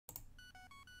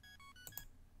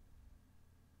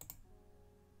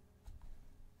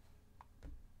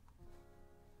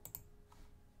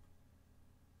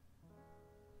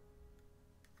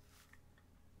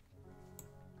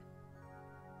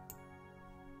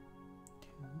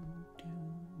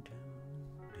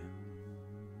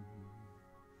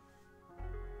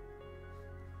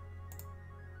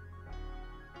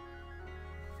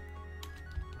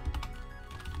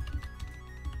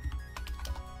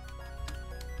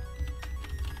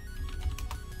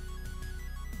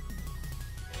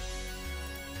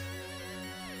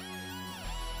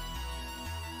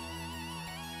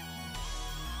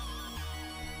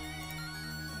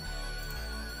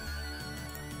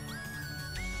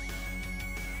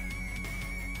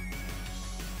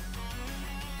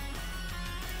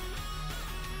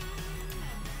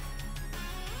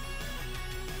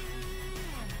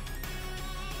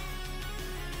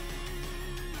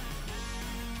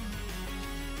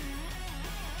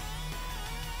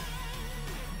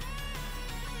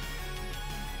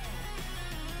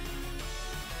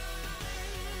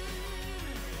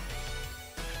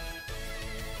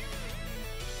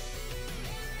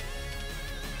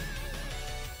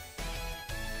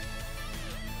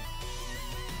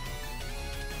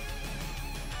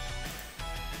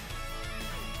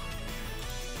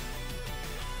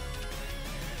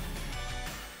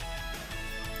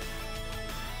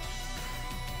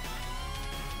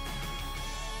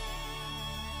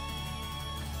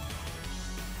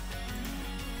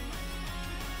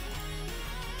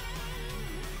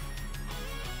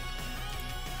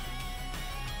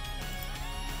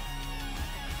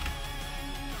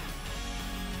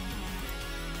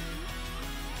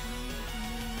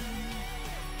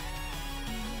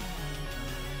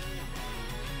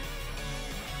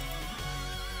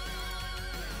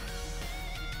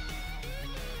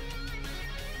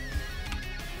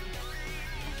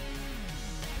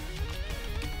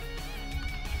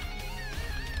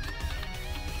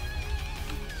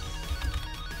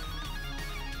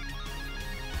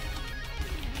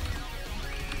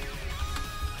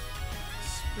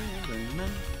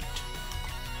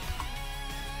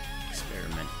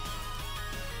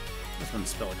This one's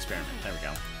spell experiment. There we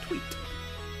go. Tweet.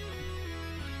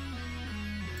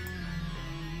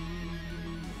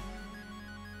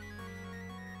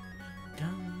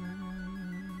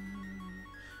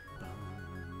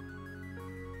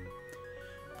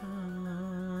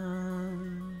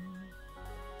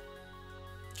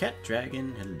 Cat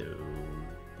Dragon, hello.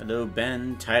 Hello,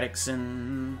 Ben,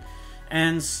 Tidexon,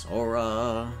 and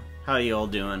Sora. How you all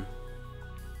doing?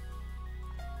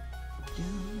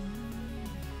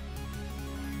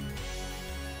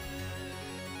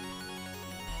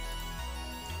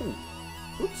 Ooh.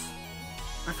 Oops.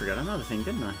 I forgot another thing,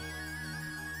 didn't I?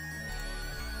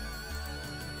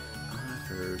 I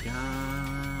forgot.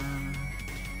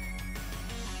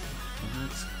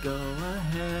 Let's go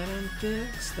ahead and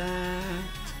fix that.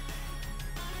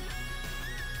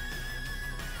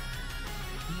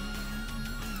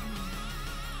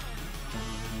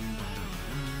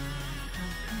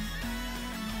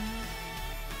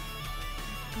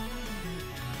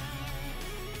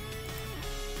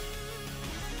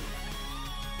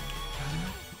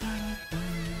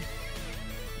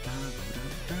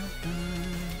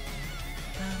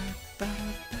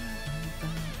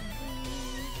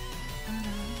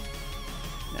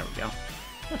 There we go.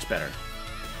 Much better.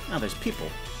 Now there's people.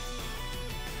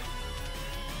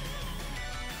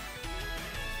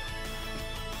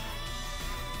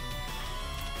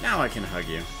 Now I can hug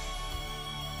you.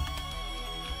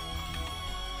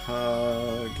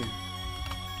 Hug.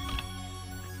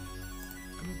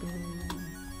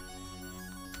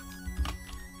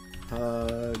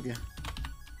 Hug.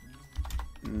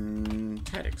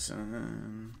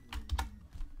 Tidexon.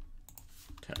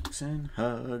 Tidexon.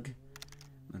 Hug.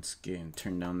 Let's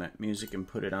turn down that music and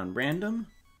put it on random.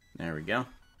 There we go.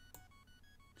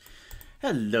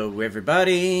 Hello,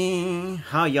 everybody.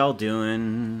 How y'all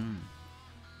doing?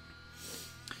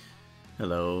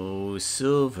 Hello,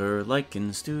 Silver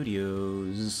Lycan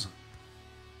Studios.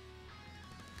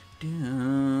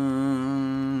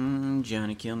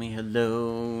 Johnny Kill Me,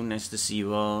 hello. Nice to see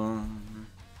you all.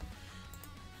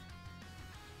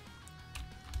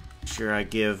 Sure, I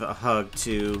give a hug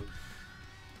to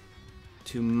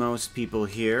most people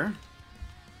here.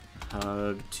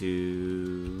 Hug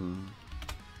to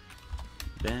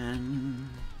Ben.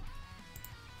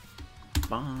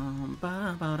 Bum,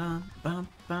 ba, ba, da, bum,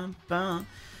 bum, bum.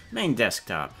 Main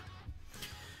desktop.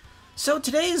 So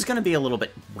today is going to be a little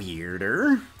bit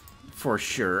weirder, for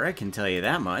sure. I can tell you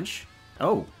that much.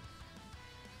 Oh.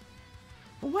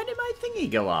 Well, why did my thingy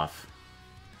go off?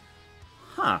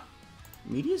 Huh.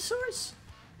 Media source?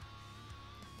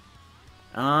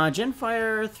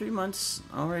 Genfire, 3 months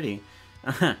already.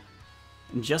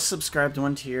 Just subscribed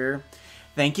 1 tier.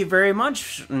 Thank you very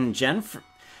much, Jen.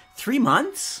 3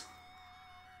 months?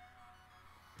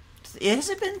 Has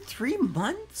it been 3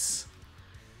 months?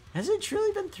 Has it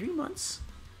truly been 3 months?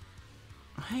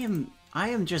 I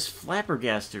am just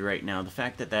flabbergasted right now. The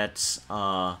fact that that's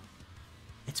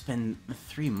it's been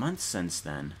 3 months since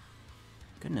then.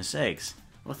 Goodness sakes.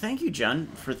 Well, thank you, John,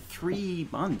 for 3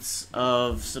 months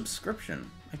of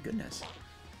subscription. My goodness.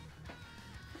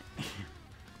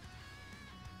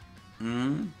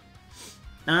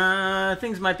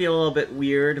 Things might be a little bit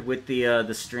weird with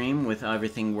the stream, with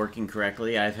everything working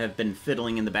correctly. I have been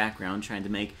fiddling in the background, trying to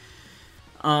make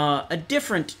a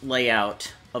different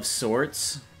layout of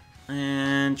sorts,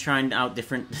 and trying out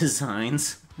different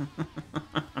designs.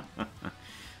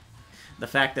 The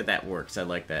fact that that works, I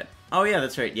like that. Oh yeah,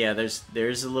 that's right. Yeah,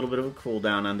 there's a little bit of a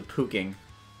cooldown on the pooking.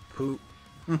 Poop.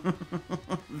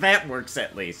 That works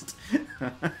at least.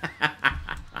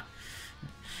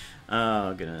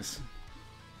 Oh goodness.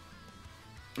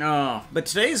 Oh, but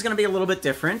today is going to be a little bit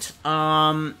different.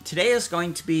 Today is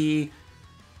going to be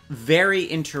very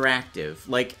interactive.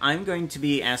 Like, I'm going to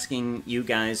be asking you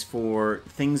guys for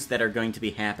things that are going to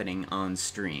be happening on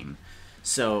stream.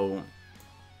 So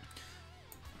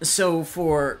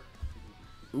for...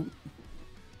 Ooh.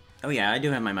 Oh yeah, I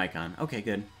do have my mic on. Okay,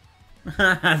 good.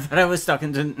 I thought I was stuck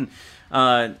into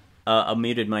a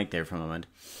muted mic there for a moment.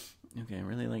 Okay,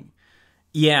 really like...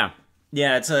 Yeah,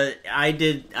 it's a... I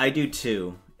do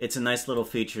too. It's a nice little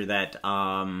feature that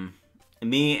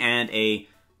me and a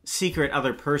secret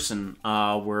other person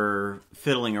were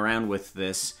fiddling around with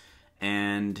this,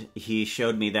 and he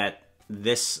showed me that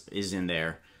this is in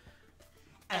there.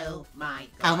 Oh my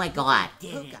god. Oh my god.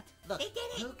 Pooka, look, they did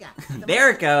it. Pooka.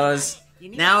 There it goes.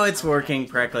 Now it's working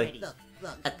correctly.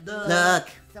 Look.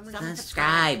 Someone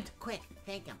subscribed. Quick,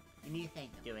 thank him. You need to thank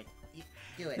him. Do it.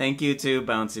 Do it. Thank you to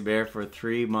Bouncy Bear for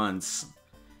 3 months.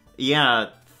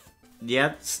 Yeah,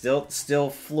 still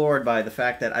floored by the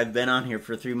fact that I've been on here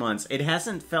for 3 months. It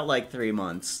hasn't felt like 3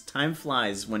 months. Time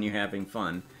flies when you're having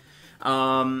fun.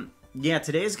 Yeah,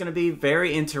 today is going to be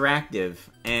very interactive,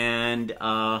 and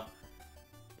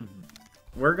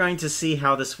we're going to see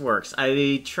how this works.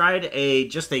 I tried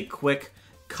just a quick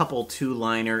couple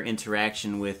two-liner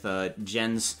interaction with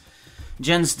Jen's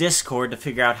Discord to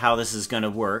figure out how this is going to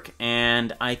work,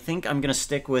 and I think I'm going to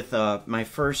stick with my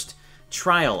first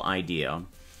trial idea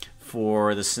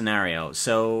for the scenario.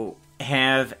 So,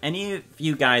 have any of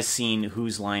you guys seen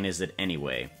Whose Line Is It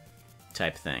Anyway?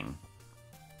 Type thing.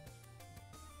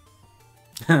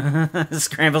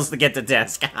 Scrambles to get to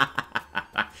desk.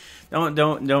 Don't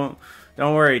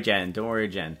worry, Jen. Don't worry,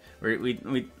 Jen.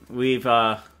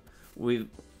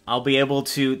 I'll be able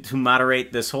to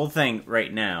moderate this whole thing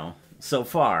right now. So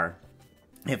far,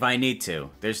 if I need to.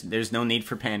 There's no need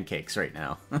for pancakes right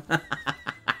now.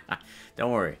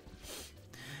 Don't worry.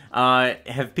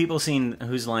 Have people seen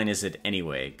Whose Line Is It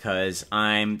Anyway? Because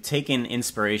I'm taking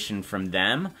inspiration from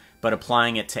them, but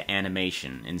applying it to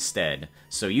animation instead.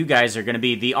 So you guys are going to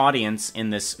be the audience in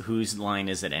this Whose Line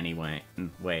Is It Anyway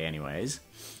anyways.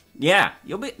 Yeah,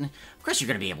 you'll be... Of course you're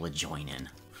going to be able to join in.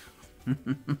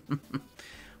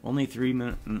 Only 3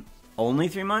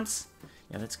 months?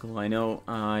 Yeah, that's cool. I know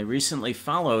I recently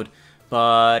followed,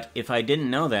 but if I didn't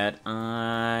know that,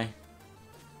 I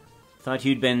thought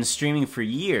you'd been streaming for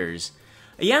years.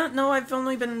 Yeah, no, I've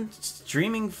only been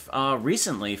streaming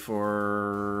recently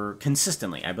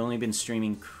consistently. I've only been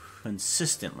streaming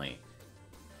consistently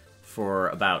for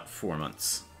about 4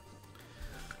 months.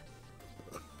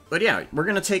 But yeah, we're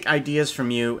going to take ideas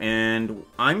from you, and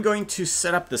I'm going to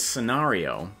set up the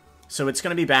scenario. So it's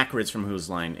going to be backwards from Whose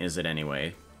Line Is It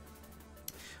Anyway?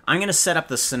 I'm going to set up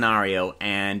the scenario,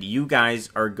 and you guys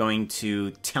are going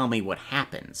to tell me what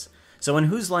happens. So in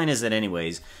Whose Line Is It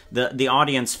Anyways, the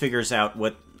audience figures out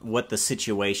what the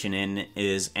situation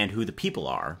is and who the people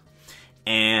are.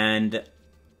 And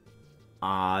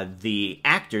the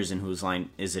actors in Whose Line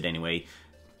Is It Anyway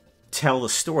tell the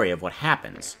story of what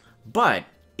happens. But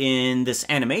in this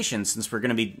animation, since we're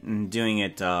going to be doing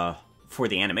it for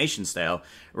the animation style,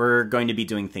 we're going to be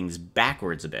doing things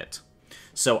backwards a bit.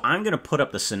 So I'm going to put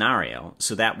up the scenario,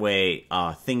 so that way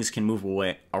things can move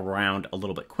around a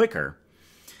little bit quicker.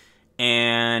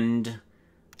 And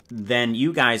then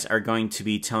you guys are going to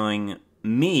be telling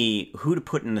me who to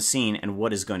put in the scene and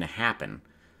what is going to happen.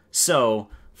 So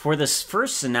for this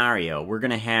first scenario, we're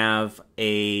going to have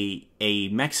a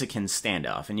Mexican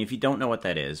standoff. And if you don't know what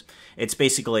that is, it's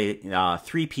basically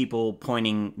 3 people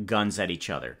pointing guns at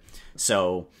each other.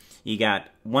 So you got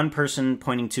one person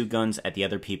pointing 2 guns at the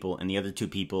other people, and the other 2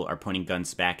 people are pointing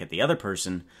guns back at the other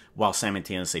person while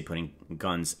simultaneously putting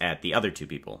guns at the other 2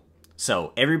 people.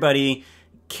 So everybody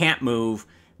can't move.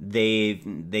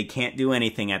 They can't do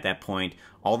anything at that point.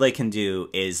 All they can do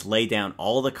is lay down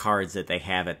all the cards that they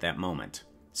have at that moment.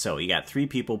 So you got 3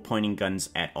 people pointing guns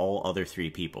at all other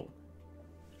 3 people.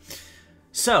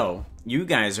 So you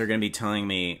guys are going to be telling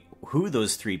me who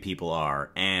those 3 people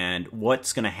are and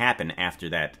what's going to happen after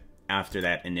that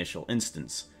initial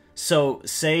instance. So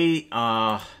say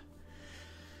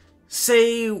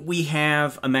we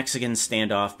have a Mexican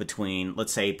standoff between,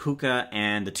 let's say, Pooka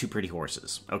and the 2 pretty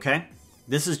horses, okay?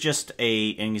 This is just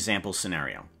an example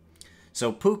scenario.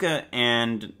 So Pooka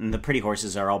and the pretty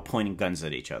horses are all pointing guns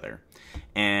at each other.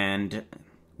 And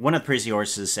one of the pretty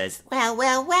horses says, Well,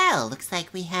 well, well, looks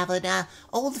like we have an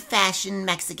old-fashioned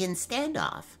Mexican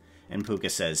standoff. And Pooka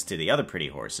says to the other pretty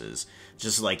horses,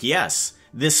 just like, yes,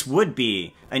 this would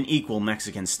be an equal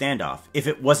Mexican standoff if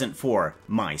it wasn't for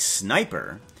my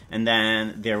sniper. And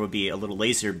then there would be a little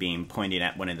laser beam pointed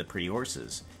at one of the pretty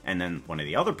horses. And then one of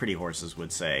the other pretty horses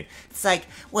would say, It's like,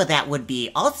 well, that would be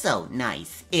also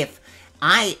nice if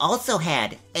I also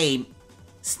had a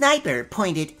sniper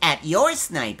pointed at your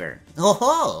sniper.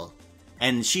 Oh-ho!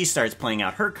 And she starts playing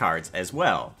out her cards as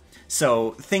well.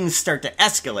 So things start to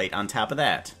escalate on top of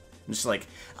that. I'm just like,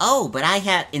 oh, but I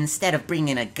have, instead of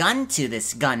bringing a gun to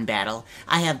this gun battle,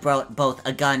 I have brought both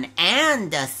a gun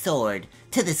and a sword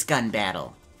to this gun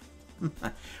battle.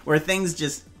 Where things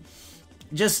just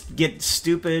get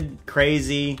stupid,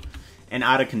 crazy, and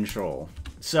out of control.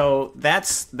 So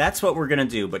that's what we're gonna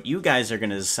do. But you guys are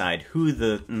gonna decide who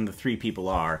the 3 people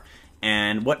are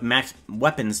and what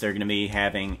weapons they're gonna be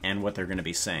having and what they're gonna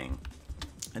be saying.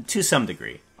 To some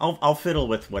degree, I'll fiddle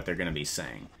with what they're gonna be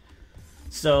saying.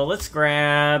 So let's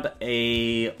grab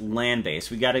a land base.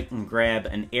 We gotta grab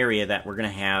an area that we're gonna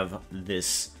have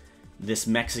this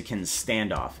Mexican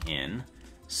standoff in.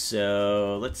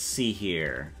 So let's see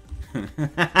here.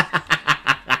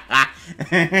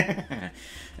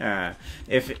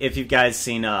 If you guys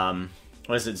seen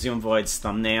what is it, Zoom Void's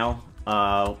thumbnail?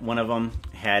 One of them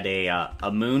had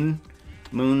a moon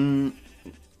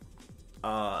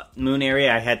moon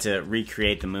area, I had to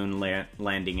recreate the moon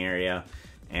landing area,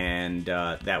 and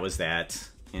that was that.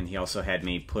 And he also had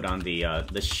me put on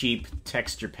the sheep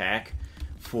texture pack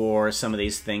for some of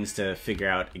these things to figure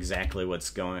out exactly what's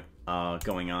going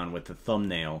on with the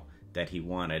thumbnail that he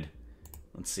wanted.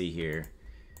 Let's see here.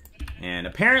 And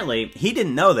apparently, he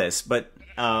didn't know this, but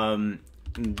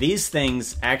these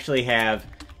things actually have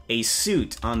a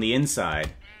suit on the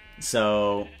inside.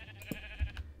 So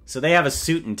they have a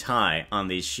suit and tie on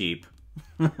these sheep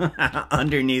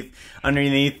underneath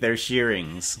their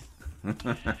shearings.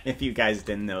 If you guys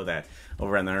didn't know that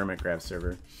over on the Hermitcraft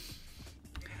server.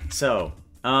 So,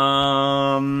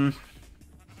 all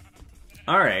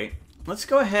right. Let's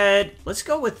go ahead. Let's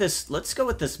go with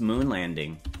this moon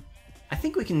landing. I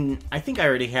think I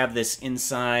already have this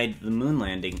inside the moon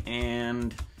landing,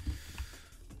 and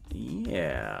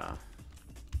yeah.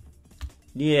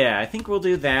 Yeah, I think we'll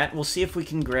do that. We'll see if we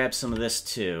can grab some of this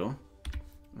too.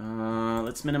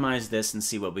 Let's minimize this and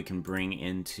see what we can bring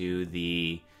into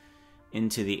the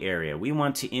area. We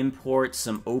want to import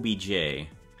some OBJ.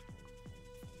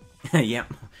 Yeah,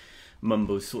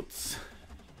 Mumbo suits.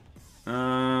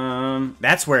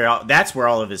 That's where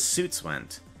all of his suits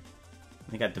went.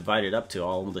 They got divided up to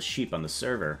all the sheep on the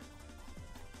server.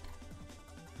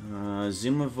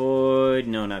 Zoom avoid.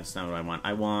 No, that's not what I want.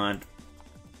 I want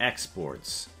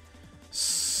exports.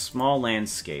 Small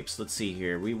landscapes. Let's see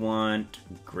here. We want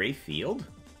gray field?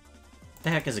 What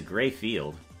the heck is a gray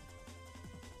field?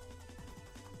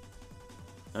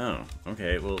 Oh,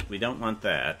 okay. Well, we don't want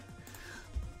that.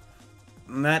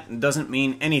 That doesn't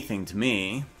mean anything to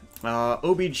me.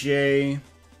 OBJ,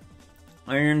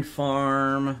 Iron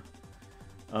Farm,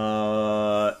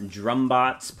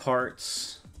 Drumbots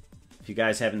parts. If you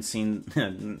guys haven't seen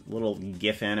a little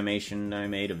GIF animation I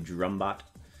made of Drumbot.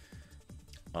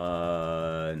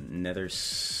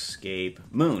 Netherscape.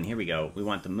 Moon, here we go. We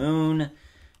want the moon.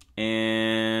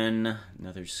 And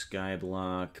another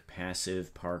skyblock,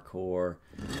 passive, parkour,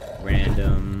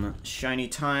 random, shiny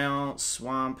tile,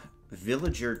 swamp,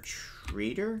 villager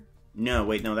trader? No,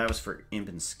 wait, no, that was for Imp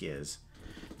and Skiz.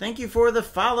 Thank you for the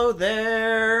follow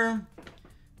there,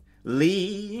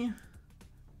 Lee.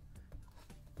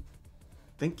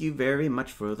 Thank you very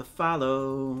much for the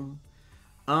follow.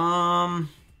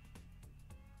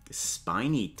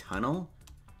 Spiny tunnel,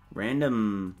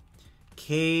 random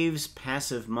caves,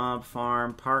 passive mob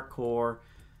farm, parkour,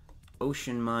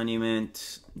 ocean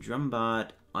monument, drumbot,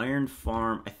 iron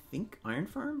farm. I think iron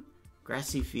farm,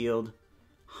 grassy field.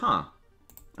 Huh.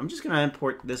 I'm just gonna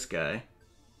import this guy.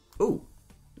 Ooh,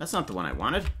 that's not the one I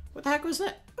wanted. What the heck was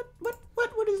that?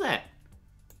 What is that?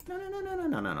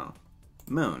 No.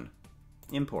 Moon.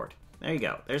 Import. There you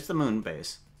go. There's the moon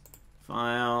base.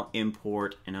 File,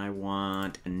 import, and I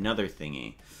want another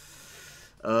thingy.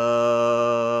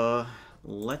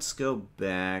 Let's go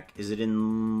back. Is it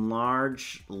in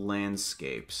large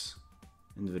landscapes?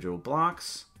 Individual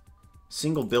blocks?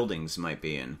 Single buildings might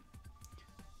be in.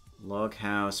 Log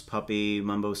house, puppy,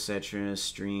 mumbo cetra,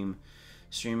 stream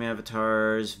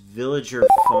avatars, villager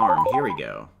farm. Here we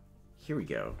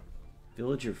go.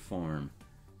 Villager farm.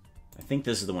 I think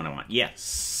this is the one I want.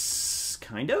 Yes.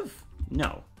 Kind of?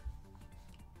 No.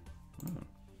 Oh.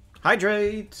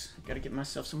 Hydrate. Gotta get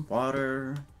myself some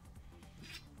water.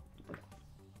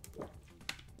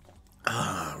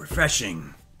 Ah,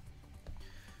 refreshing.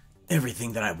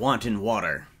 Everything that I want in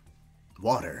water.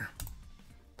 Water.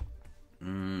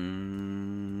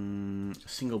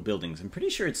 Single buildings. I'm pretty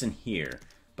sure it's in here,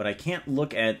 but I can't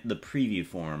look at the preview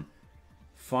form.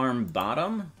 Farm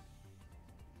bottom?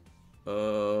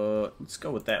 Let's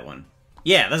go with that one.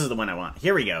 Yeah, this is the one I want.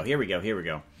 Here we go.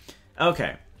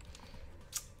 Okay.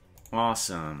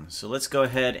 Awesome. So let's go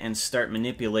ahead and start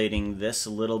manipulating this a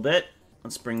little bit.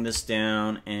 Let's bring this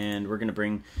down, and we're going to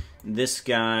bring this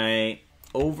guy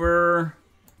over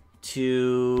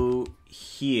to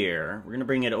here. We're going to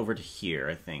bring it over to here,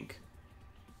 I think.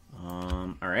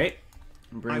 Alright.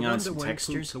 Bring on some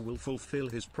textures. I wonder when Pooka will fulfill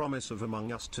his promise of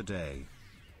Among Us today.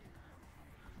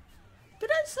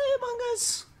 Did I say Among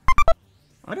Us?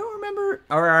 I don't remember.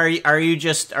 Or are you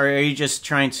just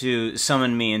trying to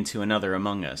summon me into another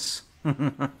Among Us?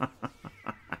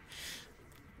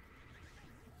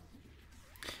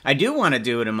 I do want to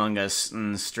do an Among Us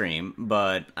stream,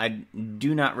 but I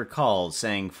do not recall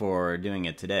saying for doing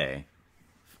it today.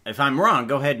 If I'm wrong,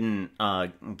 go ahead and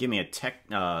give me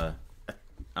a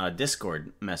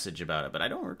Discord message about it, but I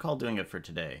don't recall doing it for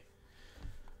today.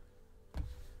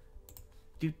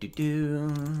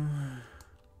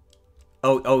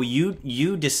 Oh,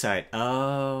 you decide.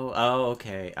 Oh,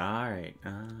 okay. All right.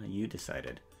 You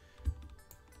decided.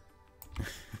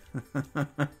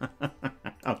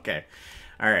 Okay. Okay.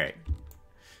 Alright.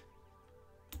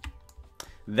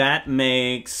 That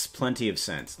makes plenty of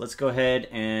sense. Let's go ahead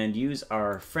and use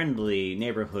our friendly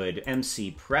neighborhood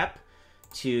MC Prep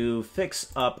to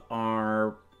fix up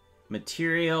our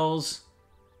materials.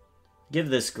 Give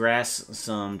this grass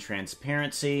some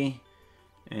transparency.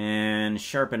 And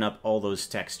sharpen up all those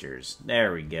textures.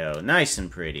 There we go. Nice and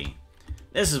pretty.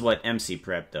 This is what MC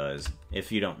Prep does,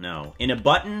 if you don't know. In a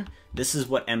button, this is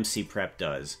what MC Prep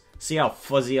does. See how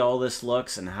fuzzy all this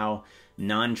looks and how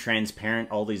non-transparent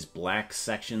all these black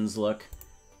sections look?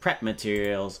 Prep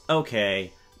materials.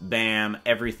 Okay. Bam.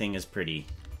 Everything is pretty.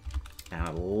 And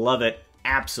I love it.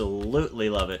 Absolutely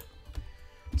love it.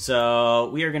 So,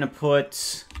 we are going to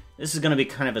put... This is going to be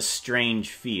kind of a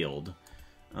strange field.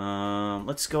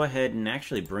 Let's go ahead and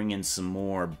actually bring in some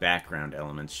more background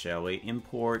elements, shall we?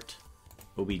 Import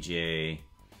OBJ.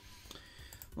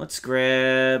 Let's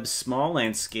grab small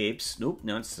landscapes. Nope,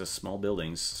 no, it's the small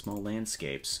buildings. Small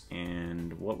landscapes.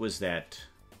 And what was that?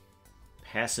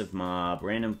 Passive mob,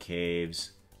 random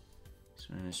caves.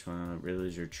 Spanish mob,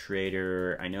 villager,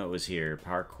 trader. I know it was here.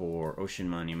 Parkour, ocean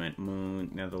monument,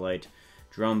 moon, netherlight,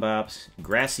 drone bops,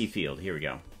 grassy field. Here we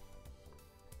go.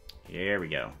 Here we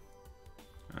go.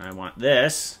 I want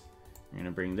this. I'm going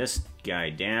to bring this guy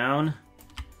down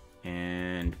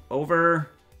and over.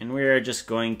 And we're just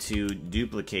going to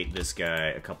duplicate this guy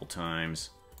a couple times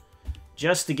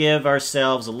just to give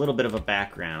ourselves a little bit of a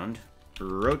background.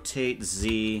 Rotate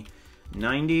Z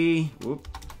 90. Whoop.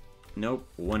 Nope,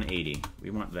 180.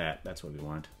 We want that. That's what we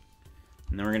want.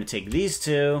 And then we're going to take these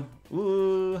two.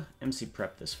 Ooh, MC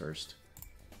Prep this first.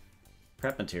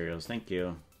 Prep materials, thank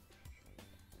you.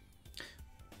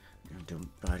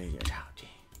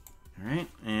 Alright,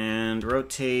 and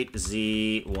rotate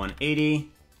Z 180.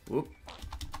 Whoop.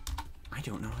 I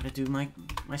don't know how to do my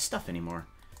stuff anymore.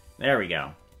 There we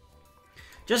go.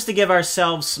 Just to give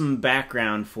ourselves some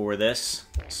background for this.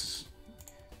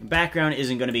 The background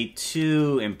isn't going to be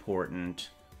too important,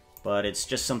 but it's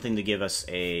just something to give us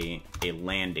a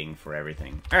landing for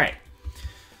everything. Alright.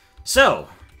 So,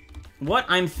 what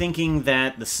I'm thinking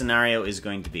that the scenario is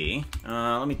going to be...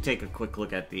 let me take a quick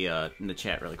look at the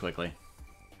chat really quickly.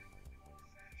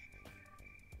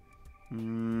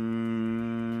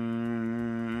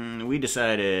 We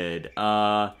decided.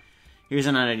 Here's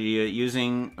an idea.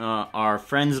 Using our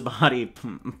friend's body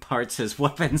parts as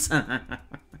weapons.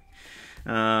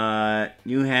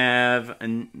 You have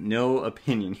no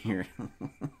opinion here.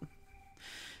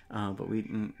 But we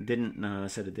didn't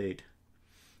set a date.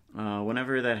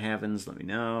 Whenever that happens, let me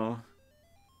know.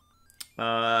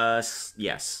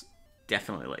 Yes.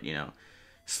 Definitely let you know.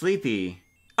 Sleepy.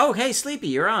 Oh, hey, Sleepy,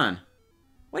 you're on.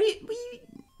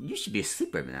 You should be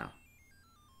asleep right now.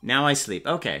 Now I sleep.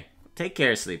 Okay. Take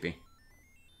care, Sleepy.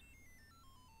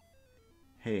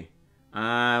 Hey,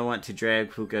 I want to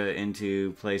drag Pooka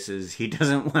into places he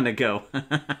doesn't want to go.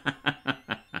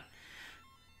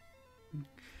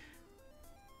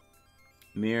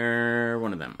 Mirror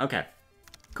one of them. Okay.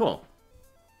 Cool.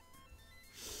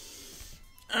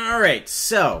 Alright,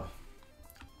 so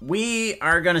we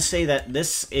are going to say that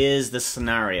this is the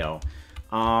scenario.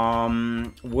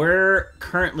 We're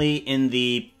currently in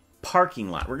the parking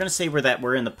lot. We're going to say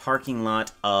we're in the parking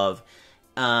lot of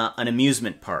an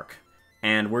amusement park.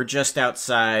 And we're just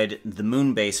outside the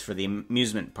moon base for the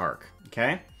amusement park.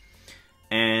 Okay?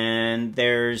 And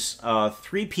there's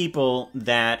 3 people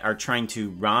that are trying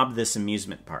to rob this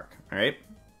amusement park. Alright?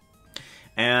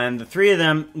 And the 3 of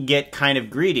them get kind of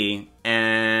greedy,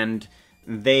 and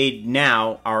they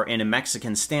now are in a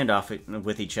Mexican standoff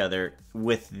with each other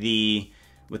with the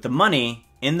money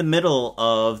in the middle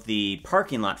of the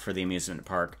parking lot for the amusement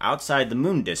park outside the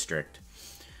Moon District.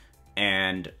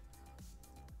 And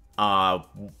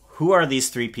who are these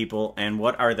 3 people, and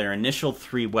what are their initial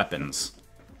 3 weapons?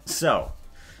 So,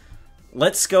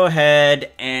 let's go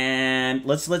ahead and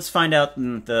let's find out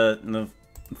the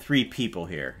 3 people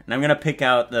here. And I'm going to pick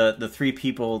out the 3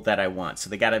 people that I want. So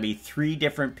they got to be 3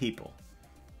 different people.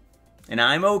 And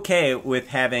I'm okay with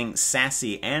having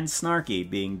Sassy and Snarky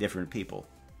being different people.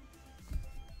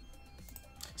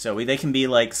 So they can be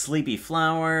like Sleepy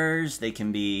Flowers, they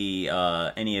can be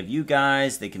any of you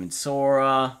guys, they can be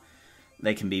Sora,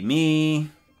 they can be me,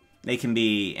 they can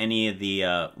be any of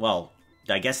the, well,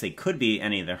 I guess they could be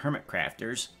any of the Hermit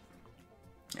Crafters.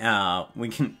 We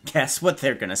can guess what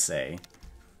they're gonna say.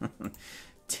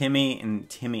 Timmy and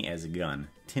Timmy as a gun.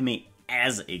 Timmy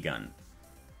as a gun.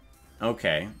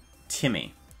 Okay,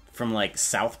 Timmy. From like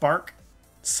South Park?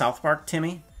 South Park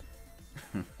Timmy?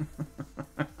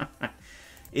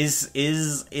 Is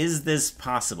this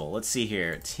possible? Let's see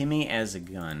here. Timmy as a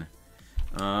gun.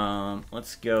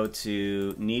 Let's go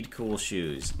to need cool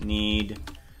shoes. Need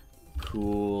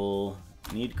cool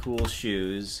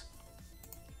shoes.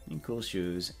 Need cool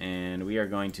shoes. And we are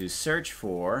going to search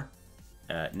for...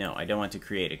 no, I don't want to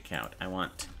create an account. I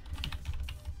want...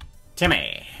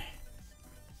 Timmy.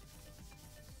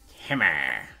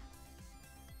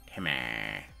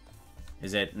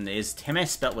 Is Timmy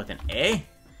spelled with an A?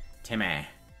 Timmy.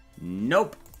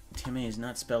 Nope. Timmy is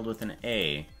not spelled with an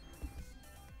A.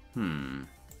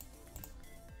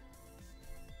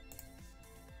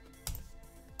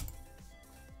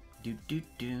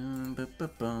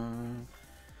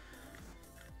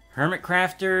 Hermit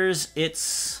Crafters,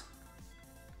 it's...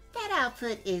 That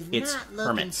outfit is It's not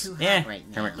looking hermits. too hot Yeah, right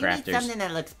now. hermit You need crafters. something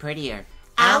that looks prettier.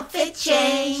 Outfit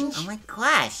change! Oh my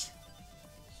gosh.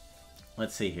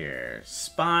 Let's see here.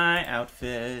 Spy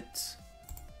outfit.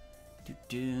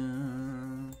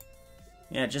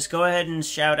 Yeah, just go ahead and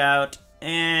shout out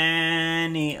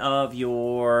any of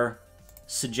your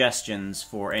suggestions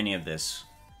for any of this.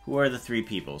 Who are the three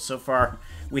people? So far,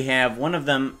 we have one of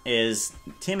them is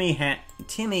Timmy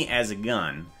as a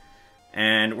gun.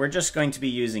 And we're just going to be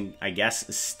using, I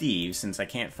guess, Steve, since I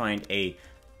can't find a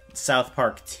South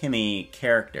Park Timmy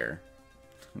character.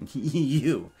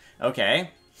 You.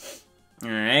 Okay.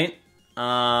 Alright.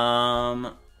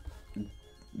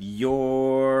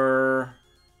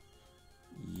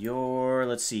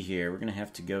 Let's see here. We're gonna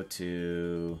have to go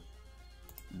to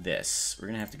this.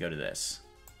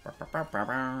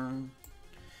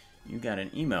 You got an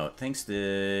emote. Thanks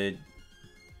to...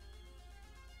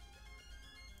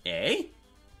 A?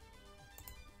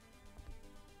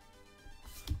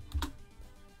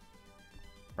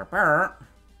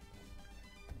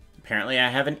 Apparently I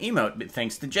have an emote, but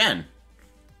thanks to Jen.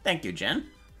 Thank you, Jen.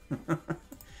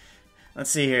 Let's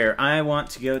see here. I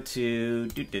want to go to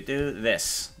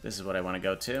this. This is what I want to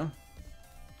go to.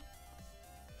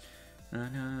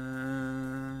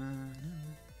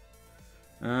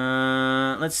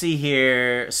 Let's see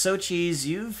here. Sochis,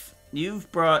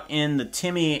 you've brought in the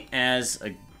Timmy as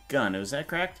a gun. Was that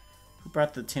correct? Who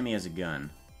brought the Timmy as a gun?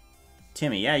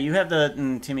 Timmy, yeah, you have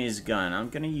the Timmy as a gun. I'm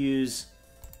gonna use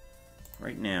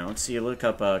right now. Let's see. Look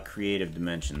up creative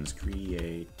dimensions.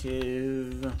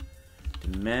 Creative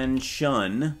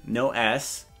dimension, no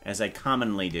S, as I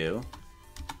commonly do.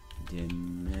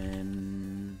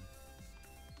 Dimension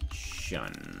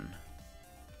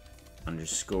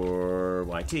underscore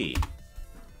YT.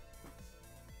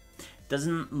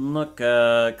 Doesn't look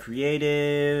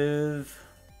creative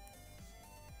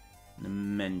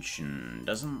dimension.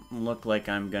 Doesn't look like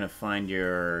I'm gonna find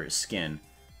your skin.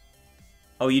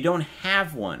 Oh, you don't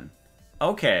have one.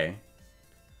 Okay.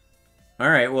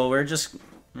 Alright, well, we're just...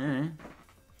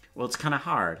 Well, it's kind of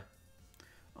hard.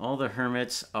 All the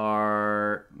hermits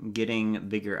are getting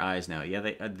bigger eyes now. Yeah,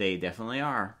 they definitely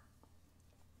are.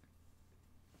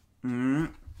 Let's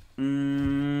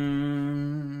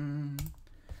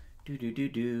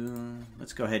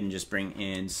go ahead and just bring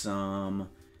in some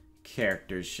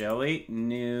characters, shall we?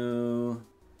 New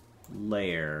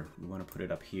layer. We want to put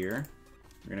it up here.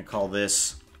 We're going to call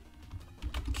this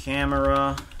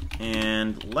camera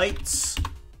and lights.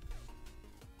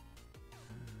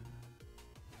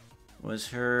 Was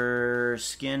her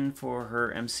skin for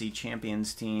her MC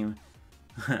Champions team?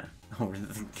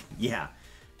 Yeah,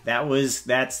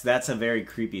 that's a very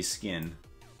creepy skin.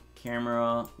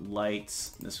 Camera, lights.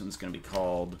 This one's gonna be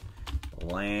called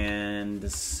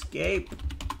landscape.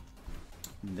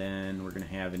 Then we're gonna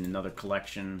have in another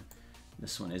collection.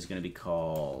 This one is gonna be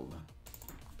called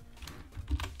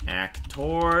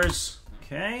actors.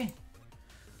 Okay.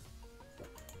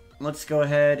 Let's go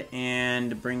ahead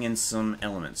and bring in some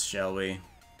elements, shall we?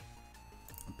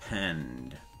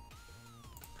 Append.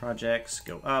 Projects,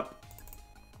 go up.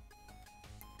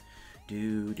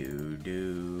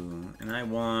 And I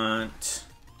want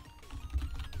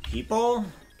people.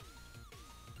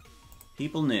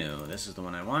 People new. This is the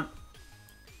one I want.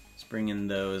 Let's bring in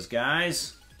those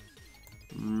guys.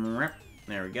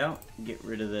 There we go. Get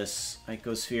rid of this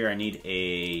icosphere. I need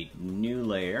a new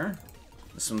layer.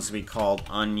 This one's going to be called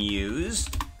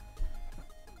unused.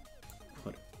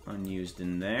 Put unused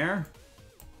in there.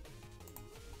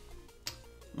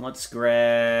 Let's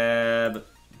grab...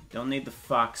 Don't need the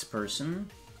fox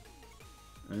person.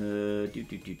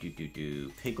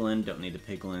 Piglin. Don't need the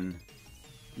piglin.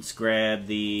 Let's grab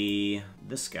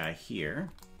this guy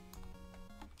here.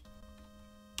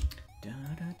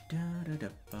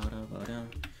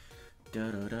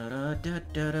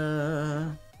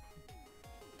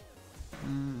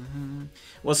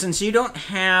 Well, since you don't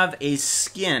have a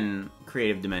skin,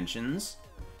 Creative Dimensions,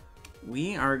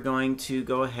 we are going to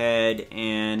go ahead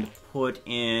and put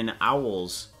in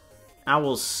Owl's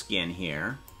skin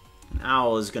here. And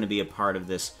Owl is going to be a part of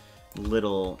this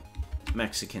little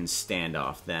Mexican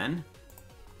standoff then.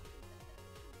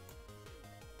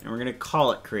 And we're going to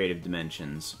call it Creative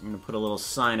Dimensions. I'm going to put a little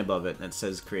sign above it that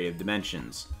says Creative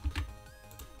Dimensions.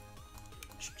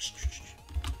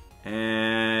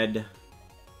 Add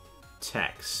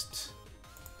text.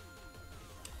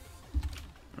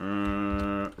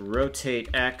 Rotate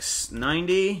X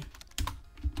 90.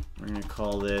 We're going to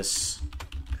call this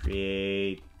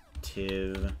Creative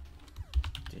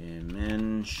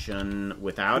Dimension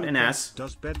without an S.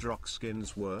 Does Bedrock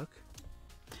skins work?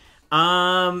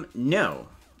 No.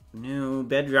 No,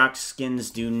 Bedrock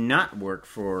skins do not work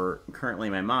for currently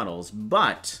my models,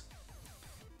 but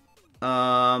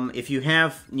if you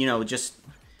have, you know, just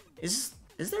is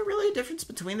there really a difference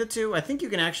between the two? I think you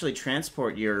can actually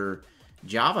transport your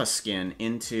Java skin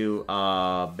into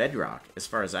Bedrock, as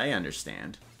far as I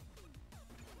understand.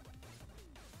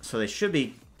 So they should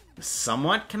be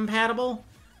somewhat compatible,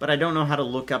 but I don't know how to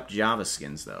look up Java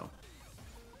skins though.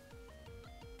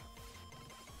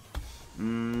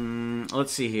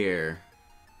 Let's see here.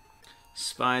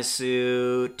 Spy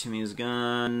suit, Timmy's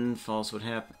gun, false what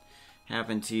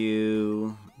happened to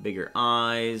you, bigger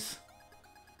eyes,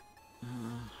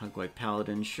 hug like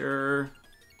paladin, sure.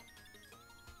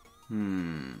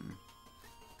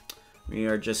 We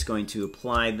are just going to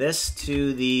apply this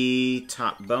to the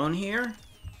top bone here.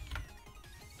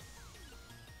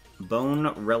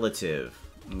 Bone relative.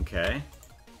 Okay.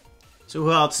 So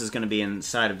who else is going to be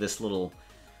inside of this little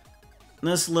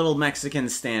Mexican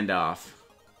standoff?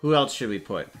 Who else should we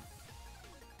put?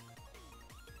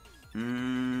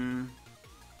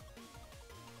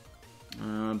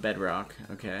 Bedrock.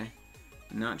 Okay.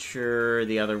 Not sure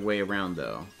the other way around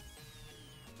though.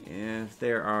 If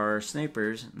there are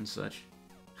snipers and such.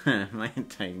 My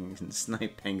Titan can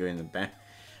snipe Penguin in the back.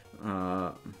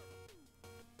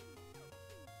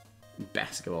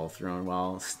 Basketball thrown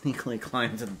while sneakily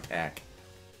climbed to the back.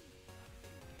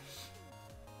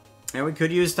 And we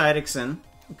could use Tidexon.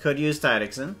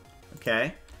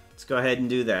 Okay. Let's go ahead and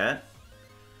do that.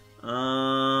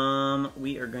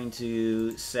 We are going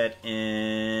to set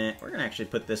in... We're going to actually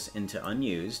put this into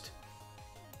unused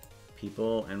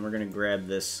people, and we're going to grab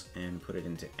this and put it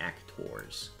into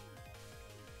actors.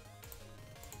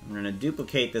 We're going to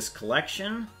duplicate this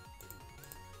collection.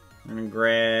 We're going to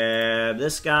grab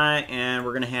this guy, and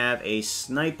we're going to have a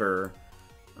sniper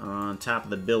on top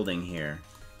of the building here.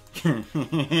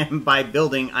 By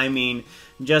building, I mean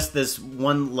just this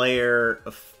one layer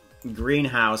of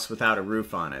greenhouse without a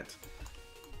roof on it.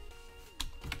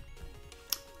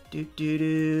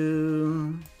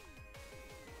 Doo-doo-doo.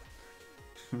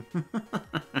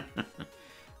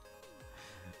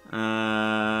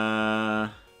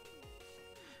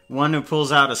 One who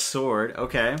pulls out a sword.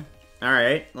 Okay.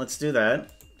 Alright, let's do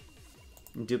that.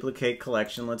 Duplicate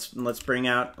collection. Let's bring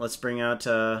out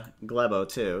Glebo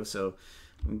too. So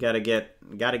we gotta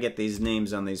get these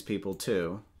names on these people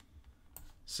too.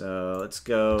 So let's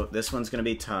go. This one's gonna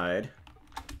be Tide.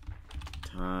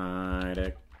 Tidexon.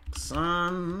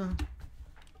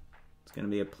 It's gonna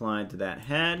be applied to that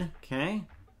head. Okay.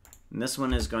 And this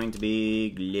one is going to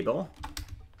be Glebo.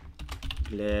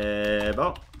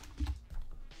 Glebo.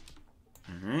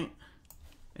 Alright.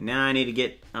 And now I need to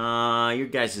get your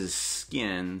guys'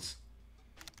 skins.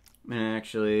 And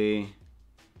actually,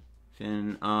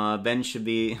 Finn, Ben should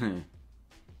be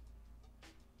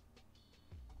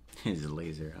his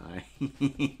laser eye.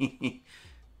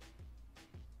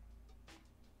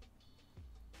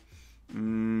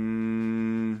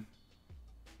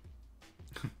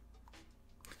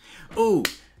 Ooh,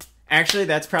 actually,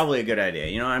 that's probably a good idea.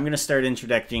 You know, I'm gonna start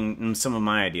introducing some of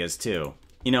my ideas too.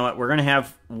 You know what? We're gonna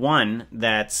have one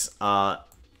that's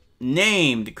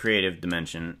named Creative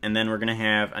Dimension, and then we're gonna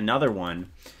have another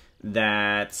one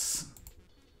that's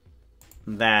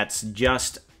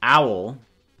just Owl.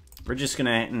 We're just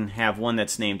gonna have one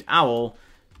that's named Owl,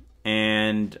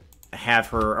 and have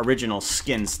her original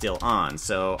skin still on.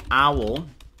 So Owl.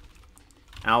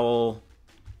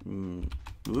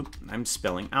 Oop, I'm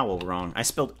spelling owl wrong. I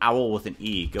spelled owl with an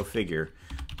E. Go figure.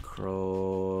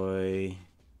 Croissant.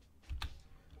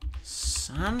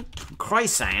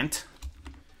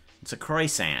 It's a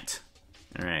croissant.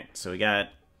 Alright, so we got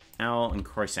owl and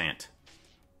croissant.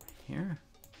 Here.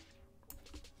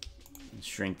 Let's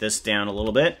shrink this down a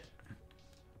little bit.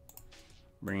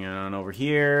 Bring it on over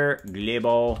here.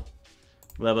 Glebo.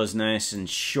 Glebo's nice and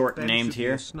short Ben named should be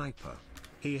here. a sniper.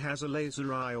 He has a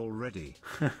laser eye already.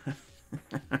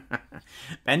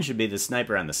 Ben should be the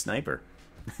sniper on the sniper.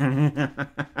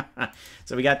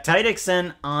 So we got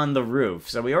Tidexen on the roof.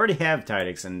 So we already have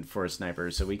Tidexen for a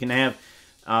sniper. So we can have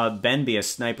Ben be a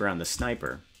sniper on the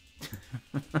sniper.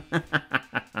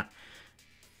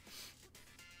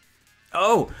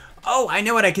 Oh, I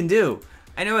know what I can do.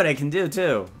 I know what I can do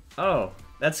too. Oh,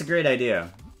 that's a great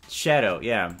idea. Shadow,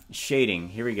 yeah. Shading,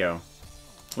 here we go.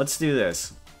 Let's do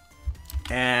this.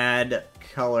 Add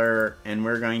color, and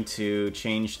we're going to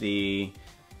change the...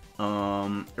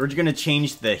 we're going to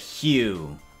change the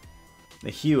hue.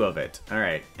 The hue of it.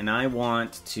 Alright, and I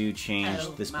want to change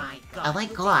this... Oh my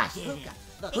gosh.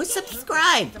 Who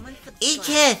subscribed?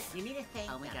 Edith!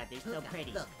 Oh my god, they're so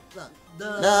pretty.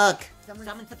 Look.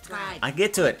 Someone subscribe. I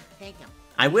get to it. Thank them.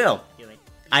 I will. Do it.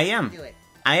 I am. Do it.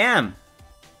 I am.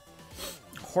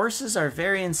 Horses are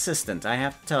very insistent, I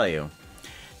have to tell you.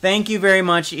 Thank you very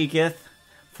much, Ekith,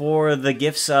 for the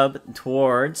gift sub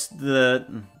towards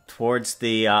the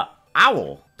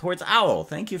owl. Towards Owl.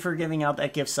 Thank you for giving out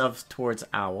that gift sub towards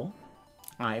Owl.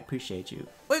 I appreciate you.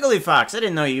 Wiggly Fox, I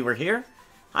didn't know you were here.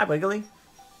 Hi, Wiggly.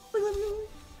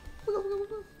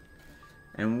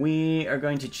 And we are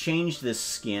going to change this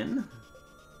skin.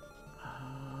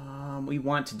 We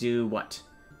want to do what?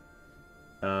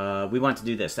 We want to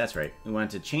do this, that's right. We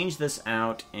want to change this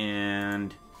out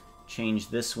and change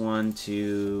this one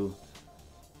to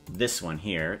this one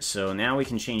here. So now we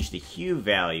can change the hue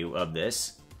value of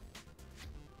this.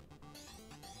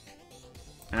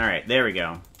 Alright, there we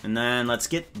go. And then let's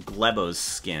get Glebo's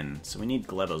skin. So we need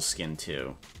Glebo's skin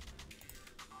too.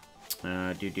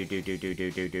 How do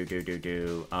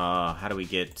we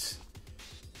get...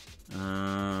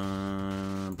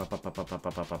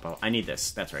 I need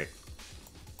this, that's right.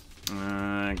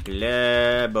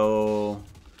 Glebo...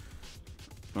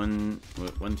 1,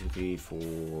 2, 3,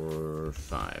 4,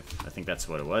 5. I think that's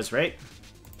what it was, right?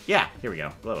 Yeah, here we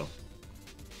go. Glebo.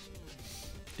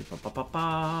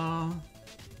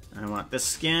 I want this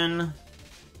skin.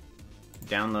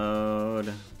 Download.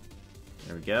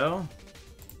 There we go.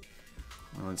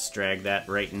 Well, let's drag that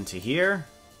right into here.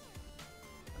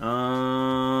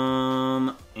 And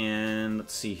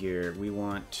let's see here. We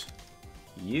want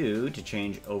you to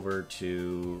change over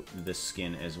to this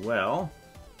skin as well.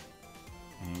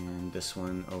 And this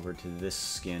one over to this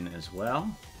skin as well.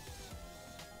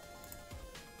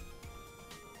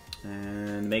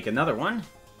 And make another one.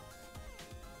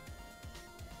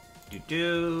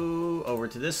 Over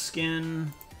to this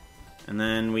skin. And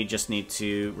then we just need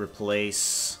to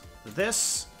replace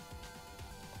this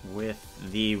with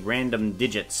the random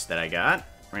digits that I got.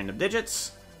 Random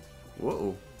digits.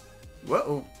 Whoa.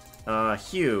 Whoa.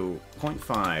 Hue.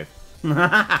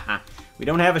 0.5. We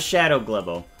don't have a shadow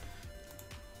Glebo.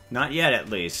 Not yet, at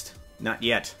least. Not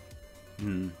yet.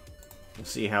 We'll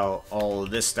see how all of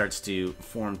this starts to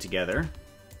form together.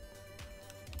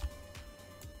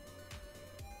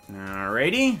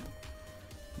 Alrighty.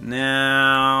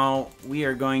 Now, we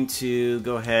are going to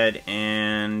go ahead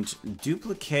and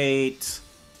duplicate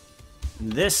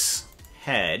this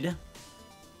head.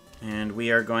 And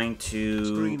we are going to...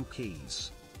 Screen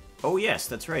keys. Oh yes,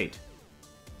 that's right.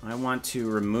 I want to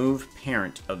remove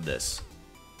parent of this.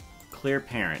 Clear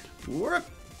parent. Whoop.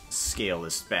 Scale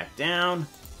this back down.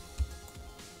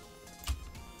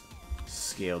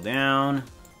 Scale down.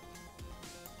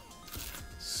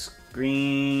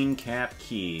 Screen cap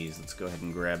keys. Let's go ahead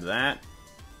and grab that.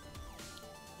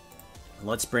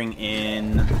 Let's bring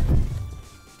in...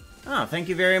 Oh, thank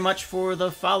you very much for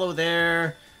the follow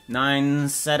there,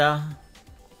 9seta.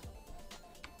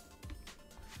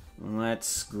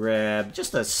 Let's grab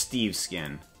just a Steve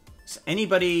skin. Does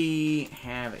anybody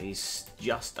have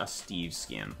just a Steve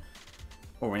skin?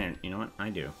 Oh, you know what? I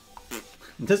do.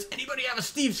 Does anybody have a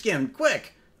Steve skin?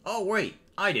 Quick! Oh, wait.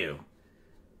 I do.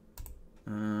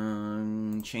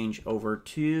 Change over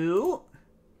to...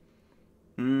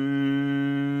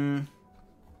 No.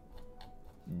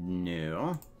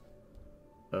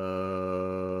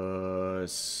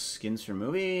 Skins from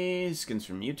movies, skins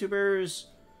from YouTubers,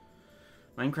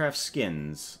 Minecraft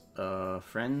skins,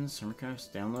 friends,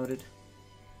 Summercrafts, downloaded.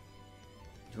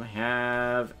 Do I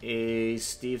have a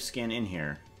Steve skin in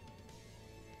here?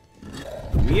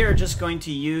 We are just going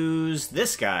to use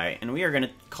this guy, and we are going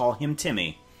to call him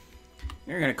Timmy.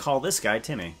 We're going to call this guy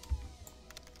Timmy.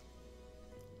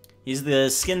 He's the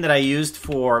skin that I used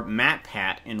for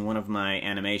MatPat in one of my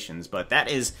animations, but that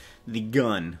is the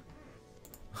gun.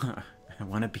 I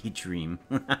want to be Dream.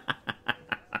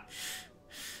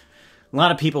 A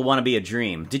lot of people want to be a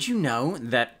dream. Did you know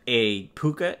that a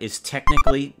Pooka is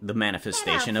technically the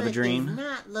manifestation of a dream? Is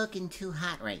not looking too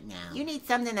hot right now. You need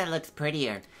something that looks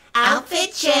prettier.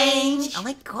 Outfit change! Oh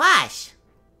my gosh!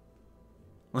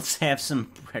 Let's have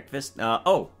some breakfast.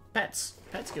 Oh, pets.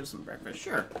 Pets give some breakfast,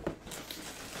 sure.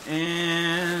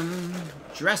 And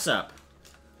dress up.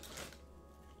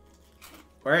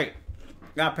 Alright.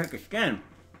 Gotta pick a skin.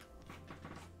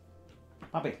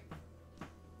 Puppy.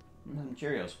 Some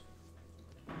Cheerios.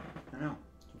 I know.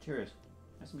 Some Cheerios.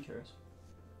 Have some Cheerios.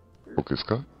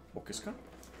 Okiska? Okiska?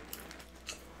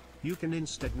 You can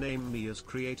instead name me as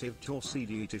Creative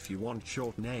Torcediate if you want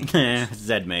short names.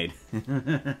 Zed made.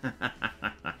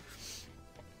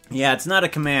 Yeah, it's not a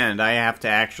command. I have to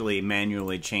actually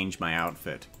manually change my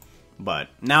outfit. But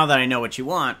now that I know what you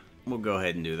want, we'll go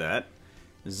ahead and do that.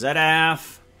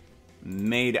 ZF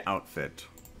made outfit.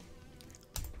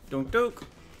 Dunk dunk.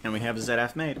 And we have a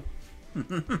ZF made.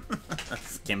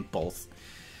 Skimples.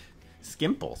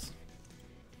 Skimples.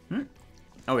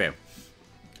 Okay.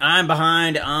 I'm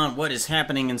behind on what is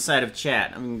happening inside of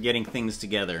chat. I'm getting things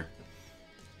together.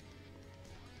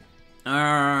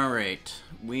 Alright.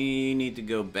 We need to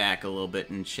go back a little bit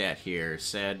in chat here.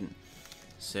 Sad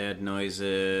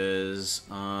noises.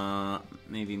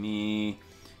 Maybe me.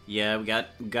 Yeah, we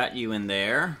got you in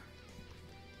there.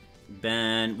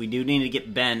 Ben. We do need to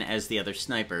get Ben as the other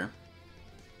sniper.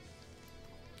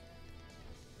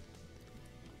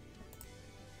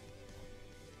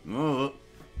 Oh,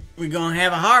 we're gonna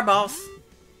have a hard boss.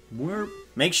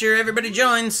 Make sure everybody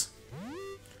joins.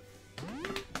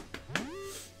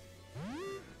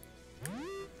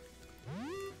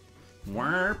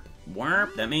 Warp,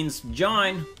 warp. That means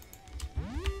join.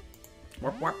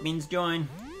 Warp, warp means join.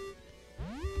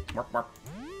 Warp, warp,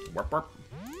 warp, warp.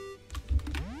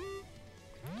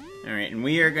 All right, and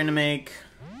we are gonna make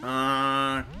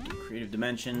creative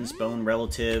dimensions, bone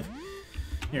relative.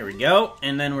 Here we go,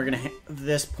 and then we're gonna have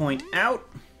this point out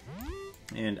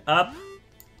and up,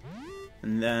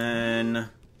 and then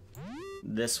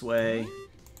this way.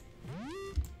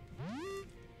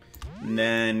 And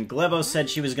then Glebo said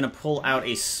she was gonna pull out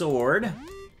a sword,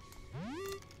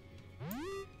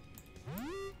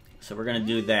 so we're gonna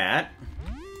do that.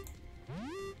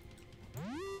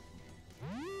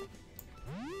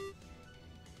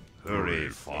 Hurry,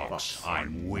 Fox.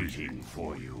 I'm waiting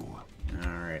for you.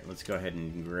 Alright, let's go ahead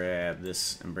and grab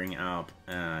this and bring out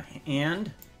a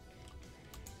hand.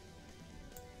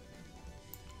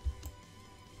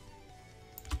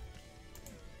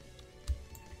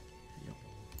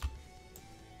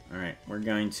 Alright, we're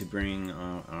going to bring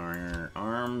our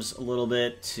arms a little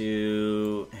bit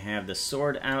to have the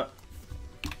sword out.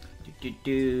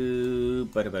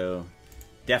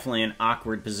 Definitely an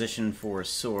awkward position for a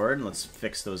sword. Let's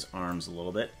fix those arms a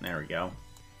little bit. There we go.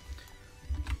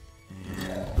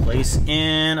 And place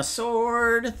in a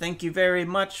sword. Thank you very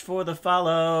much for the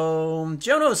follow.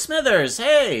 Jono Smithers,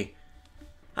 hey!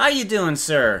 How you doing,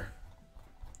 sir?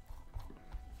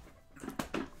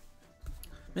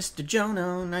 Mr.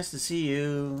 Jono, nice to see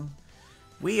you.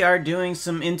 We are doing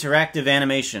some interactive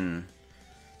animation.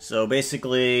 So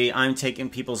basically, I'm taking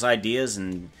people's ideas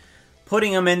and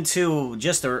putting them into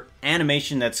just an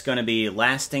animation that's going to be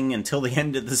lasting until the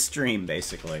end of the stream,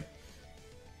 basically.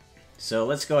 So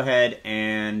let's go ahead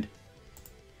and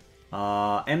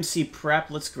MC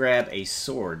Prep, let's grab a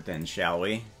sword then, shall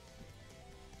we?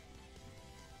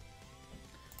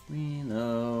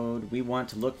 Reload. We want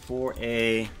to look for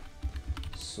a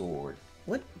sword.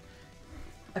 What?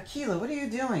 Aquila, what are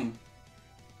you doing?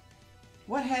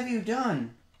 What have you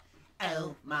done?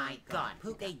 Oh my god,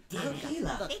 they did it.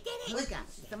 Look, they did it. Look,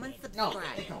 someone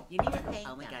subscribed. No. You need to thank them.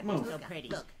 Oh my god, Move. they're so pretty.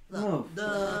 Look, Move.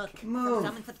 look. Move.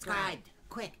 Someone subscribed.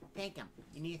 Quick, thank them.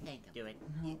 You need to thank them. Do it.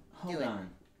 No, hold Do it. on.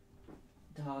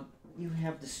 Dog, you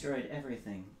have destroyed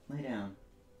everything. Lay down.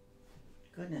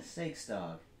 Goodness sakes,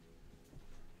 dog.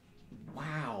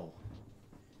 Wow.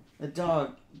 The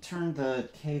dog turned the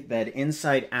cave bed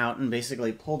inside out and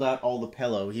basically pulled out all the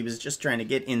pillow. He was just trying to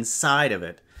get inside of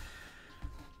it.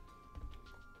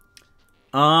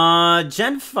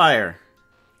 Genfire.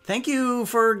 Thank you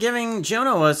for giving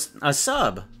Jono a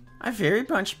sub. I very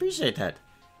much appreciate that.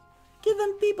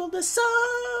 Giving people the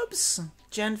subs.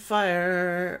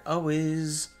 Genfire,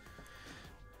 always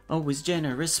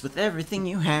generous with everything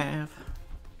you have.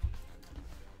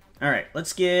 Alright,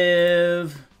 let's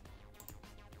give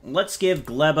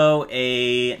Glebo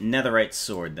a netherite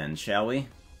sword then, shall we?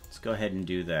 Let's go ahead and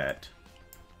do that.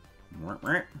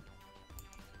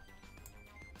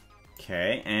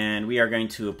 Okay, and we are going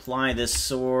to apply this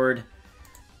sword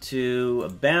to a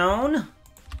bone.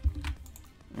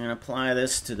 And apply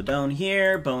this to the bone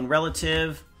here, bone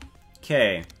relative.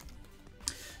 Okay.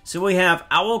 So we have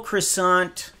Owl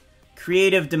Croissant,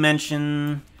 Creative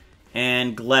Dimension,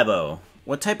 and Glebo.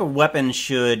 What type of weapon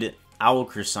should Owl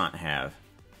Croissant have?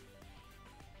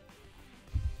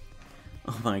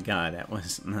 Oh my god, that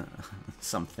was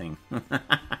something.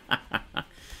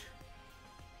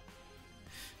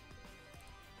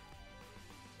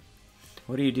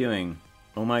 What are you doing?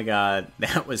 Oh my god,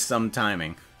 that was some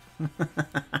timing.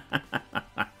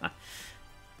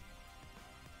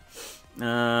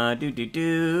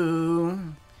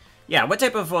 Yeah, what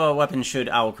type of weapon should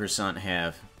Owl Croissant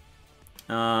have?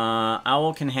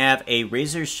 Owl can have a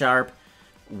razor sharp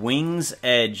wing's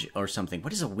edge or something.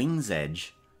 What is a wing's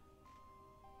edge?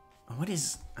 What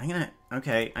is... I'm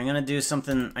gonna do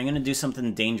something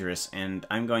dangerous, and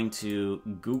I'm going to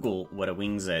Google what a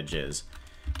wing's edge is.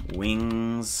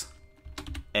 Wing's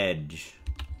edge.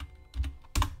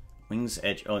 Wing's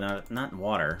edge. Oh, no, not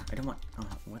water. I don't want... Oh,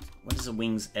 what is a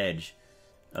wing's edge?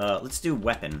 Let's do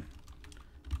weapon.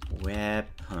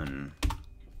 Weapon.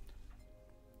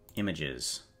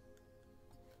 Images.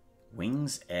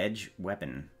 Wing's edge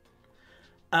weapon.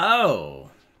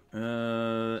 Oh!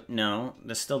 No.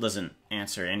 This still doesn't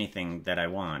answer anything that I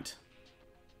want.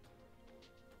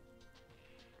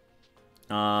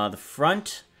 The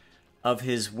front of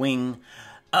his wing...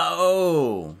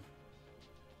 Oh!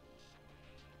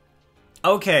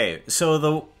 Okay,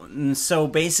 so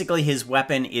basically his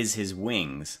weapon is his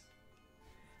wings.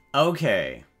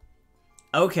 Okay.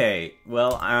 Okay,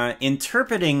 well,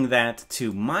 interpreting that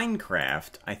to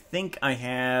Minecraft, I think I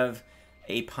have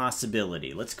a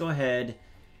possibility. Let's go ahead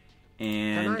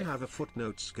and... Can I have a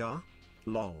footnote scar?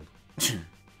 Lol.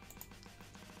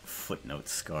 Footnote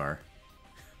scar.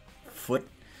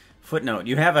 Footnote.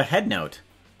 You have a head note.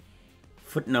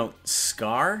 Footnote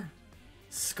scar?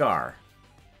 Scar.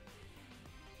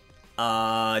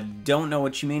 Don't know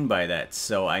what you mean by that,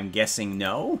 so I'm guessing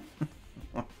no?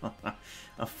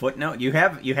 A footnote? You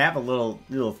have a little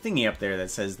thingy up there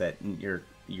that says that your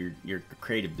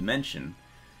creative dimension.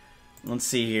 Let's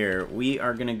see here. We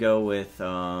are gonna go with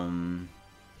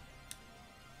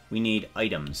we need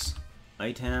items.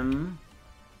 Items.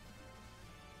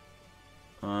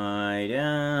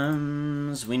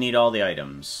 We need all the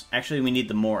items. Actually, we need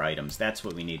the more items. That's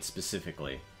what we need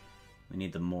specifically. We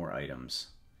need the more items.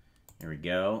 There we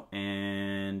go.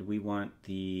 And we want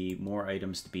the more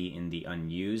items to be in the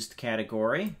unused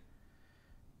category.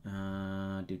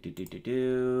 And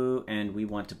we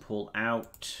want to pull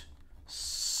out,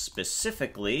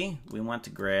 specifically, we want to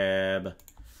grab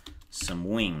some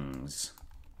wings.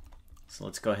 So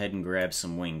let's go ahead and grab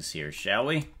some wings here, shall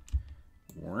we?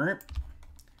 We're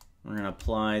going to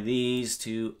apply these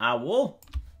to Owl.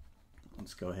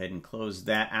 Let's go ahead and close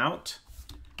that out.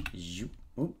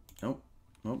 Oop, nope.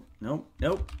 Nope, nope,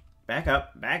 nope. Back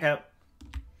up, back up.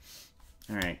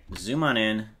 Alright, zoom on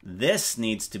in. This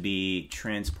needs to be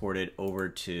transported over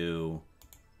to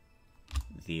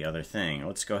the other thing.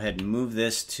 Let's go ahead and move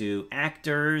this to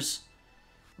actors.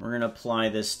 We're going to apply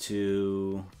this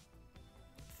to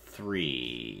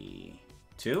 3.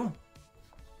 2?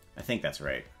 I think that's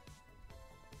right.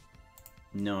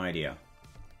 No idea.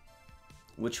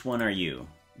 Which one are you?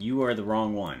 You are the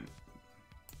wrong one.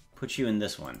 Put you in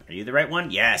this one. Are you the right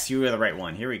one? Yes, you are the right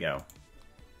one. Here we go.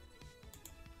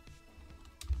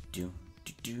 Do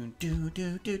do do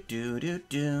do do do do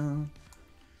do.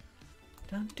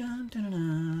 Dun, dun, dun, dun,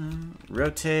 dun.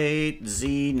 Rotate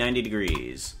Z 90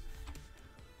 degrees.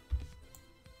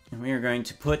 And we are going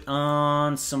to put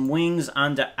on some wings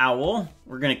onto Owl.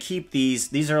 We're going to keep these.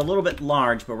 These are a little bit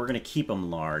large, but we're going to keep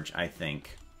them large, I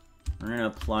think. We're going to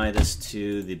apply this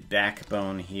to the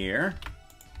backbone here.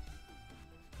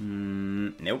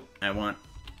 Nope. I want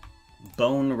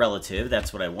bone relative.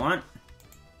 That's what I want.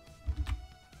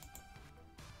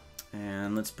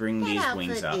 And let's bring these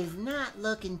wings up. That outfit is not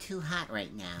looking too hot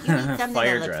right now. You need something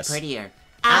Fire that dress. looks prettier.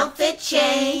 Outfit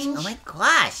change! Oh my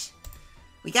gosh.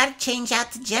 We gotta change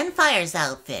out to Genfire's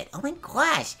outfit. Oh my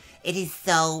gosh. It is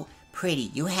so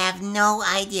pretty. You have no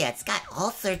idea. It's got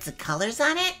all sorts of colors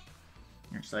on it.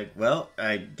 It's like, well,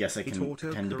 I guess I It can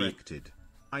pretend to be... auto-corrected.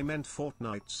 I meant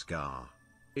Fortnite Scar.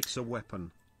 It's a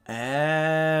weapon.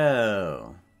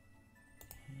 Oh.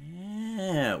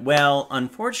 Yeah. Well,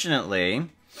 unfortunately,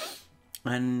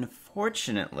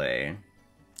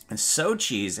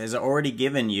 Sochi's has already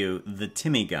given you the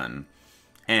Timmy gun.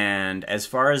 And as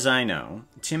far as I know,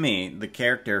 Timmy, the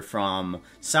character from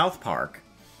South Park,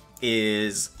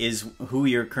 is who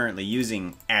you're currently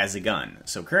using as a gun.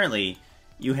 So currently,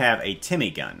 you have a Timmy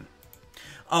gun.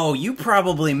 Oh, you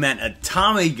probably meant a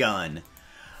Tommy gun.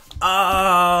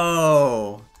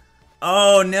 Oh.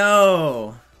 Oh,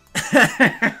 no.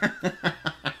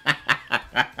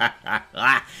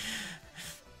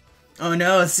 Oh,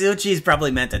 no. Sochi's probably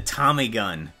meant a Tommy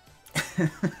gun.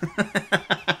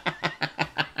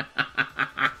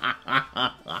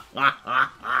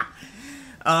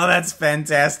 Oh, that's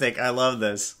fantastic. I love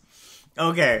this.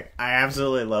 Okay, I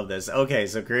absolutely love this. Okay,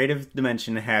 so Creative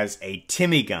Dimension has a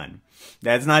Timmy gun.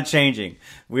 That's not changing.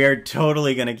 We are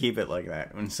totally going to keep it like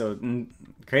that. And so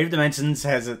Creative Dimensions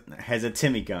has a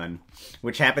Timmy gun,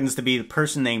 which happens to be the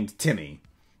person named Timmy.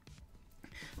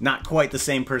 Not quite the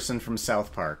same person from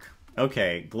South Park.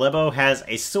 Okay, Glebo has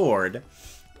a sword.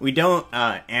 We don't,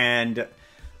 and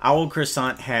Owl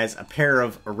Croissant has a pair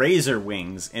of razor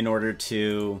wings in order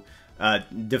to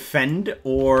defend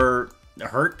or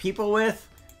hurt people with.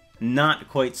 Not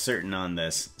quite certain on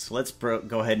this. So let's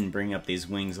go ahead and bring up these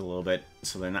wings a little bit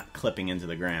so they're not clipping into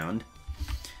the ground.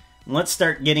 Let's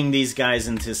start getting these guys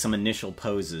into some initial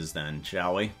poses then,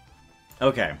 shall we?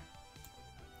 Okay.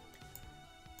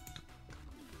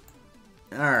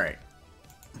 Alright.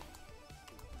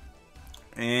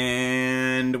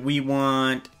 And we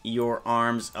want your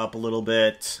arms up a little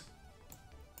bit.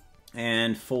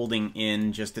 And folding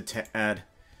in just a tad.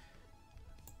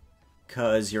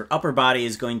 Because your upper body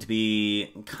is going to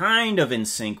be kind of in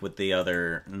sync with the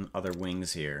other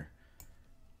wings here.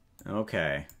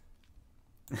 Okay.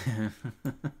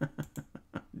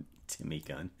 Timmy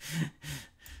gun.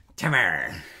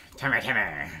 Timmer.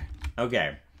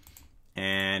 Okay.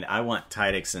 And I want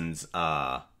Tidixon's,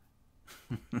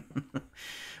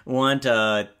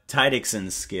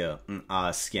 Tidixon's skin.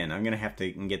 I'm gonna have to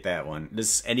get that one.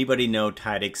 Does anybody know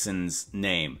Tidixon's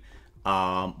name?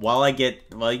 While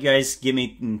you guys give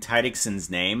me Tidixon's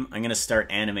name, I'm gonna start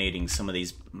animating some of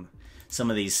these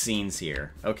scenes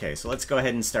here. Okay, so let's go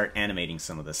ahead and start animating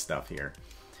some of this stuff here.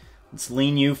 Let's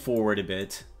lean you forward a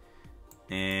bit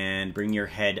and bring your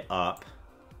head up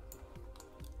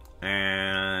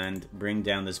and bring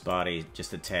down this body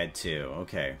just a tad too.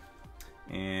 Okay,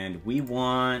 and we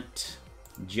want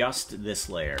just this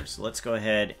layer. So let's go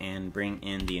ahead and bring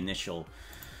in the initial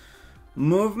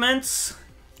movements.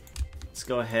 Let's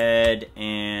go ahead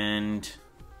and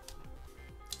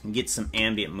get some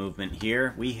ambient movement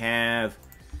here. We have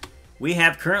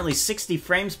currently 60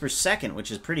 frames per second,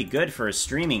 which is pretty good for a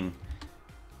streaming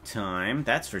time,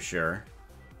 that's for sure.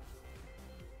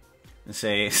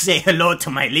 Say hello to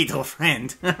my little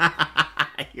friend.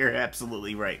 You're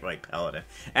absolutely right, White Paladin.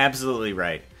 Absolutely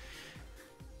right.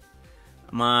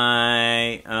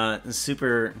 My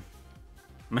stream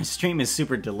is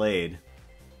super delayed.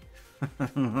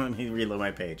 Let me reload my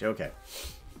page. Okay.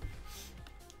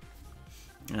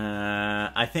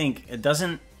 I think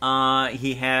doesn't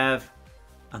he have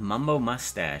a Mumbo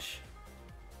mustache?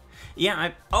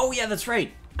 Yeah. Oh yeah, that's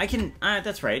right. I can.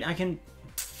 That's right. I can.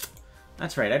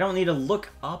 That's right. I don't need to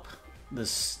look up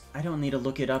this. I don't need to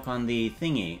look it up on the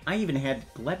thingy. I even had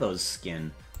Glebo's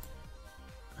skin.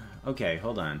 Okay,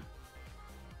 hold on.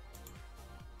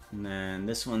 And then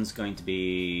this one's going to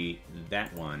be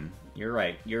that one. You're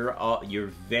right.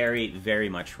 You're very, very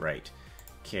much right.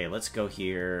 Okay, let's go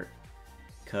here.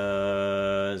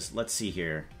 Cause let's see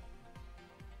here.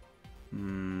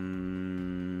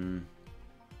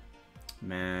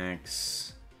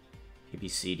 Max, A B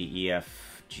C D E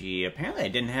F G. Apparently, I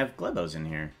didn't have Glebos in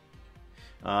here.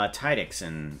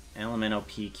 Tidixon, Elemental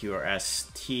P Q R S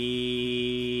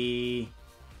T.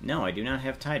 No, I do not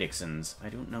have Tidixons. I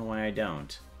don't know why I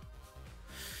don't.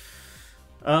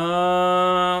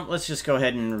 Let's just go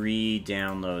ahead and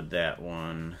re-download that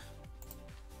one.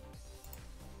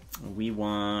 We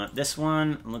want this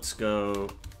one. Let's go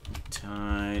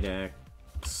Tidixon.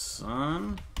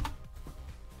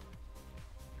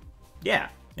 Yeah,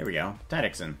 there we go.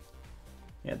 Tidixon.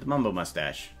 Yeah, the Mumbo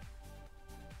mustache.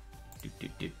 I'm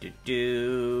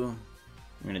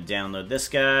gonna download this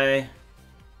guy.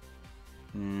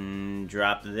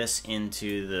 Drop this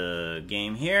into the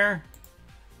game here.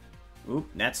 Oop,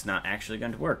 that's not actually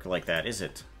going to work like that, is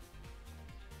it?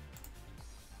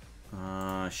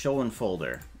 Show in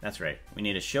folder. That's right. We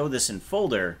need to show this in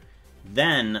folder,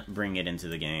 then bring it into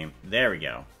the game. There we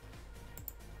go.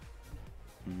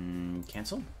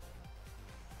 Cancel?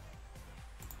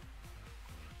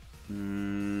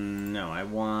 No, I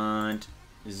want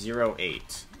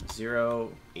 08.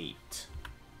 08.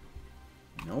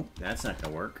 Nope, that's not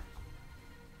gonna work.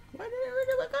 What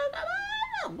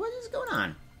is going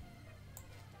on?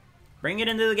 Bring it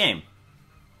into the game.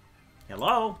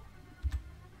 Hello?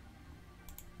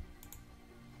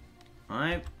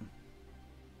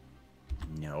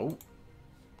 No.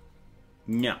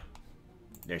 No.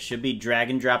 There should be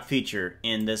drag and drop feature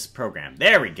in this program.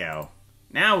 There we go.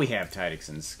 Now we have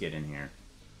Tidixon's skid in here.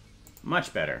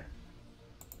 Much better.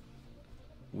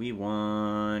 We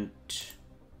want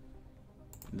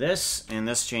this, and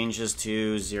this changes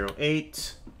to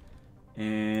 08,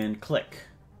 and click.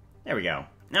 There we go.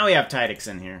 Now we have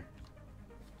Tidixon here.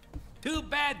 Too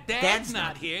bad Dad's Dad's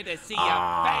not not here to see you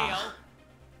fail.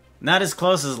 Not as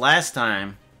close as last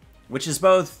time, which is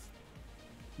both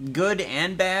good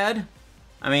and bad.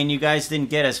 I mean, you guys didn't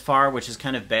get as far, which is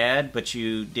kind of bad, but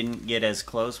you didn't get as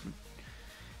close,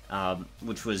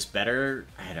 which was better.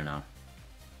 I don't know.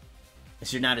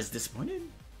 So you're not as disappointed?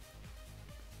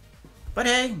 But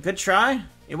hey, good try.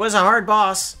 It was a hard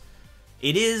boss.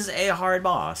 It is a hard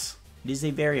boss. It is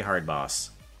a very hard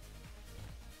boss.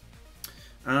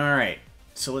 Alright,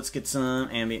 so let's get some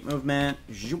ambient movement.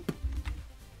 Zoop.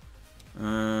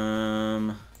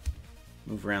 Move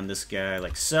around this guy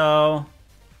like so.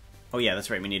 Oh yeah,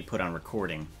 that's right, we need to put on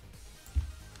recording.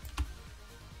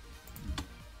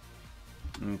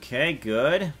 Okay,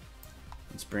 good.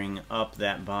 Let's bring up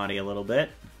that body a little bit.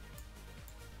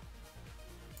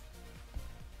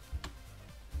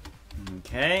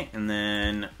 Okay, and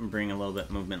then bring a little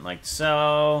bit movement like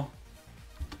so.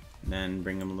 Then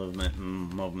bring a little bit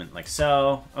movement like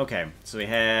so. Okay, so we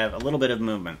have a little bit of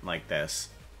movement like this,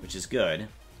 which is good.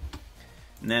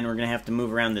 And then we're going to have to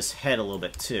move around this head a little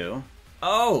bit too.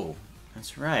 Oh,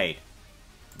 that's right.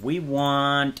 We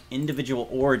want individual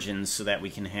origins so that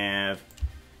we can have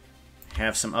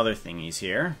some other thingies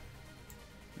here.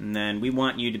 And then we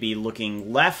want you to be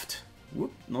looking left.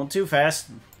 Whoop, not too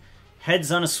fast.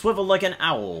 Head's on a swivel like an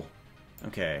owl.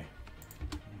 Okay.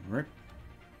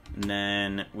 And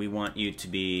then we want you to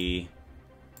be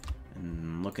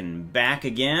looking back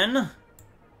again.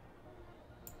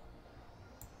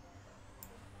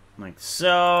 Like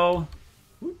so.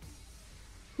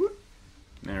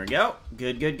 There we go.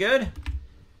 Good, good, good.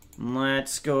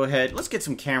 Let's go ahead. Let's get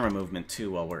some camera movement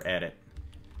too while we're at it.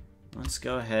 Let's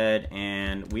go ahead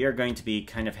and we are going to be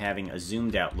kind of having a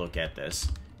zoomed out look at this.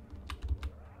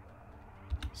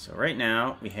 So right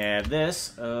now, we have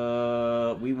this.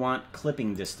 We want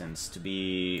clipping distance to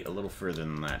be a little further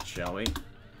than that, shall we?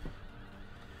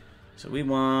 So we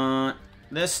want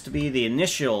this to be the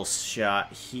initial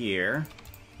shot here.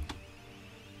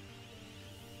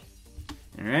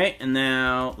 Alright, and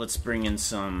now let's bring in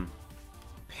some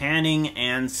panning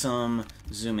and some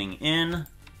zooming in.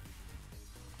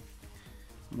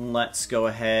 Let's go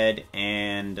ahead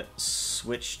and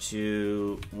switch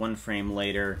to one frame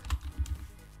later.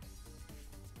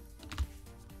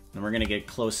 And we're going to get a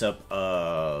close-up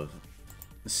of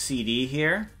the CD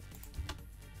here.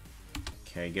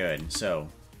 Okay, good. So,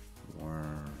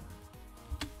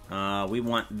 we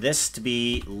want this to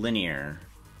be linear.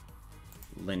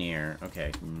 Linear.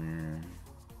 Okay.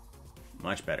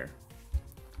 Much better.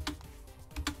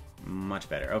 Much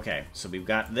better. Okay, so we've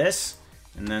got this.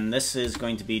 And then this is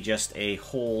going to be just a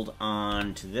hold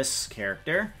on to this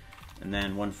character. And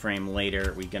then one frame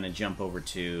later, we're going to jump over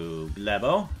to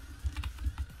Glebo.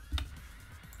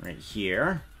 Right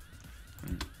here.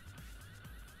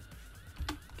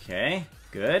 Okay,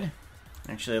 good.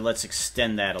 Actually, let's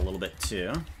extend that a little bit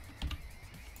too.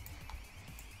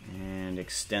 And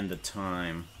extend the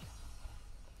time.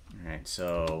 Alright,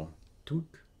 so... And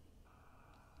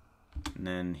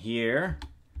then here,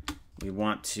 we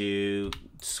want to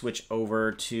switch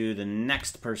over to the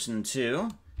next person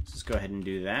too. So let's go ahead and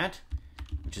do that.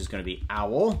 Which is going to be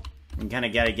Owl. And kind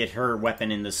of got to get her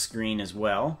weapon in the screen as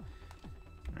well.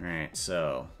 Alright,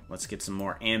 so let's get some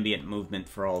more ambient movement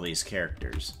for all these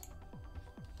characters.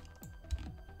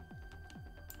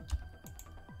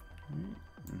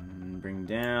 Bring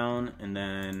down, and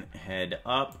then head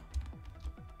up.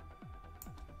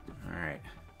 Alright.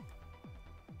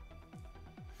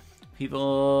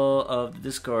 People of the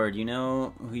Discord, you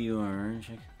know who you are.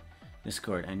 Check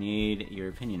Discord, I need your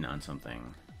opinion on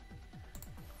something.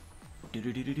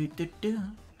 Do-do-do-do-do-do-do.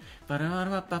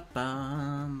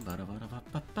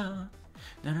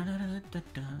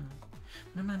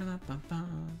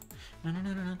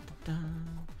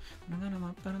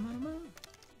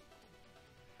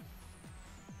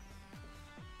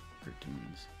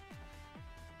 Cartoons.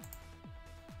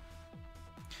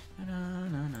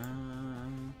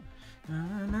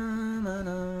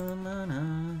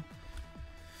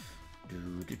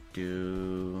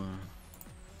 Do-do-do.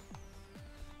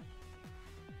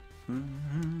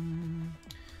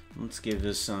 Let's give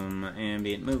this some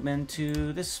ambient movement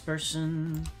to this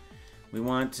person. We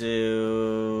want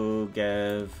to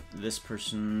give this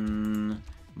person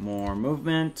more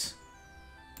movement.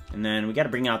 And then we got to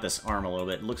bring out this arm a little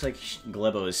bit. It looks like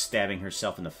Glebo is stabbing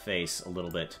herself in the face a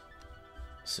little bit.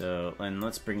 So, and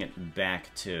let's bring it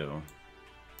back too.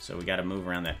 So we got to move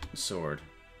around that sword.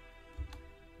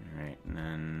 Alright, and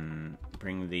then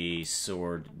bring the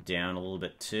sword down a little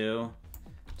bit too.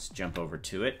 Let's jump over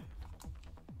to it.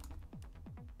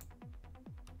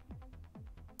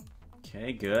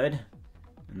 Okay, good.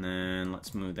 And then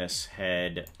let's move this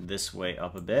head this way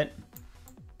up a bit.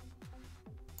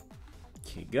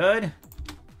 Okay, good.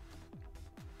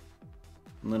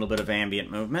 A little bit of ambient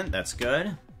movement, that's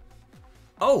good.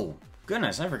 Oh,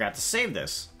 goodness, I forgot to save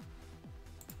this.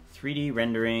 3D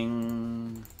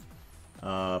rendering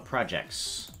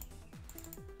projects.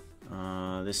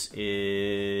 This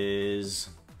is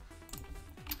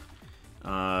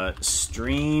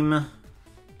stream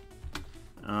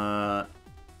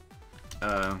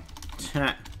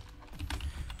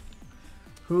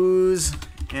whose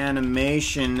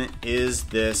animation is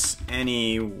this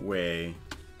anyway?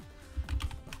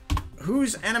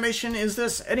 Whose animation is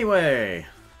this anyway?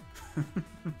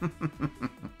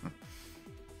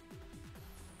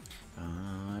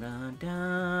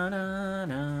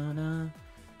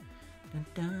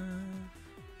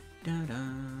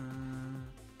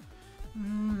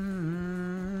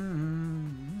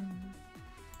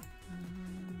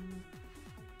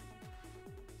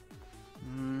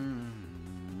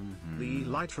 The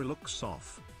Elytra looks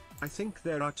off. I think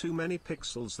there are too many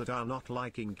pixels that are not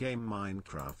like in-game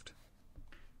Minecraft.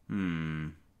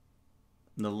 The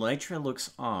Elytra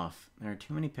looks off. There are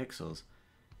too many pixels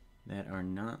that are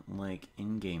not like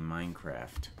in-game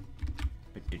Minecraft.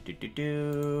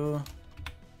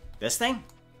 This thing?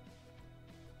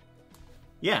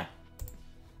 Yeah.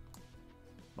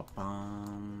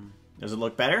 Does it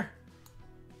look better?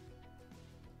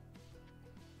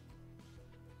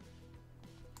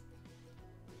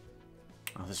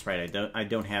 Oh, that's right. I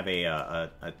don't have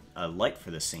a light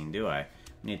for this scene, do I? I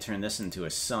need to turn this into a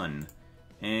sun.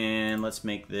 And let's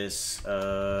make this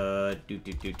let's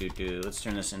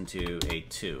turn this into a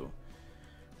 2.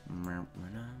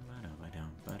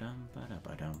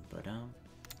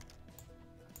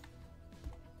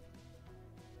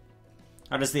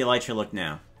 How does the Elytra look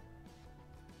now?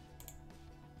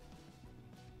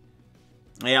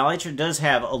 Yeah, Elytra does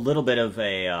have a little bit of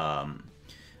a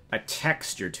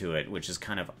texture to it, which is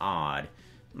kind of odd.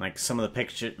 Like some of the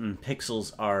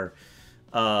pixels are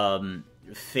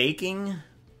faking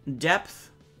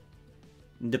depth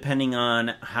depending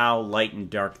on how light and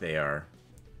dark they are.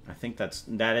 I think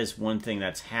that is one thing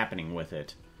that's happening with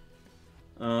it.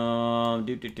 And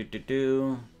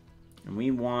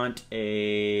we want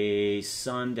a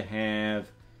sun to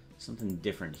have something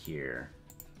different here.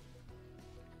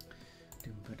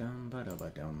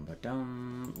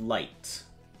 Light.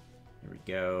 Here we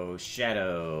go.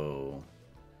 Shadow.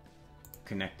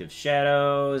 Connective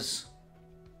shadows.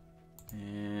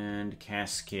 And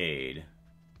cascade.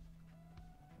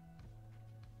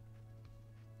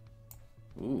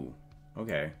 Ooh,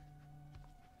 okay.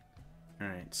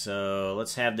 Alright, so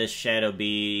let's have this shadow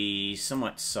be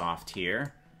somewhat soft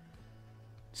here.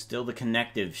 Still the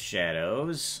connective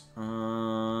shadows.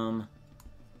 Well,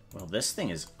 this thing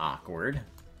is awkward.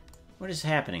 What is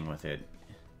happening with it?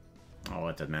 Oh,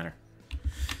 it doesn't matter.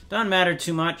 Doesn't matter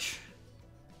too much.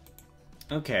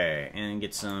 Okay, and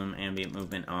get some ambient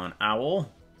movement on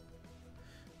Owl.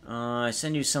 I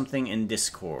send you something in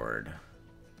Discord.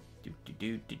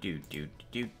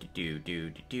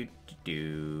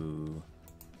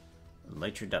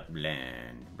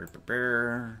 Elytra.blend.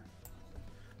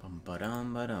 Bum ba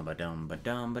dum ba dum ba dum ba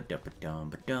dum ba dum ba dum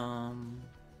ba dum.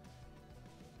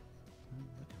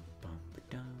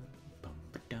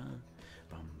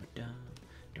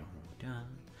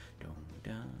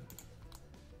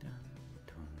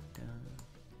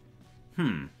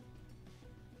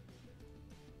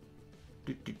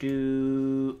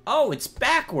 Oh, it's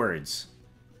backwards.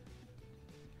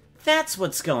 That's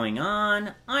what's going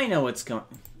on. I know what's going.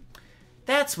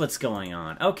 That's what's going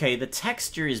on. Okay, the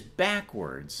texture is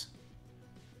backwards.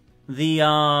 The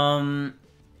well,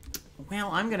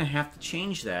 I'm gonna have to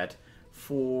change that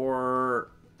for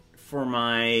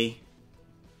my.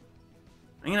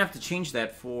 I'm gonna have to change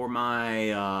that for my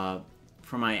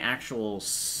actual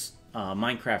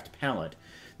Minecraft palette.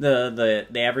 The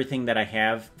everything that I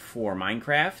have for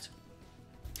Minecraft,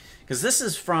 because this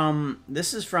is from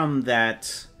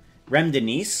that Rem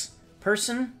Denise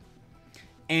person,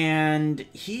 and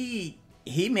he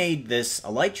made this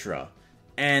Elytra,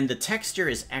 and the texture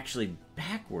is actually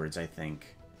backwards, I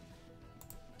think.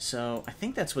 So I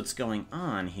think that's what's going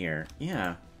on here.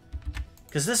 Yeah,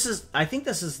 because I think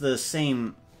this is the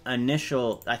same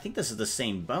initial. I think this is the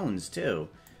same bones too.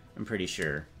 I'm pretty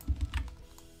sure.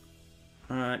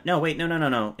 No, wait,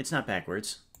 no. It's not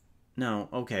backwards. No,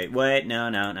 okay. Wait, no.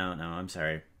 I'm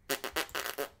sorry.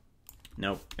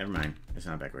 Nope, never mind. It's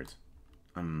not backwards.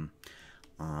 I'm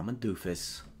a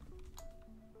doofus.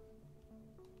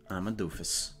 I'm a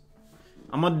doofus.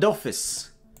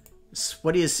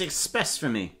 What do you expect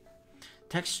from me?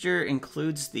 Texture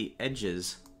includes the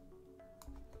edges.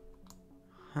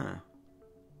 Huh.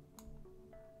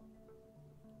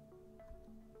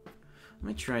 Let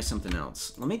me try something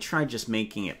else. Let me try just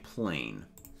making it plain.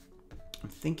 I'm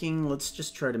thinking, let's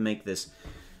just try to make this...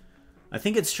 I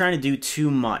think it's trying to do too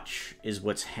much is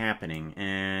what's happening,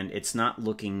 and it's not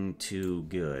looking too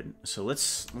good. So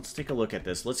let's take a look at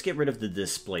this. Let's get rid of the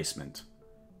displacement.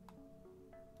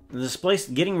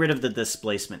 Getting rid of the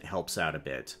displacement helps out a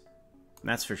bit.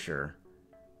 That's for sure.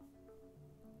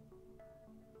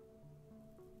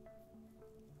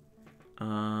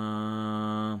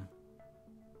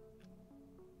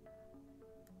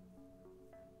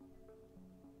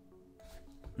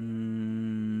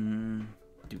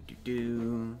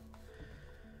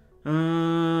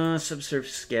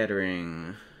 Subsurface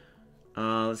scattering.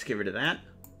 Let's get rid of that.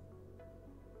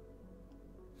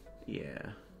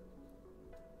 Yeah.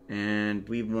 And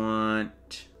we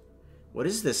want... What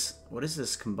is this? What is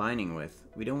this combining with?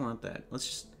 We don't want that. Let's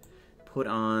just put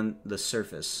on the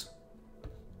surface.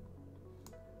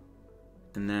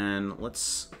 And then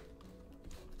let's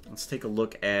take a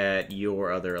look at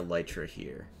your other elytra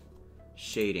here.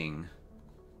 Shading.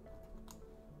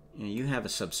 Yeah, you have a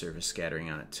subsurface scattering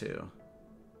on it too.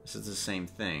 This is the same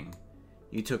thing.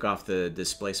 You took off the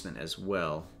displacement as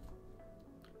well.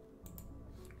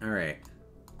 Alright.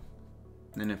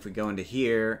 Then if we go into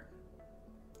here,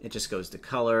 it just goes to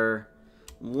color.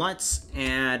 Let's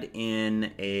add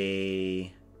in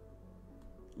a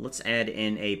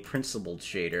principled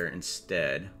shader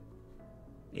instead.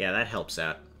 Yeah, that helps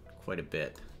out quite a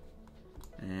bit.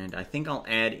 And I think I'll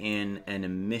add in an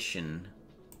emission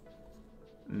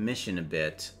a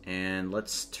bit, and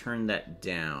let's turn that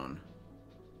down.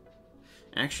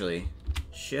 Actually,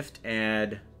 shift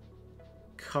add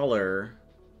color.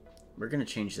 We're gonna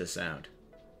change this out.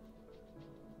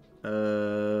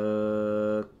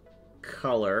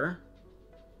 Color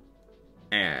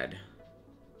add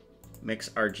mix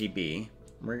RGB.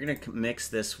 We're gonna mix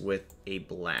this with a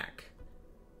black,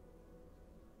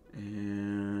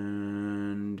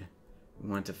 and we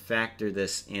want to factor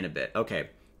this in a bit. Okay,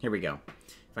 here we go.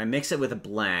 If I mix it with a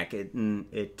black,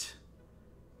 it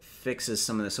fixes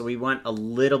some of this. So we want a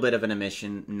little bit of an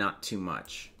emission, not too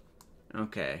much.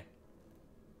 Okay.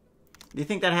 Do you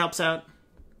think that helps out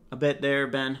a bit there,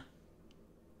 Ben?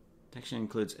 Texture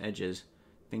includes edges.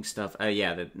 Pink stuff.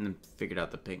 Yeah, figured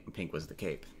out the pink was the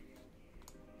cape.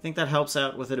 Think that helps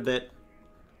out with it a bit?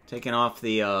 Taking off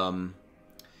the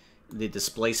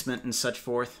displacement and such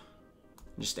forth.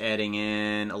 Just adding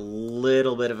in a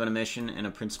little bit of an emission and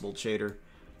a principled shader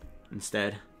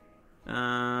instead.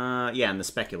 Yeah, and the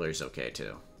specular is okay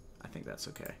too. I think that's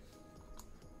okay.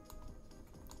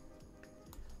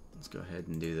 Let's go ahead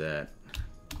and do that.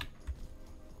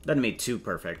 Doesn't make too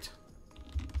perfect.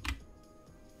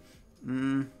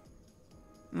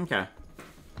 Okay.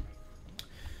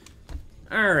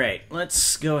 Alright,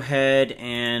 let's go ahead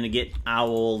and get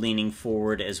Owl leaning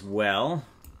forward as well.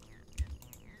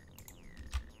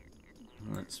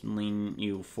 Let's lean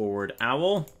you forward,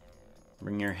 Owl.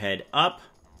 Bring your head up.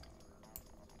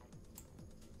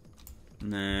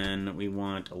 And then we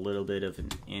want a little bit of an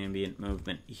ambient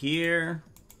movement here.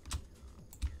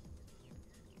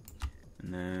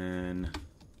 And then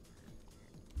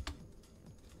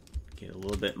get a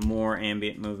little bit more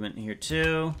ambient movement here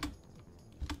too.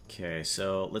 Okay,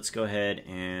 so let's go ahead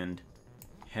and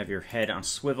have your head on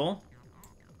swivel.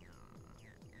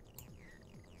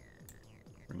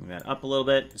 Bring that up a little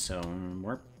bit, so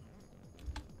warp.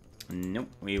 Nope,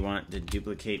 we want to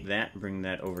duplicate that, bring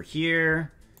that over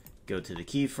here. Go to the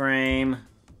keyframe.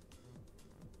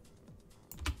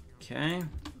 Okay,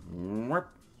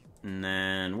 warp, and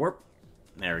then warp.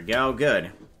 There we go,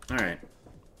 good. Alright.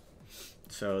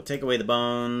 So take away the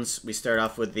bones. We start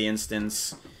off with the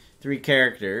instance. 3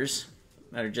 characters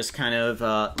that are just kind of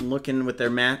looking with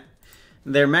their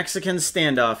Mexican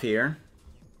standoff here.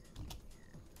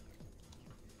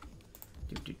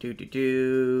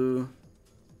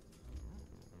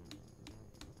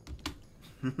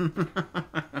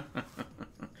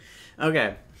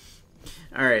 Okay.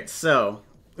 Alright, so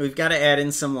we've got to add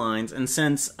in some lines, and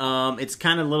since it's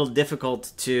kind of a little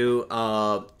difficult to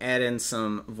add in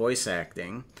some voice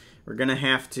acting, we're gonna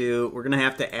have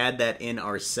to add that in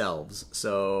ourselves.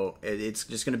 So it's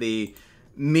just gonna be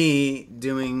me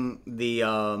doing the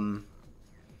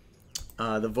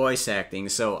voice acting.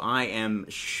 So I am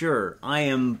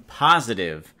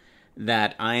positive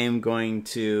that I am going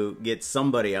to get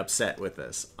somebody upset with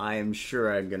this. I am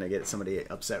sure I'm gonna get somebody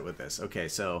upset with this. Okay,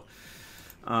 so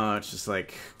it's just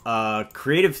like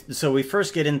creative. So we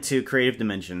first get into creative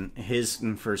dimension. His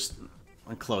first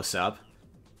close up.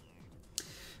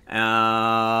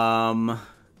 And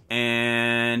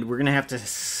we're gonna have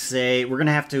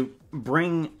to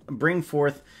bring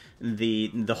forth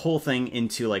the whole thing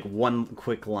into like one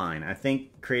quick line. I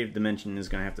think Creative Dimension is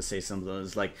gonna have to say something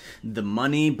that's like, "The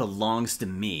money belongs to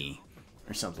me,"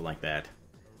 or something like that.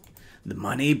 The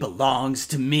money belongs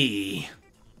to me.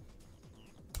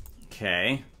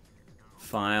 Okay.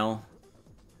 File.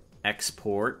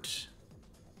 Export.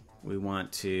 We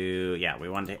want to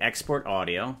export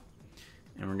audio.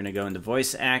 And we're gonna go into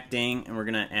voice acting, and we're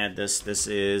gonna add this. This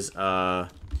is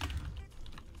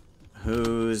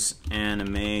whose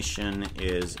animation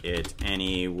is it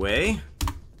anyway?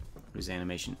 Whose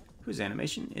animation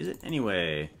is it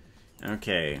anyway?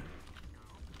 Okay.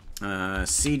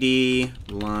 CD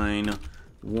line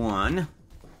 1.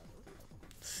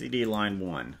 CD line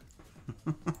 1.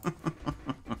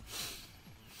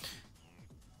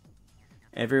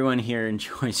 Everyone here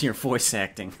enjoys your voice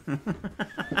acting.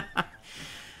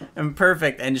 I'm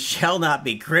perfect and shall not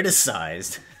be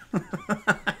criticized.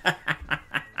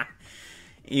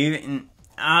 Even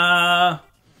no,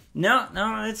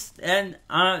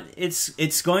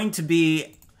 it's going to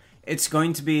be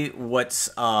what's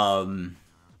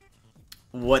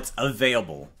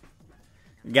available.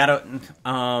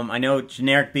 I know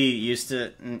Generic B used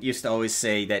to always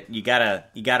say that you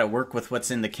gotta work with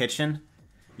what's in the kitchen.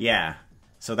 Yeah.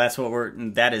 So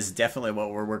that is definitely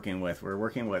what we're working with. We're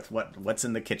working with what's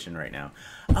in the kitchen right now.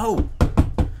 Oh,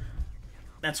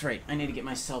 that's right. I need to get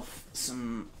myself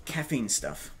some caffeine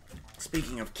stuff.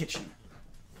 Speaking of kitchen.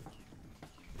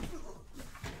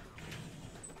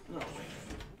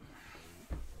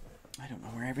 I don't know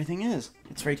where everything is.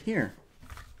 It's right here.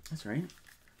 That's right.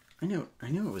 I knew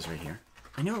it was right here.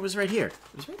 I knew it was right here.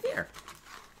 It was right there.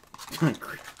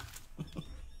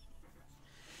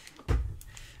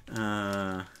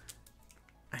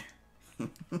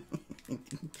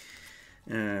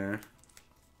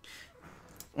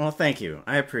 Well, thank you.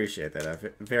 I appreciate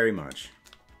that very much.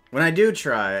 When I do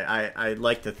try, I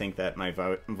like to think that my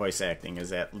voice acting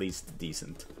is at least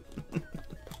decent.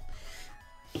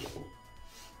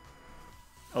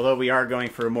 Although we are going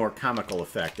for a more comical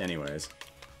effect anyways.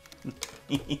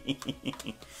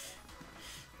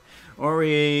 Or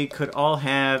we could all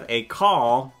have a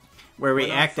call where we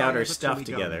act out our stuff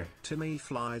together. Timmy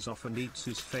flies off and eats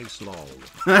his face, lol.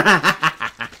 That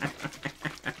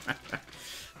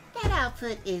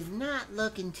outfit is not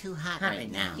looking too hot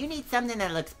right now. You need something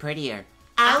that looks prettier.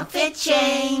 Outfit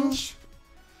change!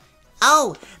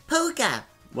 Oh, Pooka!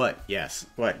 What? Yes.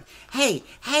 What? Hey,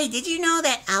 did you know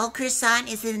that Al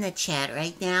Croissant is in the chat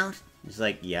right now? He's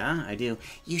like, yeah, I do.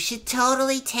 You should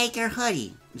totally take her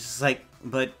hoodie. It's like,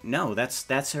 but no,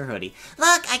 that's her hoodie.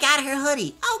 Look, I got her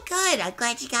hoodie. Oh, good. I'm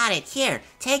glad you got it. Here,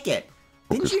 take it.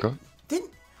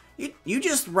 You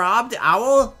just robbed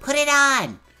Owl? Put it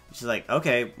on. She's like,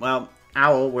 okay, well,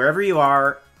 Owl, wherever you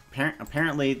are,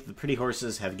 apparently the pretty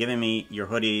horses have given me your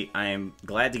hoodie. I am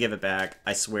glad to give it back.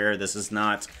 I swear this is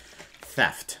not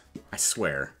theft. I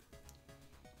swear.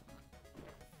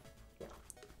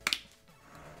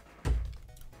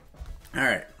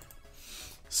 Alright.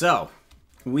 So,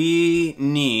 we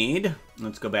need...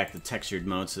 Let's go back to textured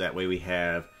mode so that way we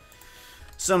have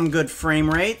some good frame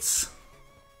rates.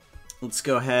 Let's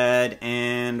go ahead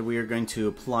and we are going to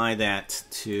apply that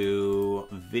to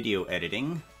video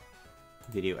editing.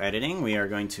 Video editing, we are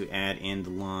going to add in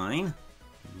the line.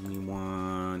 We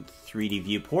want 3D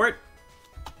viewport.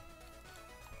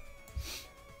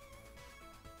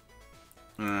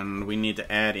 And we need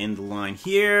to add in the line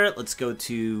here. Let's go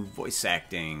to voice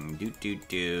acting.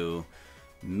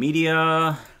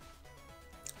 Media.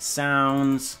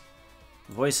 Sounds.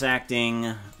 Voice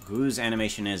acting. Whose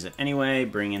animation is it anyway?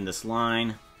 Bring in this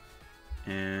line.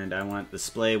 And I want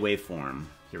display waveform.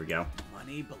 Here we go.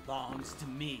 Money belongs to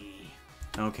me.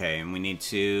 Okay, and we need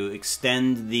to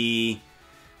extend the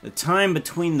time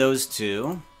between those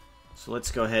two. So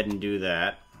let's go ahead and do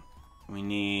that. We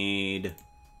need...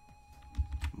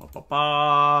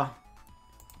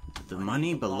 The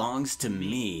money belongs to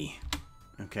me.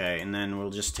 Okay, and then we'll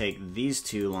just take these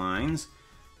two lines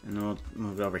and we'll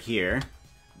move it over here.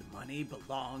 The money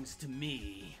belongs to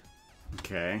me.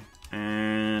 Okay,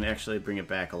 and actually bring it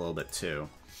back a little bit too.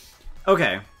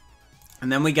 Okay,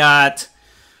 and then we got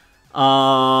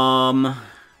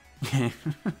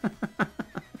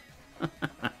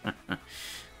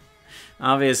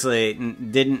obviously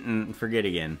didn't forget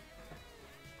again.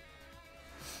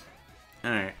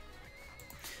 Alright.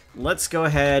 Let's go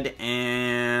ahead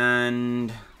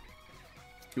and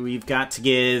we've got to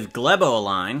give Glebo a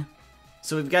line.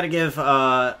 So we've got to give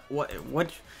what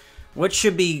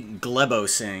should be Glebo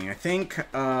saying? I think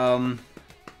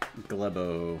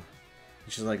Glebo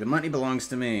She's like, the money belongs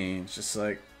to me. It's just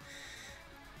like...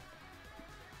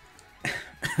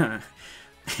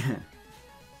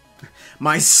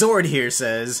 My sword here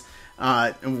says,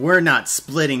 we're not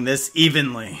splitting this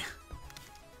evenly.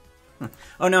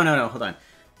 Oh, no, hold on.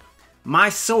 My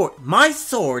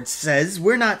sword says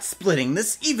we're not splitting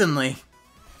this evenly.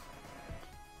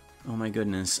 Oh my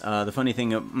goodness. The funny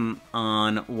thing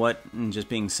on what just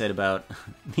being said about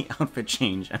the outfit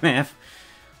change,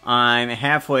 I'm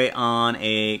halfway on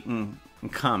a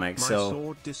comic, so... My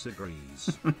sword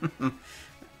disagrees.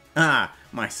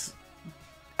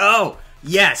 Oh,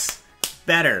 yes!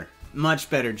 Better.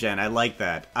 Much better, Jen. I like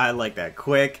that. I like that.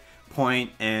 Quick, point,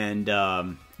 and,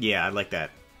 yeah, I like that.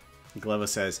 Gleva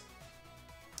says,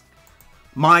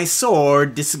 my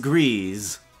sword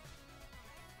disagrees.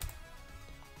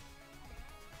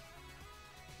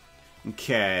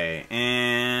 Okay,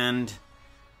 and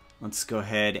let's go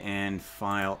ahead and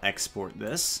file export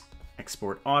this.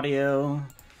 Export audio.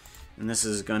 And this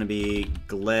is going to be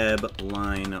Gleb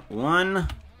line 1.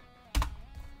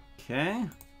 Okay.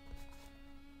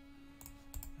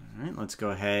 Alright, let's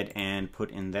go ahead and put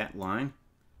in that line.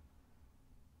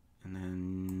 And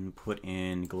then put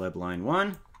in Gleb line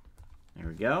 1. There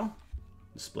we go.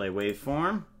 Display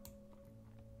waveform.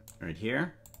 Right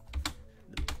here.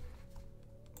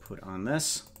 Put on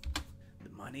this. The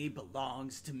money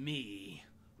belongs to me.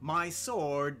 My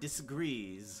sword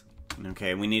disagrees.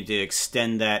 Okay, we need to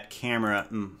extend that camera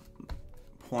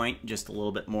point just a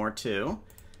little bit more too.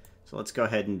 So let's go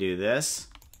ahead and do this.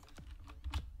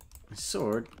 My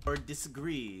sword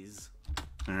disagrees.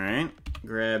 Alright,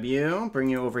 grab you, bring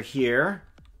you over here.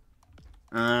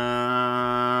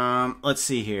 Let's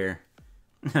see here.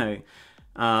 And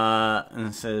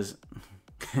it says...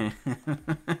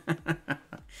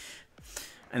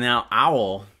 And now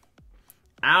Owl,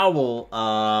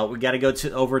 we gotta go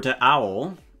over to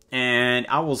Owl, and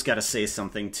Owl's gotta say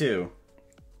something too.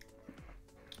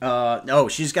 Oh,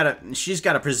 she's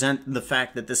gotta present the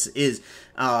fact that this is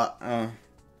a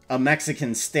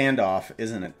Mexican standoff,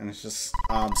 isn't it? And it's just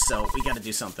so we gotta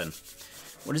do something.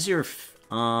 What is your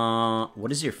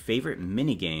favorite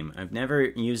minigame? I've never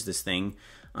used this thing.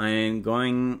 I'm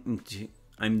doing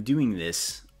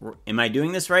this. Am I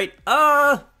doing this right?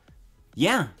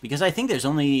 Yeah, because I think there's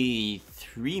only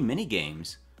 3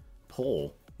 minigames.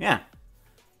 Poll. Yeah.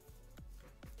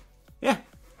 Yeah.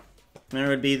 There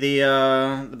would be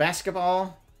the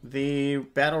basketball, the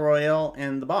battle royale,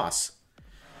 and the boss.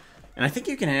 And I think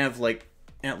you can have, like,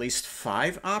 at least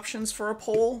 5 options for a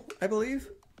poll, I believe.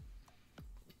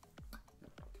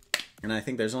 And I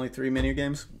think there's only 3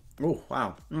 minigames. Oh,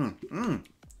 wow.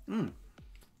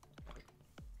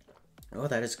 Oh,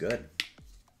 that is good.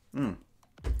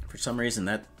 For some reason,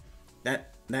 that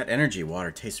energy water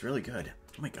tastes really good.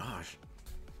 Oh my gosh.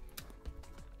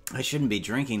 I shouldn't be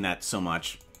drinking that so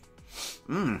much.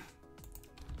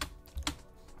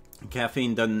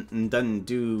 Caffeine doesn't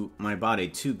do my body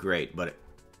too great, but it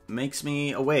makes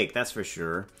me awake, that's for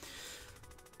sure.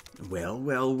 Well.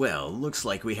 Looks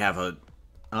like we have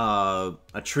a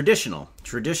traditional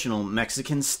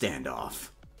Mexican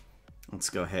standoff. Let's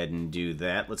go ahead and do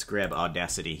that. Let's grab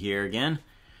Audacity here again.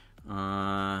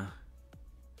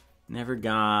 Never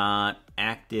got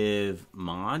active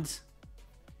mods.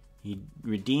 He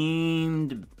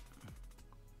redeemed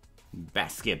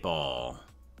basketball.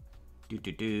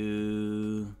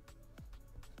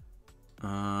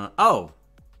 Oh,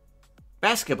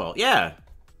 basketball. Yeah.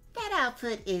 That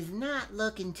outfit is not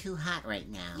looking too hot right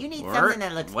now. You need something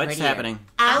that looks What's prettier. happening?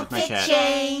 Outfit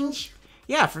change.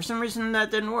 Yeah, for some reason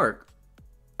that didn't work.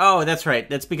 Oh, that's right.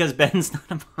 That's because Ben's not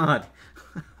a mod.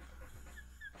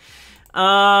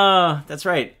 That's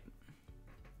right.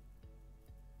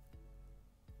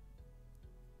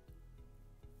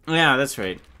 Yeah, that's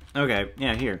right. Okay,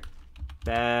 yeah, here.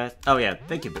 Oh yeah,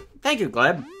 thank you. Thank you,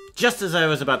 Gleb. Just as I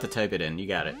was about to type it in, you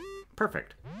got it.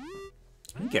 Perfect.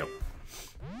 Thank you.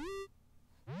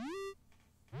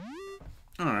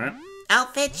 Alright.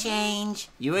 Outfit change.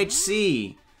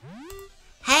 UHC.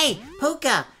 Hey,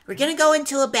 Pooka, we're gonna go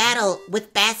into a battle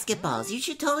with basketballs. You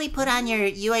should totally put on your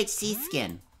UHC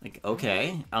skin. Like,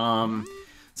 okay.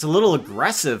 It's a little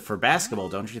aggressive for basketball,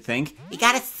 don't you think? You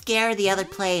gotta scare the other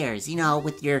players, you know,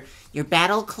 with your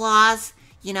battle claws,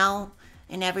 you know,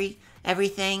 and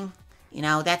everything. You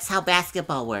know, that's how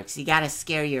basketball works. You gotta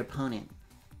scare your opponent.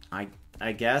 I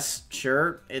guess,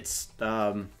 sure. It's,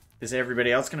 is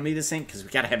everybody else gonna be the same? Because we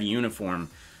gotta have uniforms,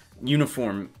 you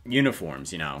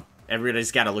know.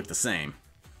 Everybody's gotta look the same.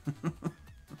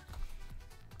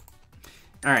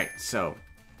 Alright, so...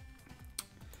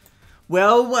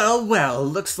 Well,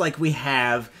 looks like we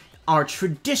have our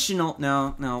traditional...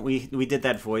 No, we did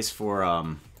that voice for,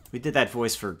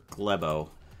 Glebo.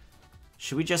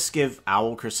 Should we just give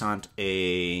Owl Croissant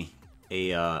a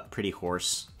pretty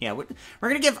horse? Yeah, we're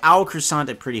gonna give Owl Croissant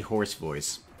a pretty horse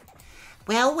voice.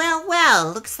 Well, well,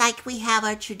 well, looks like we have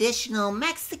our traditional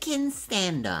Mexican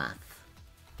standoff.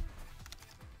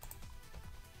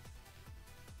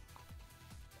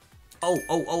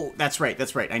 Oh, that's right.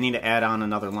 I need to add on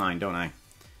another line, don't I?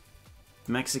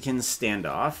 Mexican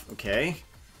standoff, okay.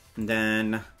 And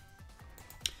then...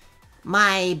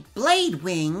 My blade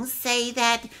wings say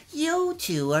that you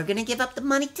two are gonna give up the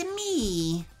money to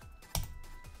me.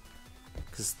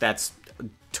 Because that's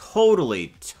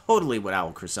totally what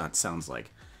Owl Croissant sounds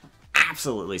like.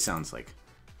 Absolutely sounds like.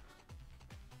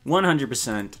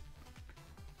 100%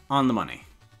 on the money.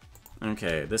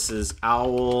 Okay, this is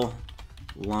Owl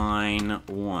line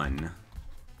 1.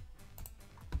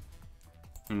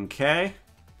 Okay.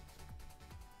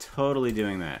 Totally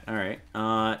doing that. Alright.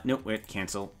 Nope, wait,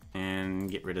 cancel. And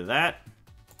get rid of that.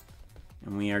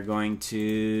 And we are going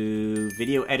to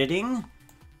video editing.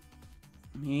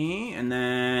 And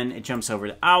then it jumps over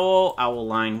to Owl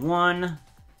line 1.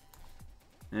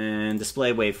 And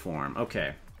display waveform.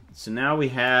 Okay. So now we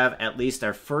have at least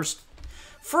our first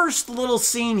little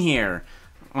scene here.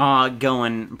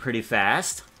 Going pretty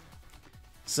fast.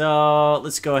 So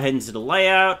let's go ahead into the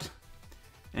layout.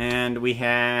 And we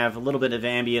have a little bit of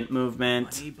ambient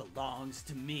movement. Money belongs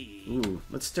to me. Ooh,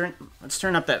 let's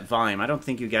turn up that volume. I don't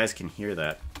think you guys can hear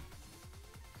that.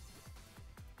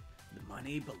 The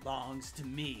money belongs to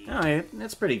me. All right,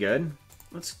 that's pretty good.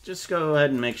 Let's just go ahead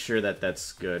and make sure that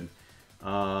that's good.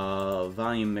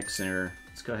 Volume mixer.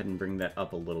 Let's go ahead and bring that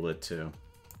up a little bit too.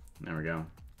 There we go.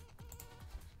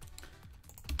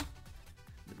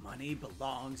 The money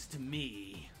belongs to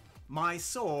me. My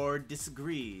sword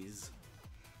disagrees.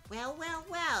 Well, well,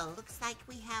 well, looks like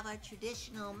we have our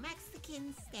traditional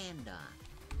Mexican standoff.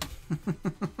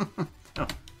 Oh.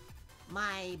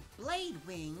 My blade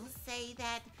wings say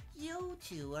that you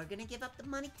two are gonna give up the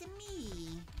money to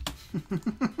me.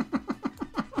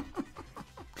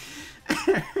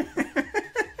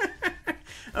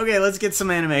 Okay, let's get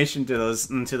some animation to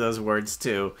those words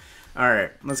too. All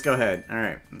right, let's go ahead. All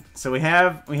right, so we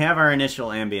have our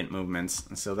initial ambient movements,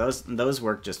 so those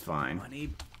work just fine.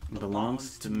 Money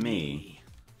belongs to me.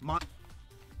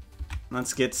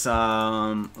 Let's get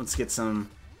some.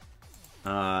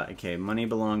 Okay, money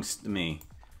belongs to me.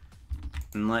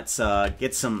 And let's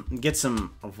get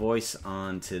some voice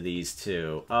onto these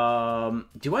two.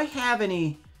 Do I have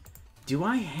any?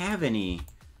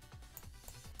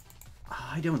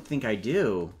 I don't think I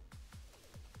do.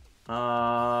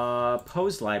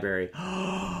 Pose library.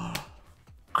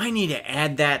 I need to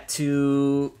add that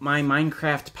to my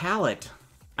Minecraft palette.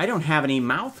 I don't have any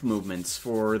mouth movements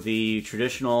for the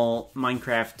traditional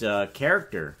Minecraft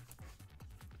character.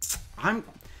 I'm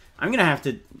gonna have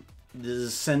to,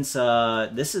 since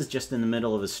this is just in the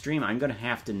middle of a stream, I'm gonna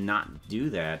have to not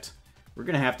do that. We're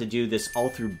gonna have to do this all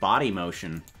through body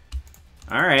motion.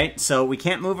 All right, so we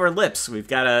can't move our lips. We've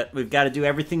gotta do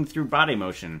everything through body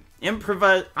motion.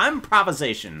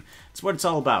 Improvisation. That's what it's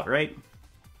all about, right?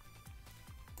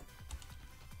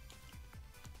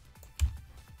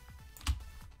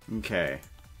 Okay.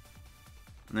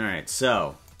 All right,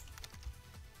 so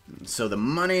the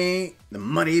money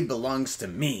belongs to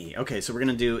me. Okay, so we're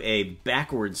gonna do a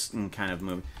backwards kind of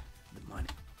move.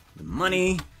 The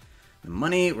money.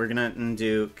 We're gonna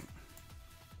do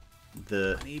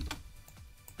the.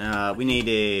 We need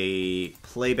a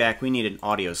playback. We need an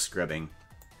audio scrubbing.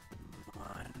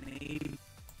 Money.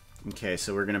 Okay,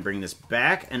 so we're gonna bring this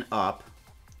back and up.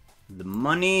 The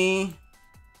money.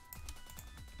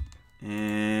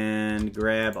 And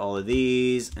grab all of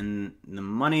these, and the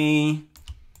money,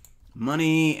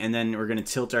 and then we're gonna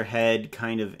tilt our head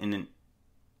kind of in an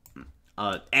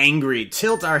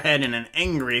tilt our head in an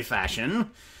angry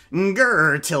fashion.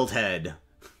 Grr, tilt head.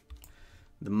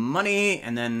 The money,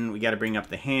 and then we gotta bring up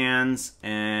the hands,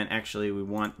 and actually we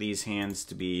want these hands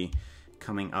to be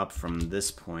coming up from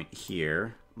this point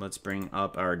here. Let's bring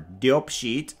up our dope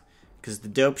sheet, because the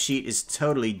dope sheet is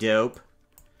totally dope.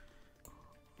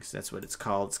 Because that's what it's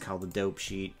called. It's called the dope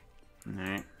sheet.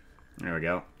 Alright. There we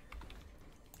go.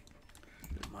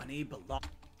 The money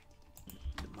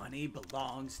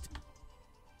belongs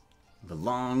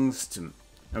to...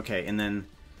 Okay, and then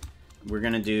we're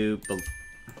gonna do...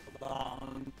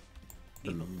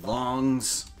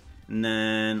 Belongs. And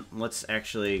then let's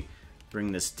actually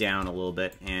bring this down a little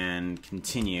bit and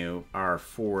continue our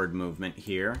forward movement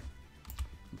here.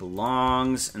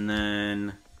 Belongs, and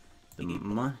then...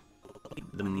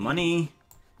 The money,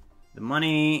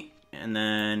 and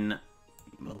then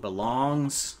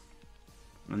belongs.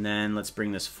 And then let's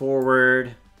bring this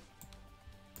forward.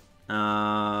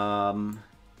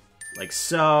 Like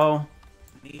so.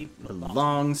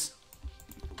 Belongs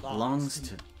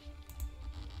to.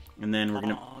 And then we're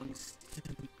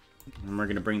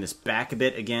gonna bring this back a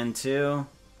bit again too.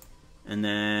 And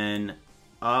then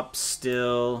up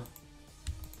still.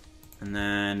 And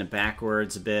then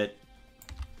backwards a bit.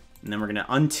 And then we're gonna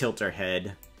untilt our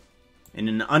head in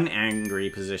an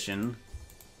unangry position.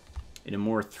 In a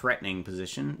more threatening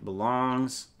position.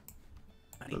 Belongs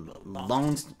to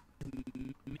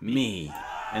me.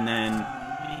 And then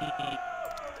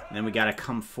we gotta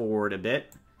come forward a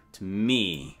bit to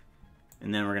me.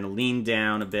 And then we're gonna lean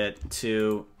down a bit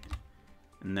too.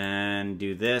 And then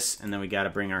do this, and then we gotta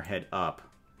bring our head up.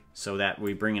 So that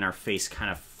we bring in our face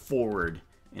kind of forward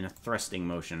in a thrusting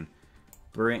motion.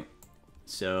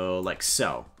 So, like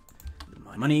so.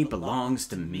 The money belongs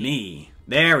to me.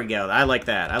 There we go. I like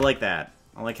that. I like that.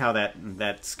 I like how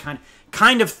that's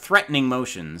kind of threatening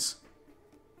motions.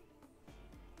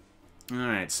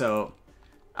 Alright, so...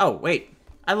 Oh, wait.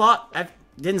 I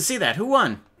didn't see that. Who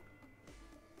won?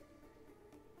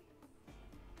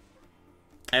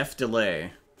 F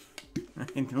delay.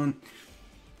 I don't...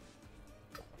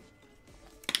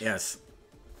 Yes.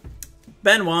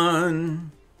 Ben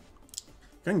won!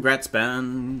 Congrats,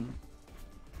 Ben.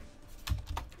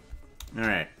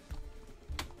 Alright.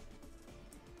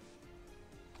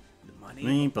 The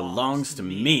money belongs to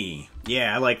me.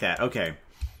 Yeah, I like that. Okay.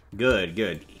 Good,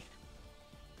 good.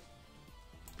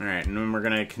 Alright, and then we're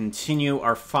going to continue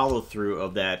our follow-through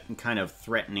of that kind of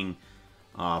threatening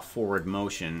forward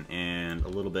motion and a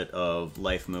little bit of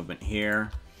life movement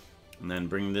here. And then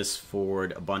bring this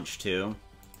forward a bunch too.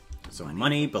 So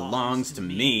money belongs to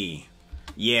me.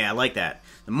 Yeah, I like that.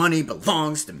 The money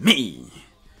belongs to me.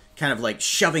 Kind of like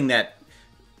shoving that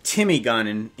Timmy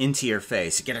gun into your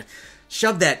face. You gotta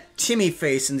shove that Timmy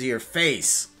face into your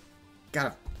face.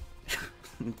 Gotta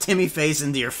Timmy face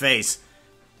into your face.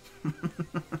 There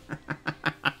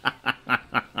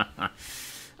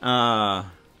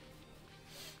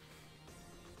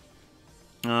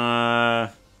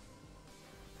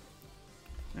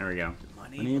we go.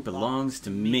 Money belongs to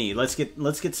me. Let's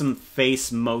get some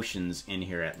face motions in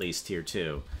here at least here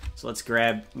too. So let's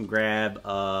grab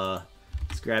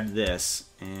this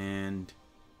and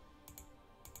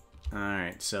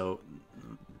alright, so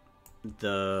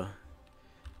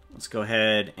let's go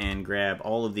ahead and grab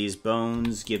all of these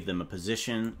bones, give them a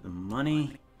position, the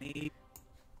money.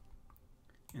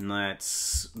 And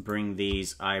let's bring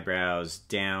these eyebrows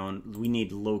down. We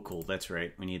need local, that's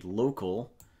right. We need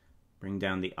local. Bring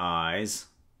down the eyes.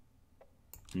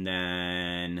 And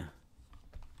then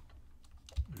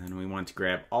we want to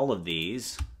grab all of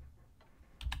these.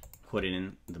 Put it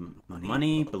in the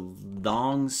money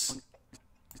belongs.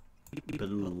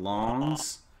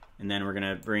 And then we're going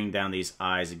to bring down these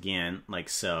eyes again, like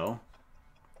so.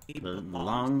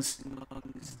 Belongs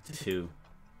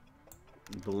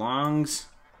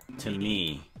to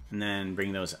me. And then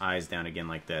bring those eyes down again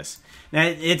like this. Now,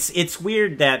 it's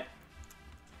weird that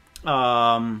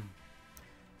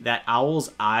that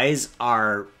Owl's eyes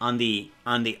are on the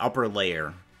upper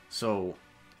layer. So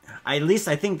at least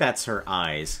I think that's her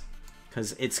eyes,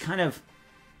 because it's kind of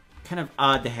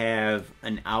odd to have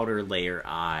an outer layer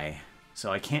eye.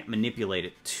 So I can't manipulate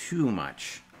it too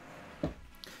much.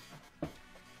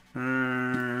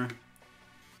 But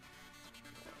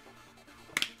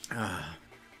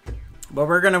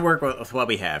we're gonna work with what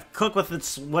we have. Cook with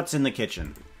what's in the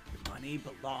kitchen. The money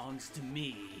belongs to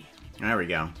me. There we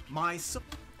go. My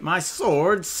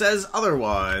sword says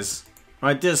otherwise.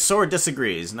 My sword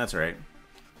disagrees, and that's right.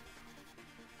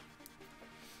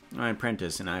 My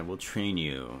apprentice and I will train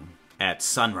you at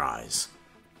sunrise.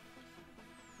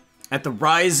 At the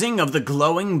rising of the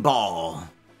glowing ball.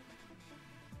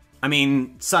 I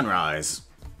mean, sunrise.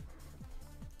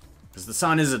 Because the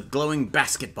sun is a glowing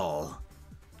basketball.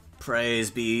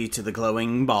 Praise be to the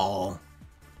glowing ball.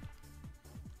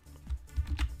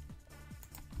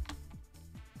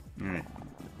 Alright.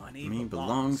 Money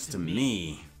belongs to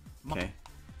me. Okay.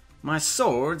 My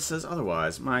sword says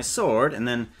otherwise. My sword, and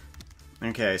then...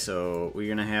 Okay, so we're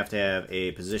gonna have to have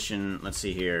a position, let's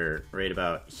see here, right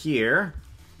about here.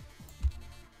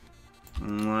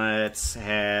 Let's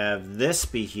have this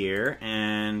be here,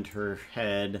 and her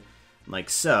head like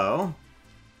so.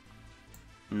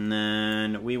 And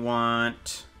then we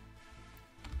want...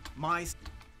 My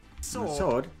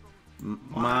sword.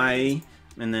 My...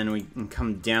 And then we can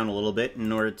come down a little bit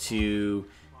in order to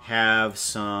have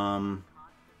some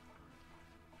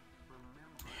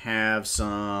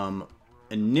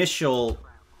initial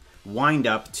wind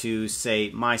up to say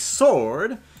my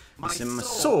sword. My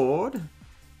sword.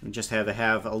 And just have to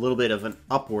have a little bit of an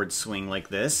upward swing like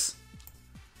this.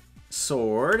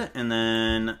 Sword, and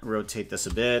then rotate this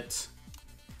a bit.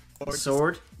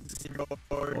 Sword.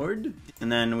 Sword.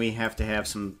 And then we have to have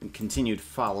some continued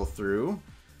follow through.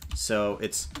 So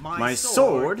it's my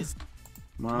sword.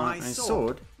 My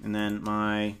sword. And then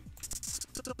my...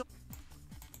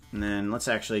 And then let's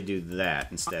actually do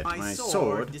that instead. My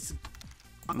sword.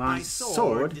 My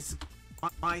sword.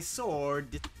 My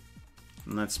sword.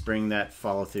 And let's bring that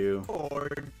follow through.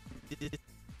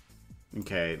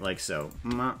 Okay, like so.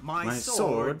 My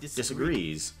sword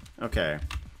disagrees. Okay.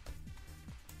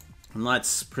 And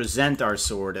let's present our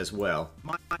sword as well.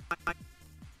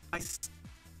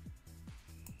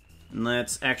 And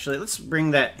let's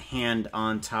bring that hand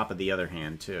on top of the other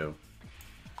hand too.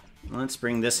 Let's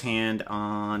bring this hand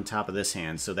on top of this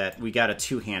hand so that we got a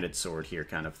two-handed sword here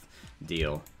kind of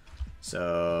deal.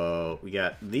 So we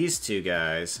got these two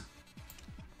guys.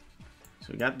 So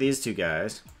we got these two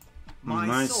guys.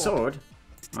 My sword.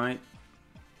 My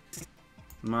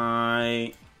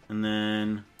and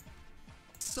then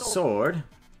sword.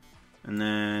 And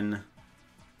then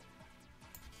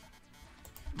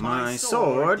my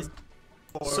sword.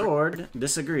 Sword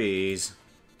disagrees.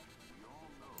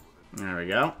 There we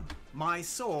go. My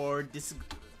sword disagrees.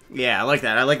 Yeah, I like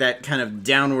that. I like that kind of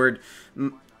downward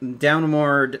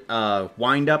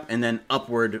wind up and then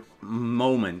upward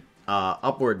movement,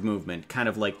 kind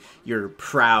of like you're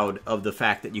proud of the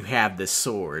fact that you have this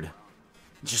sword.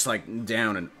 Just like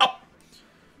down and up.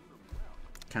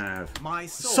 Kind of. My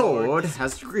sword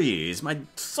has degrees. My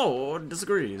sword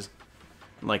disagrees.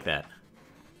 Like that.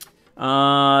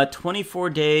 24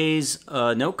 days,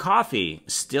 no coffee.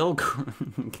 Still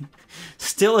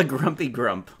still a grumpy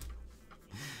grump.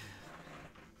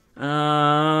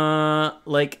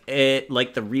 Like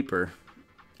the Reaper.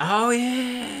 Oh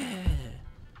yeah.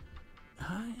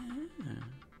 Oh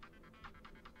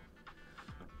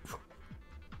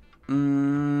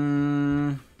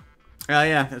yeah. Oh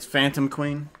yeah, that's Phantom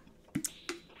Queen.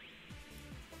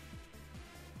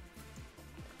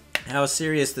 How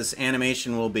serious this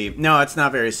animation will be. No, it's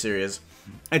not very serious.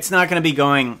 It's not going to be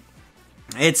going.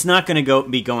 It's not going to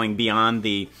be going beyond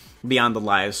the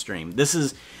live stream. This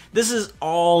is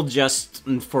all just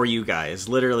for you guys.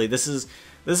 Literally, this is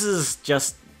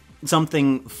just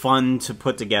something fun to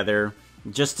put together,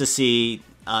 just to see.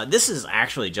 This is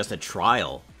actually just a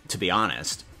trial, to be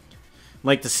honest.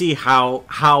 Like to see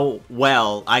how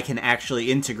well I can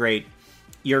actually integrate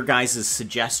your guys'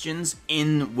 suggestions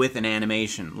in with an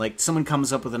animation. Like, someone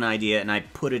comes up with an idea and I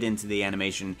put it into the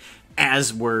animation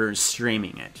as we're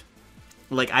streaming it.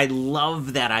 Like, I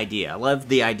love that idea. I love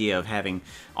the idea of having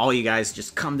all you guys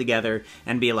just come together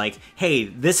and be like, hey,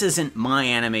 this isn't my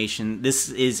animation, this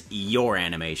is your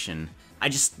animation. I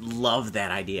just love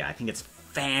that idea. I think it's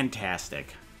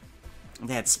fantastic.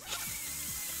 That's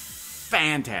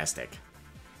fantastic.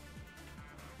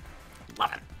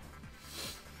 Love it.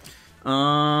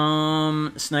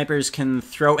 Snipers can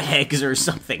throw eggs or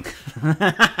something.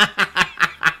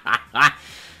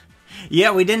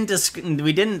 Yeah, we didn't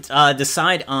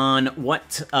decide on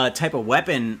what type of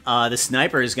weapon the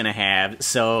sniper is gonna have.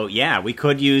 So yeah, we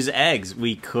could use eggs.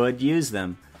 We could use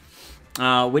them,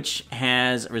 which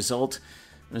has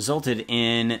resulted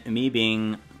in me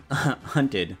being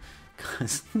hunted.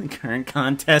 Cause the current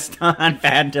contest on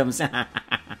Phantoms.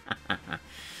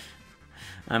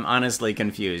 I'm honestly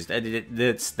confused.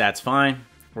 That's fine.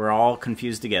 We're all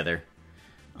confused together.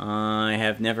 I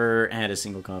have never had a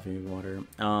single coffee or water.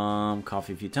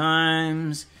 Coffee a few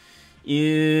times.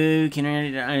 You can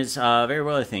organize very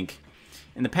well, I think.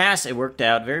 In the past, it worked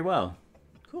out very well.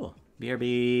 Cool.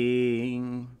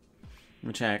 BRB.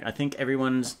 We'll check. I think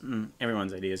everyone's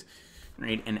ideas.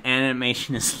 Right, and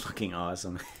animation is looking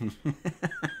awesome.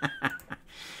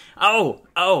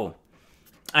 Oh.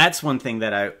 That's one thing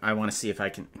that I want to see if I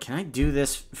can I do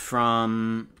this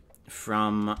from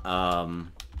I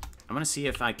want to see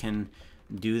if I can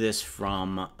do this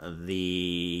from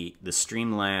the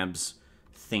Streamlabs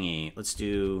thingy. Let's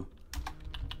do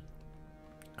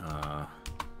oh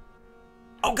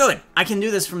good. I can do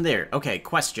this from there. Okay,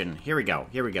 question. Here we go.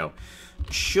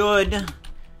 Should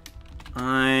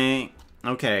I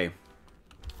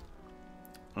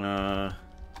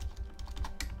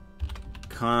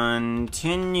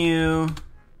continue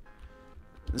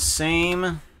the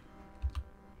same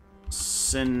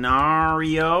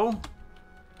scenario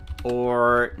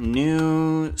or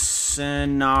new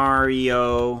scenario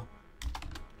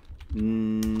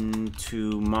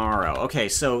tomorrow? Okay,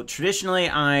 so traditionally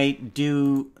I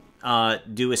do a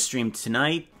stream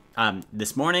tonight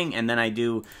this morning, and then I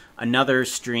do another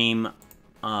stream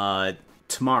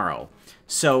tomorrow.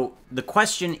 So the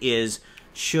question is,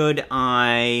 should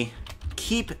I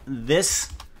keep this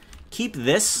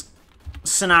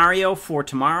scenario for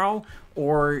tomorrow,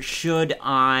 or should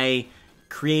I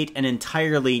create an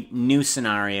entirely new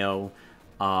scenario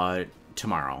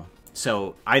tomorrow?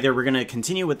 So either we're going to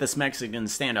continue with this Mexican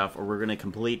standoff, or we're going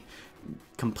to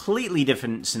completely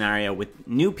different scenario with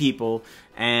new people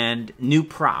and new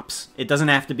props. It doesn't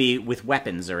have to be with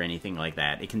weapons or anything like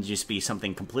that. It can just be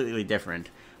something completely different,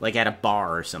 like at a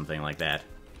bar or something like that.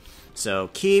 So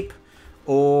keep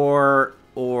or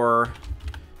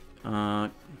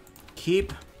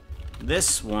keep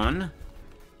this one,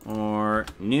 or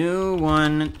new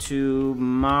one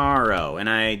tomorrow. And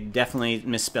I definitely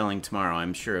misspelling tomorrow,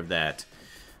 I'm sure of that.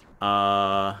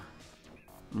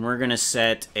 We're gonna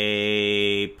set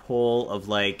a poll of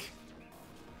like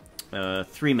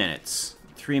 3 minutes.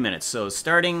 3 minutes. So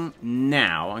starting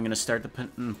now, I'm gonna start the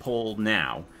poll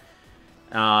now.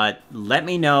 Let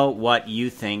me know what you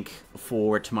think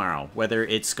for tomorrow. Whether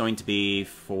it's going to be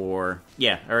for...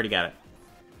 Yeah, I already got it.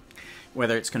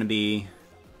 Whether it's going to be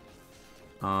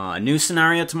a new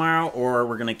scenario tomorrow, or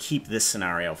we're going to keep this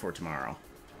scenario for tomorrow.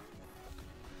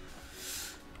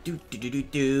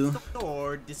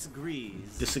 Or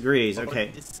disagrees. Disagrees,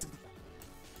 okay.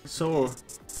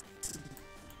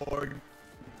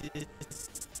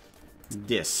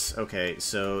 This. Okay,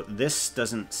 so this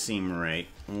doesn't seem right.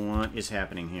 What is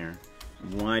happening here?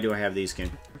 Why do I have these?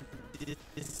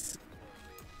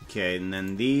 Okay, and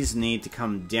then these need to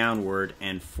come downward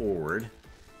and forward.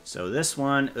 So this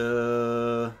one,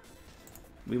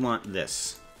 we want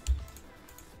this.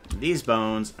 These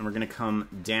bones, and we're gonna come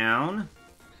down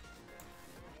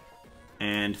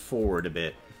and forward a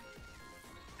bit.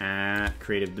 At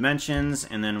creative dimensions,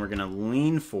 and then we're gonna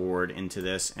lean forward into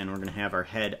this, and we're gonna have our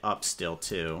head up still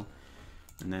too.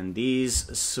 And then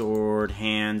these sword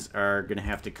hands are gonna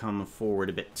have to come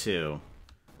forward a bit too.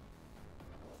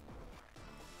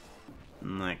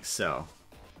 Like so.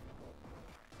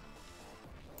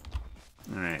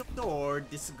 Alright. Or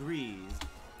disagrees.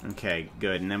 Okay,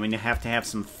 good. And then we have to have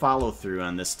some follow through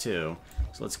on this too.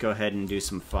 So let's go ahead and do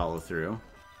some follow through.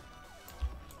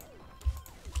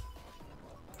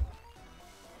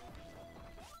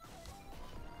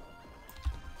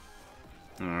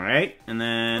 Alright, and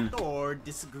then... Or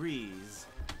disagrees.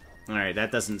 Alright,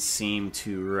 that doesn't seem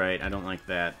too right. I don't like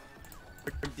that.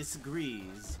 Or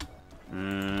disagrees.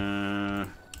 Or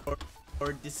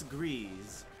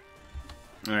disagrees.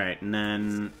 Alright, and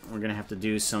then we're gonna have to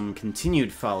do some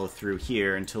continued follow through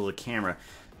here until the camera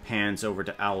pans over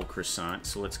to Owl Croissant.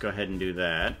 So let's go ahead and do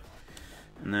that.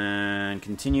 And then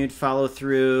continued follow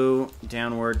through,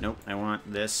 downward. Nope, I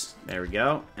want this. There we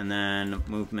go. And then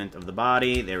movement of the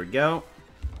body. There we go.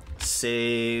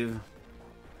 Save.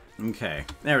 Okay,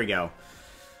 there we go.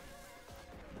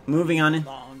 Moving on.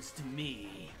 Belongs to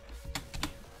me.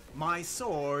 My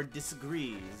sword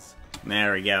disagrees.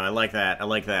 There we go. I like that. I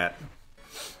like that.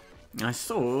 My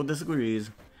sword disagrees.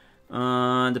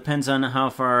 Depends on how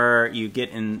far you get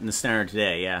in the scenario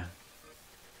today. Yeah.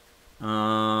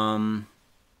 I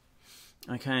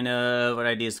kind of what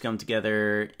ideas come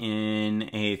together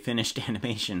in a finished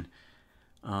animation.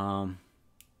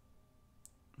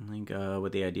 I think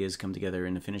what the ideas come together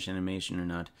in a finished animation or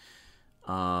not.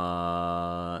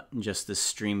 Just the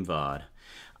stream VOD.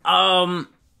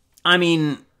 I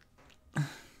mean,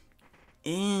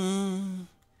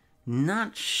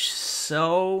 not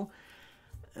so.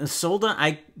 Solda,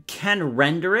 I can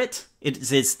render it.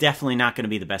 It's definitely not going to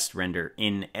be the best render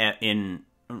in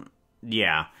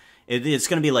yeah. It's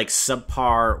going to be like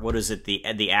subpar, what is it,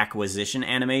 the acquisition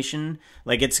animation?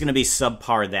 Like, it's going to be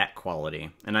subpar that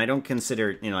quality. And I don't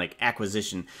consider, you know, like,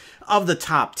 acquisition of the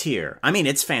top tier. I mean,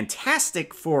 it's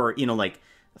fantastic for, you know, like,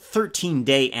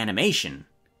 13-day animation.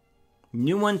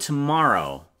 New one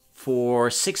tomorrow for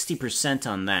 60%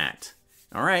 on that.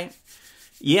 All right.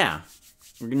 Yeah.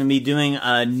 We're going to be doing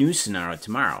a new scenario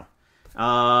tomorrow.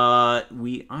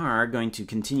 We are going to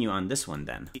continue on this one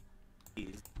then.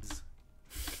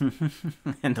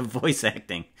 And the voice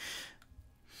acting.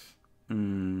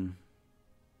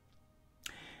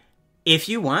 If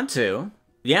you want to,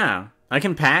 yeah, I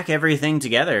can pack everything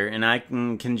together and I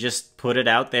can just put it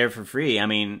out there for free. I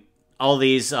mean, all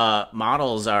these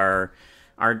models are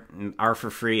for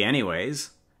free anyways.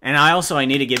 And I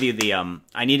need to give you the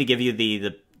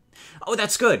oh,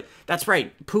 that's good. That's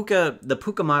right. Pooka, the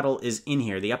Pooka model is in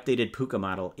here. The updated Pooka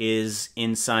model is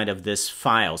inside of this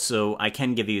file, so I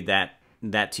can give you that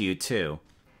to you too.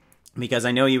 Because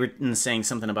I know you were saying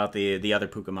something about the other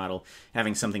Pooka model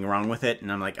having something wrong with it,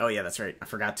 and I'm like, oh yeah, that's right. I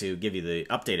forgot to give you the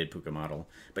updated Pooka model.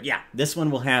 But yeah, this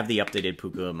one will have the updated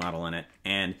Pooka model in it.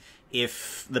 And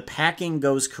if the packing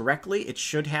goes correctly, it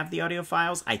should have the audio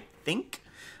files, I think.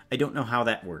 I don't know how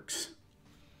that works.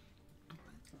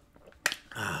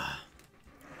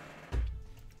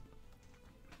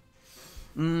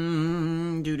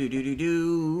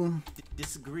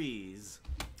 Disagrees.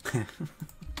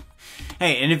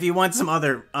 Hey, and if you want some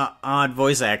other odd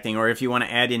voice acting, or if you want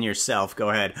to add in yourself, go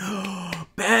ahead.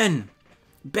 Ben!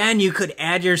 Ben, you could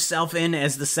add yourself in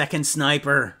as the second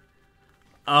sniper.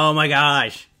 Oh my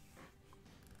gosh.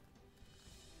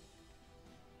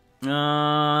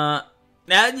 There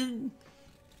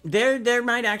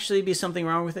might actually be something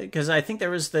wrong with it, because I think there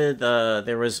was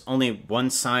there was only one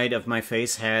side of my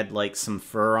face had like some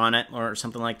fur on it or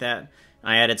something like that.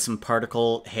 I added some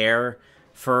particle hair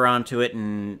fur onto it,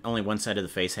 and only one side of the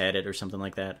face had it or something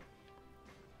like that.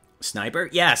 Sniper?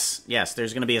 Yes,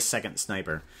 there's gonna be a second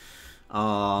sniper.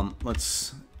 I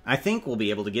think we'll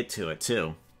be able to get to it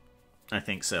too. I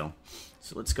think so.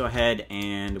 So let's go ahead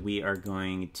and we are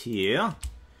going to...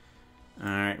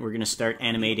 Alright, we're going to start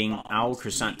animating Owl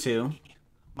Croissant 2.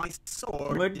 My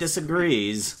sword What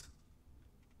disagrees?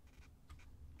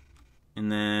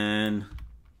 And then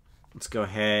let's go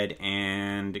ahead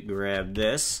and grab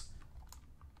this.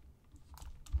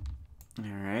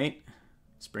 Alright,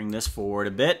 let's bring this forward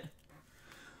a bit.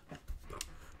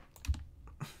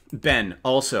 Ben,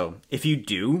 also, if you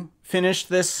do finish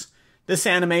this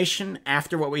animation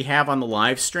after what we have on the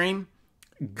live stream,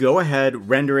 go ahead,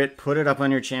 render it, put it up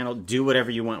on your channel, do whatever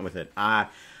you want with it. I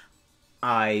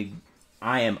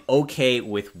am okay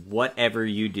with whatever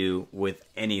you do with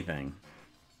anything.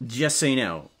 Just so you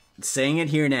know, saying it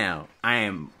here now, I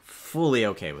am fully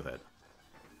okay with it.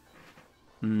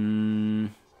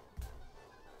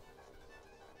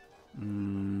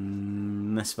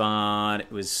 This VOD,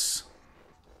 it was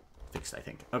fixed, I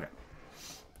think. Okay.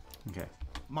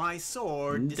 My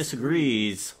sword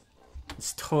Disagrees.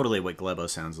 It's totally what Glebo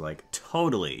sounds like.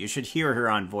 Totally. You should hear her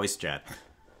on voice chat.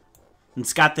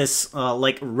 It's got this,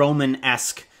 like,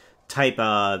 Roman-esque type,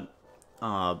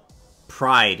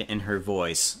 pride in her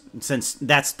voice. Since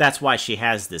that's why she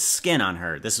has this skin on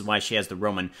her. This is why she has the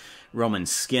Roman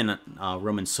skin,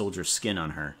 Roman soldier skin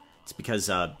on her. It's because,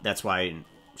 that's why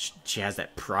she has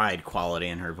that pride quality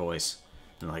in her voice.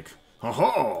 They're like,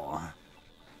 ho-ho!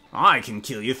 I can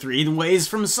kill you 3 ways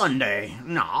from Sunday.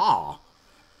 Nah.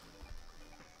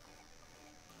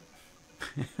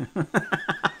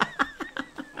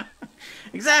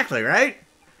 Exactly, right?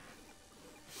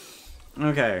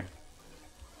 Okay.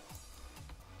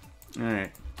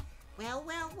 Alright. Well.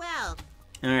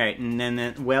 Alright, and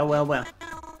then well.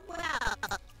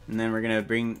 And then we're gonna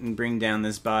bring down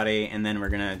this body, and then we're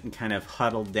gonna kind of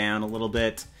huddle down a little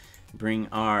bit, bring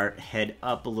our head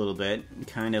up a little bit,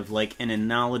 kind of like in a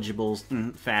knowledgeable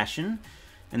fashion.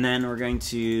 And then we're going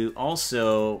to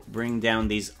also bring down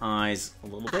these eyes a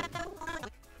little bit.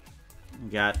 We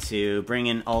got to bring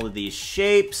in all of these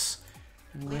shapes.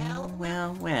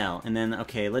 Well. And then,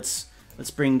 okay, let's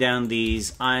bring down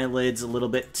these eyelids a little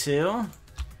bit too.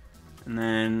 And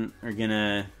then we're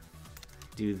gonna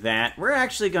do that. We're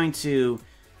actually going to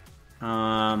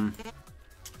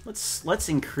let's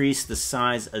increase the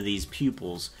size of these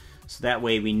pupils, so that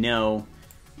way we know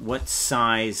what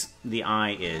size the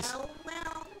eye is.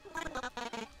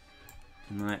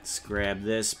 And let's grab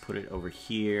this, put it over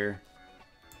here,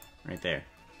 right there.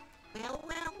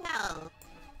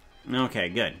 Okay,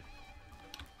 good.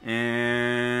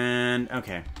 And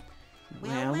okay.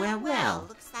 Well.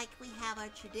 Looks like we have our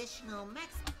traditional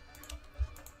Mexican.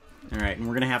 All right, and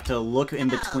we're gonna have to look in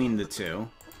between the two.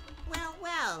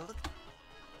 Well.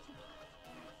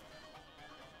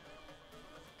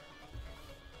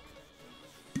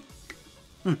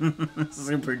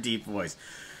 Super deep voice.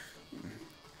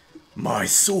 My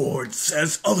sword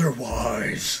says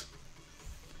otherwise.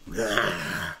 Well.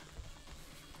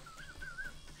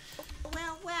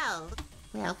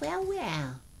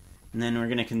 And then we're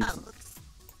gonna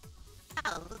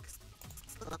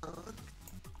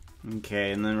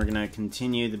Okay, and then we're gonna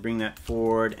continue to bring that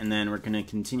forward, and then we're gonna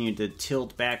continue to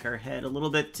tilt back our head a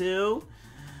little bit too.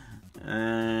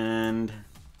 And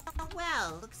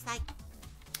Looks like.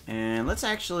 And let's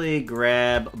actually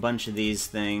grab a bunch of these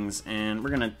things, and we're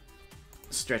gonna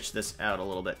stretch this out a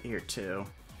little bit here too.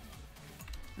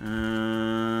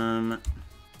 Let's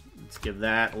give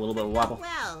that a little bit of wobble.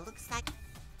 Looks like.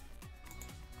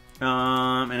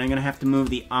 And I'm gonna have to move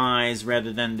the eyes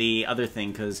rather than the other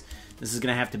thing, because this is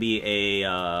gonna have to be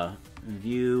a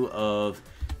view of.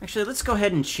 Actually, let's go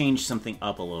ahead and change something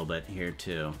up a little bit here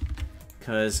too.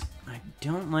 Because I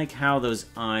don't like how those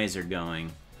eyes are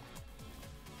going.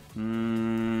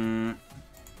 I'm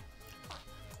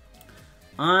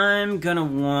gonna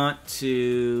want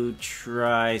to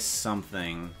try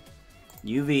something.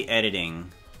 UV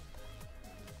editing.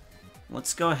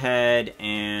 Let's go ahead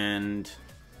and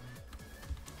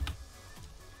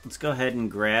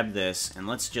grab this, and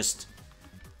let's just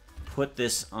put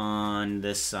this on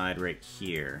this side right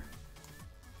here.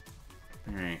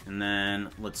 Alright, and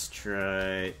then let's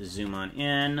try zoom on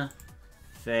in,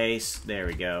 face, there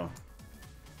we go.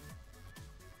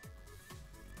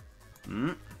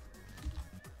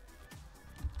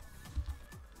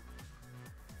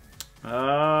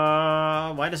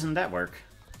 Why doesn't that work?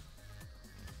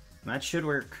 That should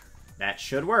work. That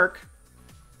should work.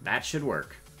 That should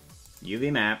work.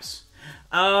 UV maps.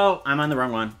 Oh, I'm on the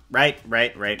wrong one. Right.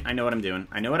 I know what I'm doing.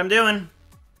 I know what I'm doing.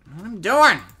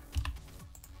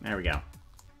 There we go.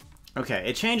 Okay,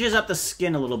 it changes up the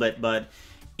skin a little bit, but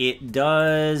it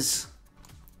does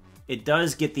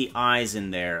get the eyes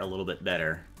in there a little bit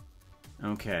better.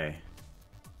 Okay.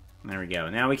 There we go.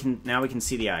 Now we can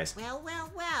see the eyes. Well.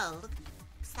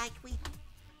 Looks like we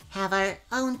have our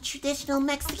own traditional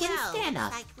Mexican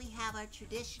standoff. Looks like we have our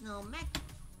traditional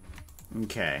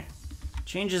Okay.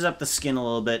 Changes up the skin a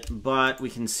little bit, but we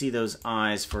can see those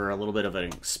eyes for a little bit of an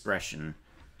expression.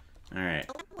 Alright.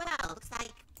 Well, looks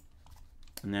like...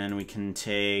 And then we can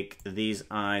take these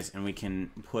eyes and we can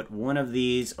put one of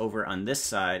these over on this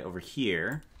side, over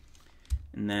here.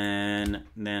 And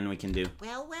then we can do...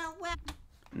 Well.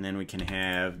 And then we can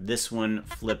have this one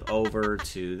flip over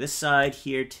to this side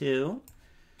here, too.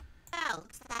 Well,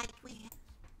 looks like we...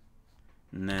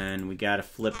 And then we gotta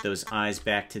flip those eyes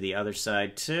back to the other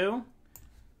side, too.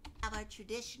 Have our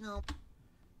traditional...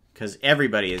 Because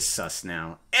everybody is sus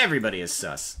now. Everybody is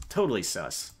sus. Totally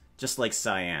sus. Just like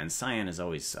Cyan. Cyan is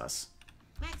always sus.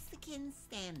 Mexican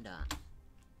standoff.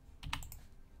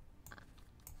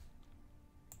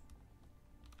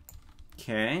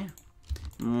 Okay.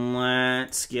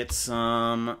 Let's get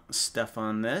some stuff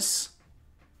on this.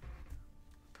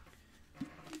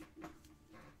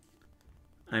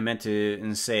 I meant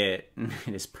to say it.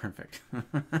 It is perfect.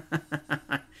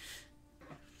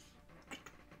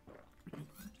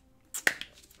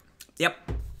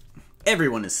 Yep.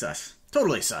 Everyone is sus.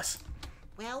 Totally sus.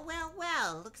 Well.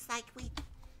 Looks like we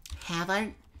have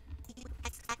our...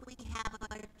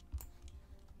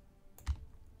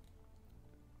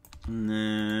 And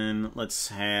then let's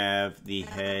have the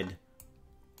head.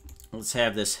 Let's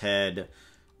have this head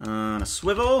on a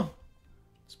swivel.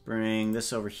 Let's bring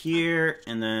this over here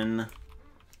and then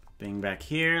bring back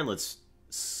here. Let's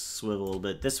swivel a little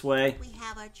bit this way. We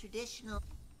have our traditional...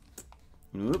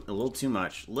 Oop, a little too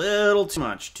much. Little too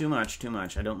much. Too much.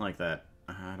 I don't like that.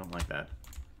 I don't like that.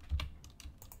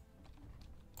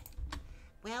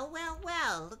 Well.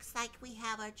 Looks like we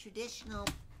have our traditional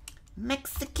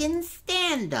Mexican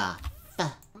standoff.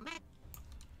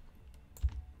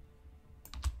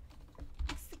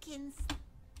 Mexicans.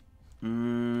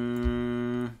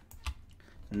 And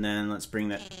then let's bring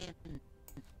that.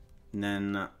 And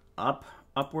then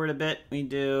upward a bit we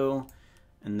do.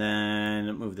 And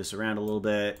then move this around a little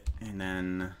bit. And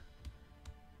then...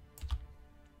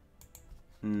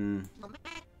 And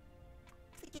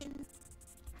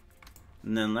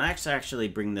then let's actually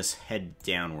bring this head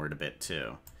downward a bit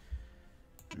too.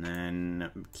 And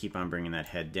then keep on bringing that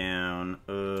head down.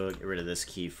 Get rid of this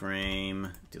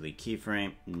keyframe. Delete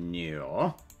keyframe.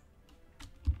 No.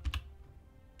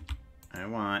 I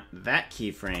want that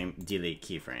keyframe. Delete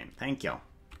keyframe. Thank you.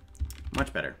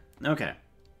 Much better. Okay.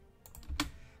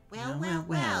 Well.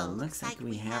 Looks like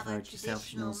we have our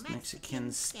traditional Mexican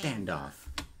standoff.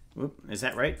 Whoop, is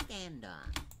that right?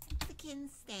 Standoff. Mexican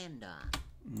standoff.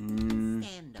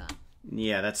 Standoff.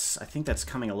 Yeah, I think that's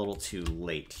coming a little too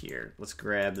late here. Let's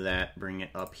grab that, bring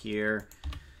it up here.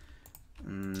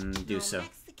 Do so.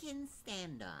 Mexican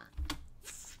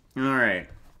standoff. Alright.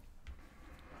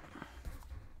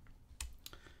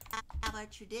 Have our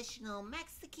traditional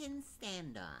Mexican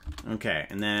standoff. Okay,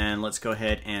 and then let's go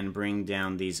ahead and bring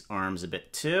down these arms a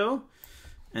bit too.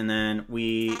 And then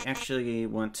we actually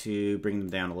want to bring them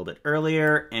down a little bit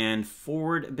earlier and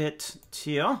forward a bit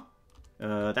too.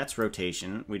 That's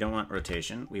rotation. We don't want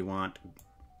rotation. We want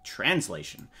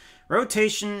translation.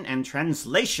 Rotation and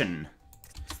translation.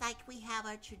 Looks like we have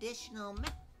our traditional...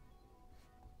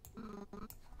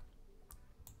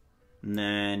 And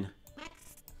then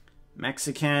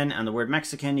Mexican. On the word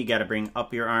Mexican, you got to bring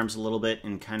up your arms a little bit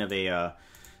in kind of a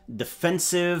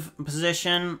defensive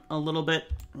position a little bit.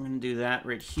 I'm going to do that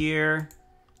right here.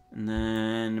 And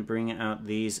then bring out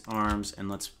these arms, and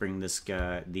let's bring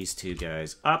these two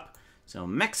guys up So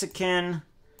Mexican.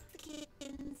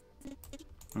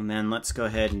 And then let's go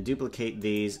ahead and duplicate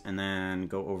these and then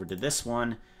go over to this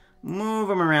one. Move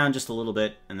them around just a little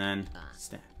bit and then...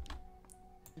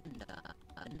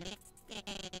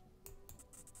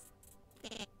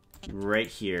 Right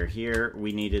here. Here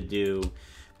we need to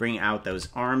bring out those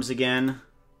arms again.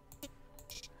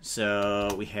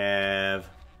 So we have...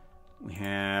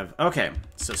 Okay,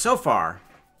 so far.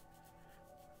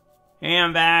 Hey,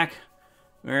 I'm back.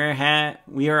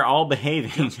 We are all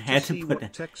behaving. Just Had to to see put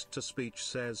what text-to-speech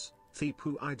says.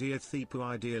 Thipu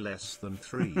idea less than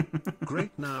 3.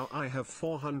 Great, now I have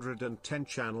 410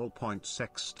 channel points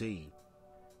XD.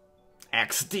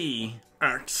 XD.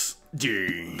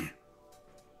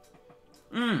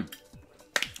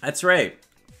 That's right.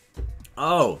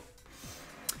 Oh.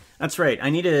 That's right. I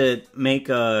need to make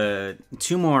 2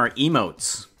 more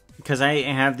emotes. Because I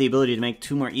have the ability to make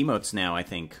 2 more emotes now, I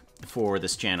think, for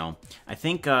this channel. I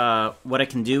think what I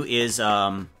can do is...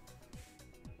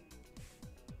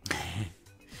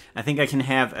 I think I can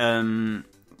have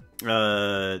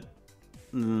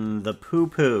the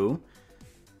poo-poo.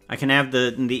 I can have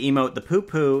the emote, the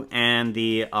poo-poo, and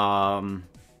the...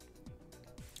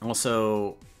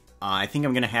 also, I think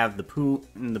I'm going to have the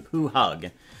poo hug.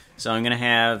 So I'm going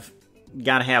to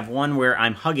gotta have one where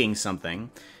I'm hugging something,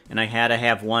 and I had to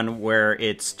have one where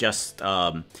it's just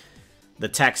the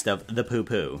text of the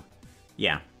poo-poo.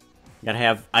 Yeah. I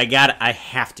have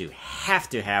to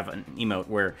have an emote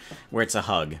where it's a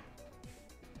hug.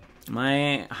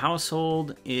 My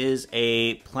household is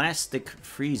a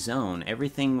plastic-free zone.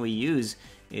 Everything we use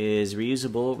is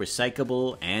reusable,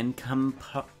 recyclable, and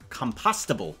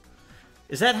compostable.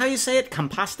 Is that how you say it?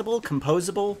 Compostable?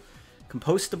 Composable?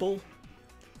 Compostable?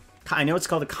 I know it's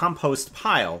called a compost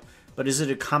pile, but is it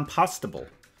a compostable?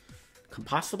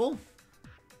 Compostable?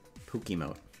 Pooka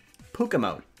mode. Pooka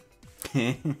mode.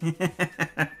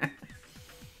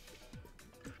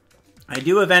 I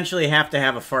do eventually have to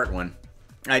have a fart one.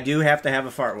 I do have to have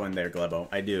a fart one there, Glebo.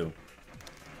 I do.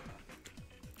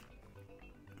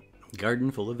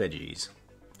 Garden full of veggies.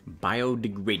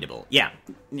 Biodegradable. Yeah.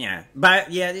 Yeah.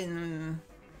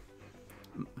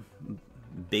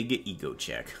 Big ego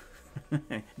check.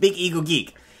 Big ego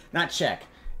geek. Not check.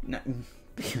 Not,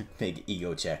 big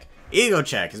ego check. Ego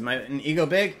check. Is an ego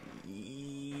big?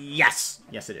 Yes.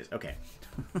 Yes, it is. Okay.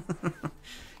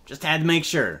 Just had to make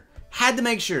sure. Had to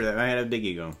make sure that I had a big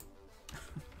ego.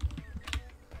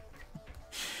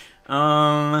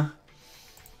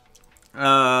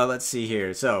 Let's see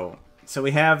here. So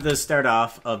we have the start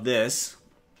off of this.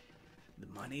 The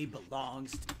money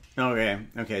belongs to...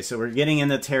 Okay, so we're getting in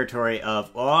the territory of...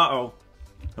 Uh-oh.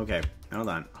 Okay, hold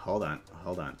on.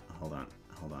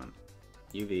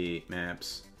 UV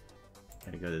maps.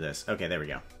 Gotta go to this. Okay, there we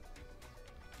go.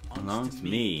 Belongs to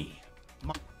me.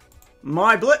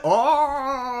 My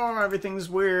oh, everything's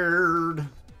weird.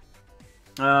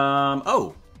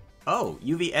 Oh,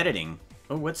 UV editing.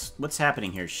 Oh, what's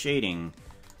happening here? Shading.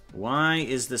 Why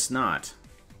is this not?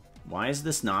 Why is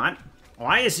this not?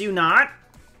 Why is you not?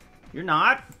 You're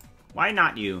not? Why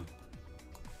not you?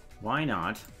 Why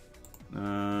not?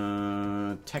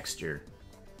 Texture.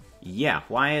 Yeah,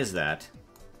 why is that?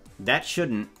 That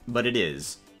shouldn't, but it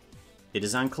is. It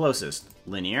is on closest.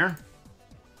 Linear.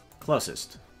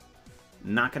 Closest.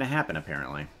 Not gonna happen,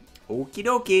 apparently. Okie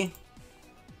dokie.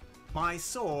 My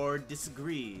sword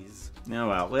disagrees. Oh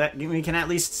well, we can at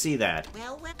least see that.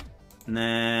 Well. And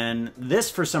then this,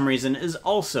 for some reason, is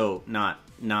also not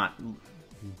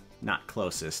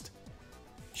closest.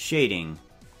 Shading.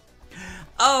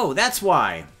 Oh, that's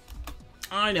why.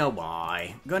 I know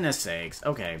why. Goodness sakes.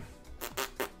 Okay.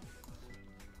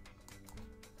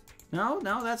 No,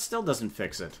 that still doesn't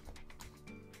fix it.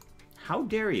 How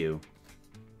dare you?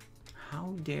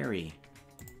 How dare you?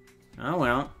 Oh,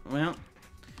 well.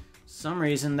 Some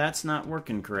reason that's not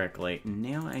working correctly.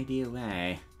 No idea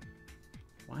why.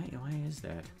 Why is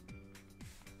that?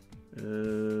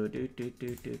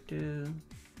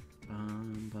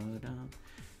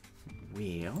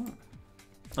 Well,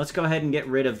 let's go ahead and get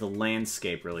rid of the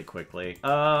landscape really quickly.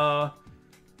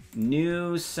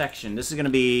 New section. This is going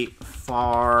to be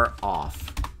far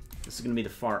off. This is going to be the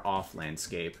far off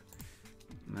landscape.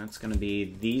 And that's going to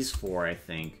be these 4, I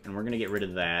think. And we're going to get rid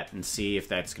of that and see if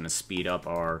that's going to speed up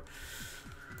our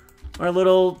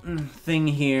little thing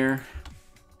here.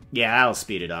 Yeah, I'll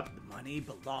speed it up. The money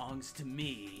belongs to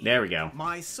me. There we go.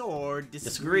 My sword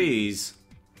Disagrees.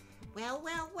 Well.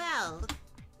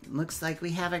 Looks like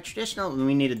we have a traditional...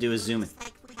 We need to do a zoom. Looks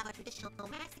like we have a traditional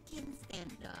Mexican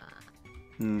standard.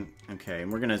 Okay,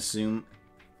 and we're gonna zoom.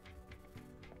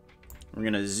 We're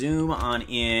gonna zoom on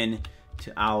in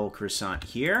to Owl Croissant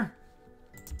here.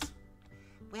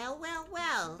 Well, well,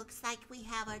 well. Looks like we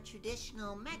have our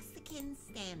traditional Mexican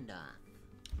standoff.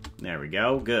 There we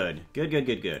go. Good. Good, good,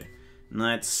 good, good.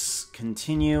 Let's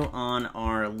continue on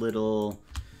our little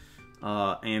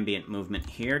ambient movement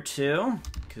here, too.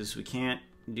 Because we can't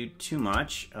do too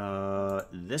much.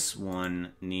 This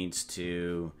one needs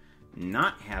to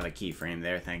not have a keyframe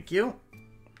there. Thank you.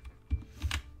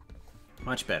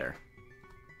 Much better.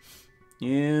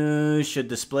 You should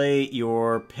display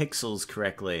your pixels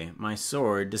correctly. My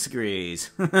sword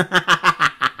disagrees. I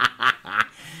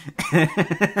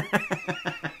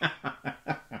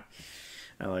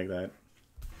like that.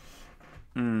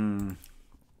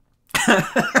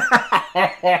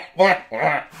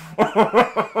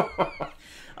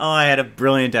 Oh, I had a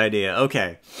brilliant idea.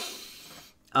 Okay.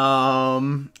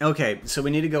 Okay, so we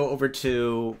need to go over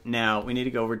to Well,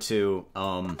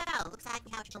 looks like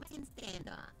we have a Mexican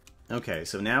standoff. okay,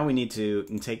 so now we need to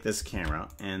take this camera,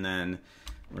 and then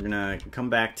we're gonna come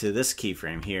back to this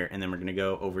keyframe here, and then we're gonna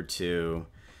go over to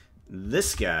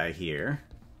this guy here,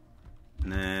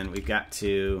 and then we've got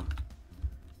to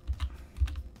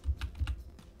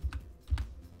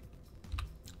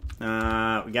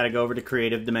we gotta go over to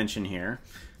creative dimension here.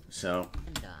 So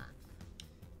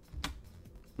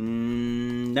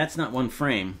that's not one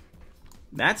frame.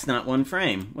 That's not one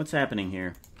frame. What's happening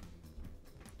here?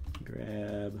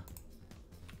 Grab.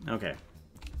 Okay.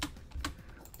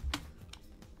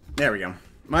 There we go.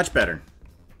 Much better.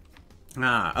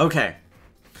 Okay.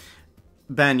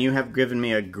 Ben, you have given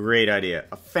me a great idea.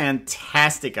 A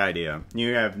fantastic idea.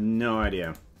 You have no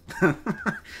idea.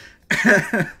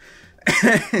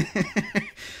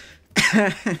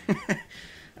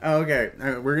 Okay,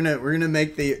 we're gonna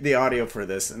make the audio for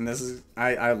this, and this is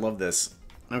I love this.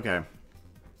 Okay.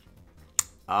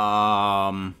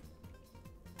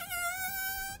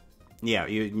 Yeah,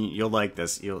 you'll like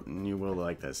this. You will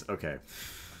like this. Okay.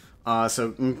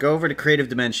 So go over to creative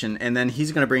dimension, and then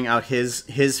he's gonna bring out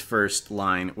his first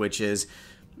line, which is,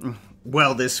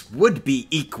 well, this would be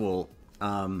equal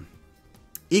weaponry.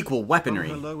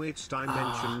 Oh, hello, it's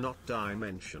dimension, not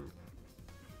dimension.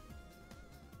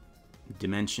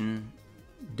 Dimension,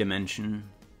 dimension,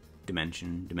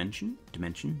 dimension, dimension,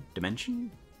 dimension,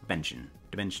 dimension, dimension,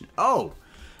 dimension. Oh!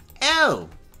 Oh!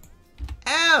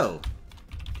 Oh!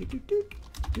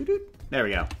 There we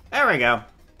go. There we go.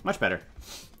 Much better.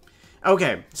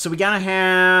 Okay, so we gotta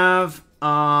have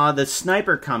the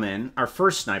sniper come in, our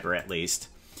first sniper at least,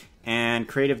 and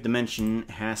creative dimension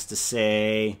has to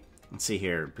say, let's see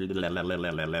here,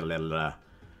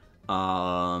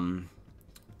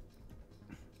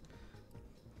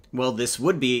 well, this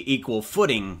would be equal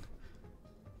footing.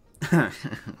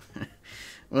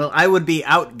 Well, I would be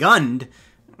outgunned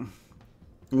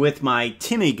with my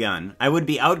Timmy gun. I would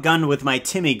be outgunned with my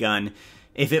Timmy gun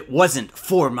if it wasn't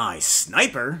for my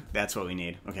sniper. That's what we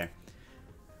need. Okay.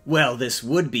 Well, this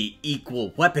would be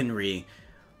equal weaponry.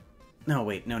 No,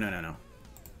 wait. No.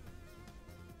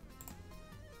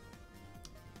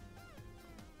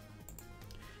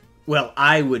 Well,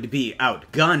 I would be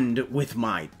outgunned with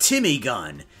my Timmy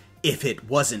gun if it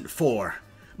wasn't for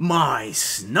my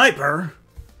sniper.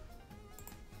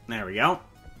 There we go.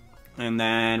 And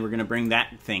then we're going to bring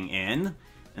that thing in.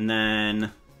 And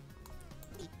then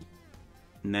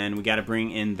we got to bring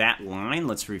in that line.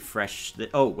 Let's refresh the...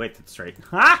 Oh, wait, that's right.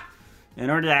 Ha! In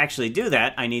order to actually do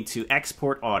that, I need to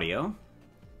export audio.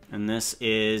 And this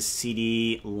is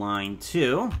CD line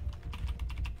 2.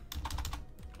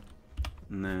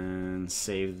 And then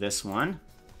save this one.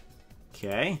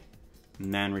 Okay.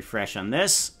 And then refresh on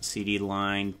this. CD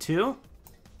line 2.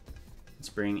 Let's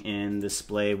bring in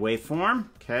display waveform.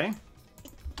 Okay.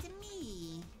 To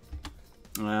me.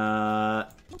 Oh!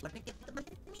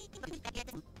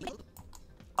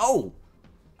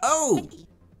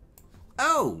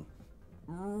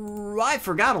 I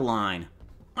forgot a line.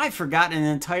 I forgot an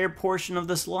entire portion of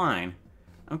this line.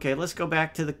 Okay, let's go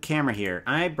back to the camera here.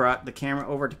 I brought the camera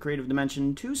over to Creative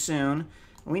Dimension too soon.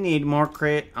 We need more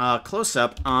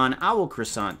close-up on Owl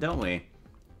Croissant, don't we?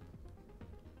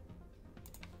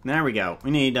 There we go.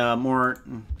 We need more...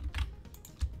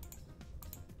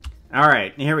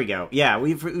 Alright, here we go. Yeah,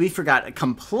 we forgot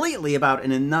completely about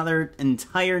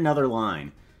entire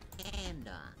line. And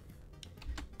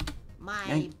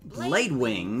my blade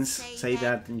wings say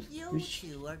that you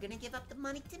two are gonna give up the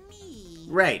money to me.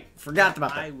 Right, forgot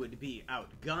about I that. would be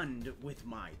outgunned with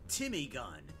my Timmy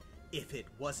gun if it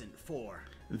wasn't for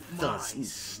The my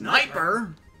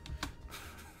sniper.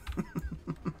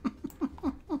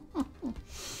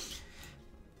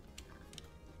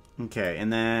 Okay,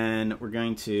 and then we're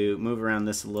going to move around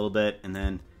this a little bit, and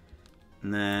then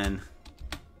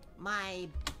My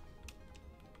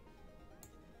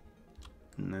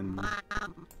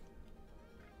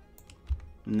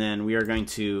And then we are going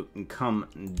to come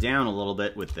down a little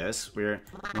bit with this. We're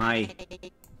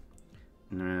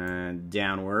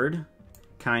downward,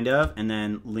 kind of, and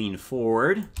then lean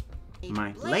forward.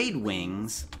 My blade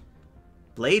wings.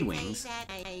 Blade wings.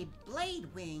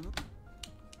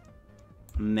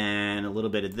 And then a little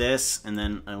bit of this, and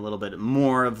then a little bit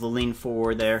more of the lean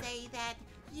forward there.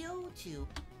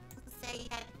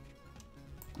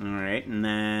 Alright, and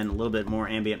then a little bit more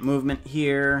ambient movement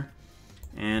here.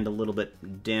 And a little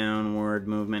bit downward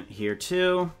movement here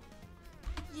too.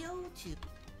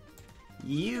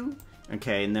 You.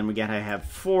 Okay, and then we gotta have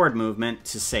forward movement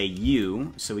to say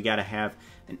you. So we gotta have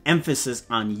an emphasis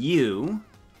on you.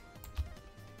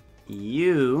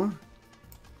 You.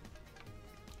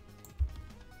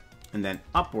 And then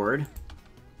upward.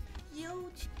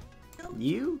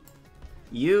 You.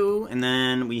 You. And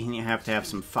then we have to have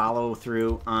some follow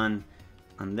through on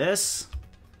this.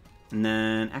 And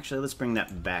then, actually, let's bring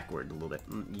that backward a little bit.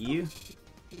 You.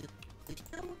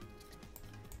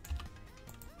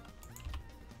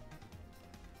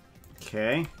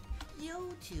 Okay.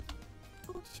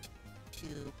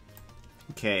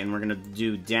 Okay, and we're gonna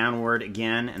do downward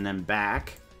again, and then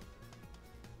back.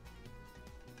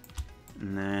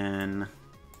 And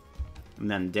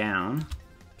then down.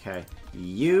 Okay.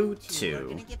 You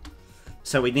two.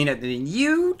 So we need a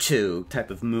you two type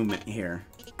of movement here.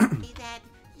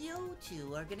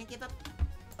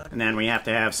 And then we have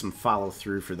to have some follow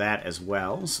through for that as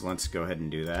well. So let's go ahead and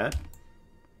do that.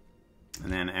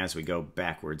 And then as we go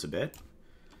backwards a bit,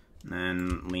 and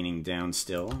then leaning down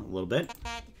still a little bit.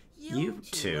 You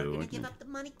two. Give up the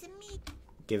money to me.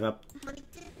 Give up.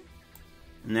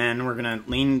 And then we're gonna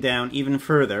lean down even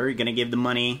further. You're gonna give the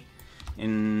money,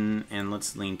 and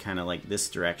let's lean kind of like this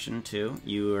direction too.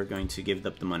 You are going to give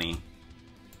up the money.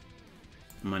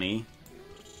 Money.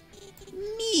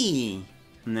 Me.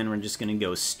 And then we're just gonna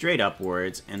go straight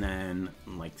upwards, and then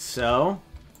like so.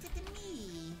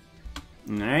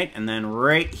 Alright, and then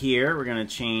right here we're gonna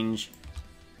change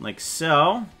like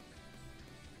so.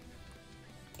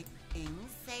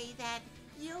 Say that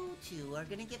you two are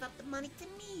gonna give up the money to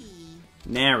me.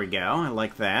 There we go. I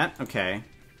like that. Okay.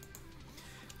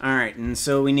 Alright, and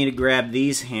so we need to grab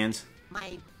these hands.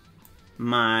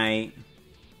 My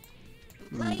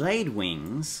blade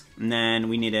wings. And then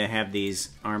we need to have these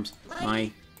arms.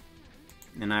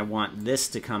 And I want this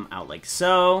to come out like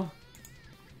so.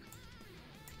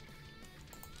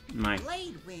 My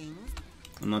blade wings.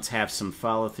 And let's have some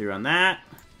follow through on that.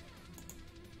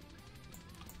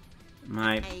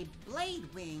 My blade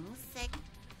wings.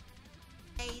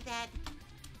 Say that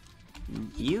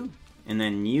you. And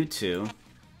then you two.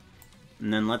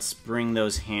 And then let's bring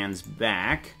those hands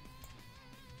back.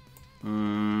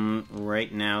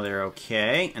 Right now they're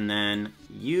okay. And then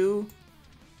you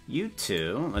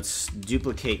two. Let's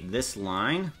duplicate this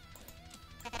line.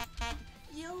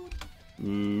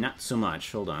 Not so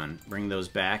much. Hold on. Bring those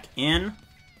back in.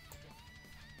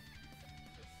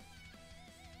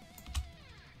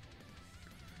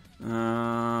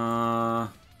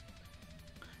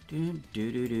 You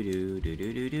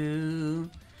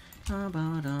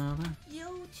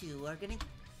two are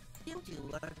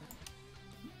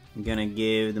gonna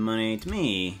give the money to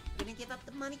me. Gonna give up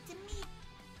the money to me.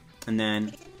 And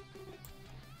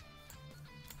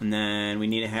then we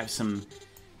need to have some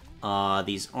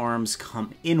these arms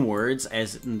come inwards,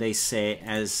 as they say,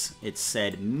 as it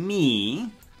said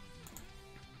me.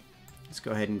 Let's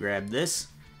go ahead and grab this.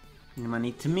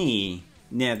 Money to me.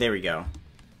 Yeah, there we go.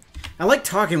 I like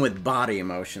talking with body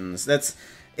emotions. It's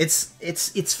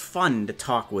fun to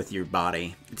talk with your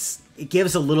body. It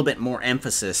gives a little bit more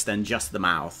emphasis than just the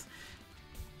mouth.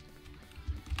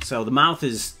 So the mouth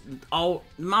is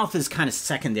kind of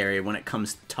secondary when it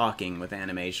comes to talking with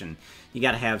animation. You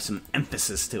got to have some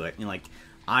emphasis to it. You're like,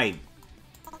 well,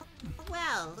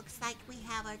 looks like we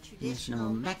have our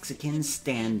traditional Mexican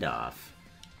standoff.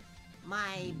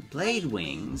 My blade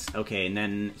wings. Okay, and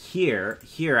then here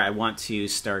I want to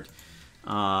start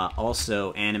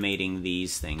also animating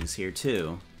these things here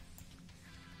too.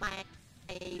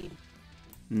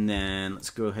 And then let's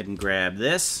go ahead and grab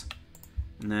this.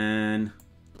 And then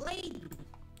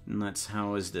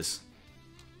how is this?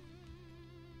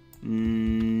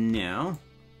 No.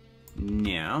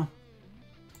 No.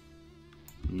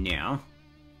 No.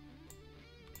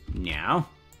 No.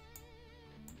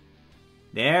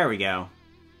 There we go.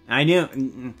 I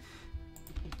knew.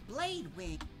 Blade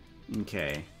wing.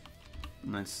 Okay.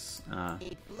 Let's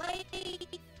and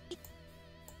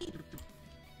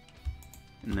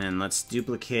then let's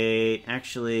duplicate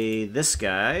actually this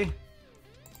guy.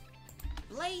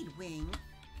 Blade wing.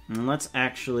 And let's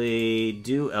actually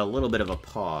do a little bit of a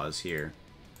pause here.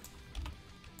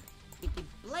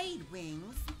 Blade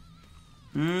wings.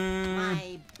 Mm,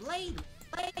 My blade.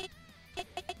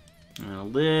 a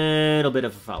little bit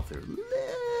of a follow through.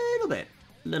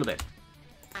 Little bit.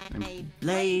 My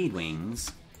Blade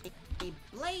wings.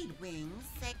 blade wings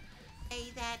say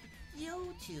that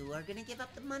you two are gonna give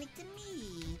up the money to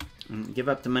me. Give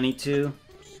up the money to.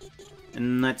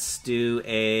 And let's do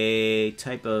a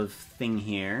type of thing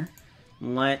here.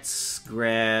 Let's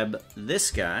grab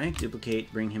this guy,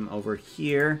 duplicate, bring him over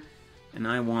here. And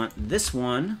I want this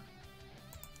one.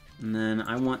 And then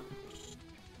I want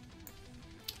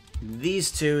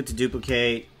these two to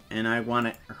duplicate. And I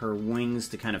want her wings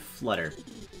to kind of flutter.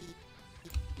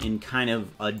 In kind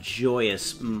of a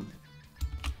joyous...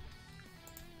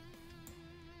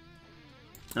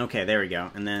 Okay, there we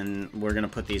go. And then we're going to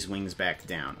put these wings back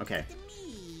down. Okay.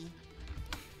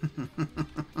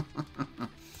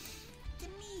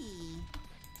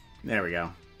 There we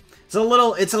go. It's a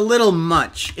little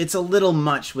much. It's a little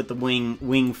much with the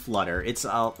wing flutter. It's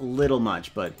a little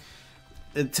much, but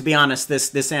to be honest,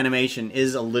 this animation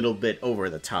is a little bit over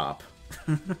the top.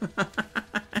 I'm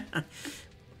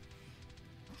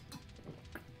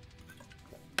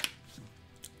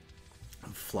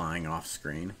flying off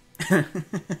screen.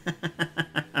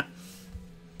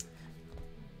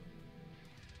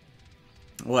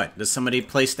 What? Does somebody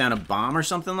place down a bomb or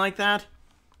something like that?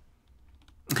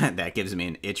 That gives me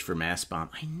an itch for mass bomb.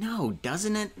 I know,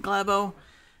 doesn't it, Glebo?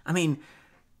 I mean,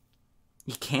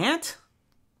 you can't?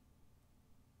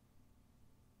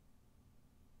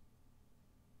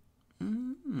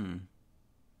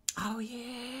 Oh,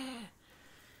 yeah.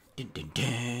 Dun, dun,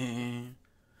 dun.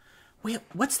 Wait,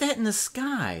 what's that in the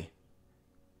sky?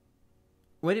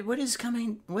 What is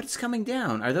coming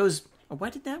down? Are those... Why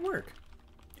did that work?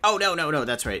 Oh, no,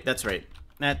 that's right. I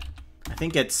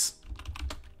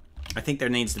think there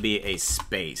needs to be a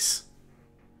space.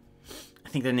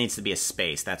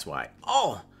 That's why.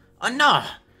 Oh, no!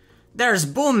 There's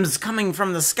booms coming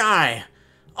from the sky!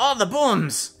 All the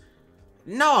booms!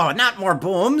 No, not more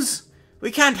booms! We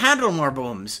can't handle more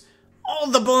booms! All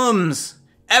the booms!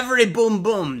 Every boom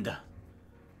boomed!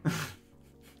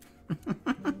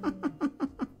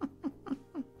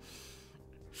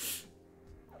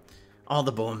 All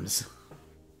the booms.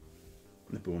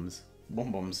 The booms.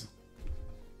 Boom booms.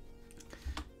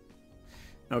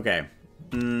 Okay.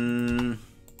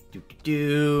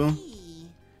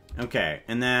 Okay,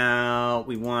 and now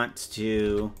we want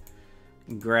to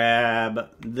grab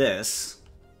this.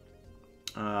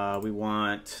 We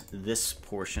want this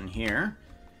portion here.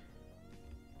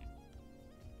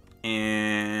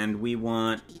 And we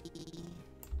want...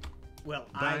 Well,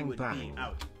 Bang, I would bang. be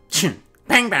out.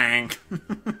 Bang bang!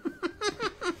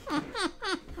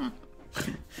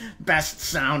 Best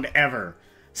sound ever.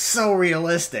 So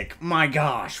realistic. My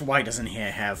gosh, why doesn't he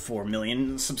have 4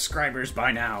 million subscribers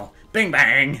by now? Bing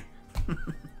bang!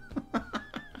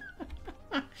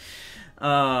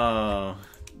 Oh,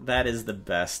 that is the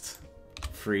best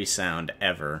free sound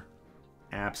ever.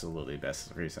 Absolutely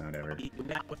best free sound ever.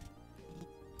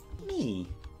 Me.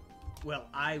 Well,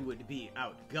 I would be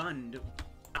outgunned.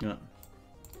 Yeah.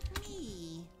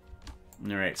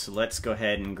 Alright, so let's go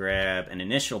ahead and grab an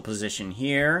initial position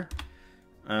here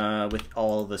with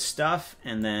all the stuff,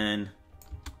 and then...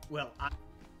 Well,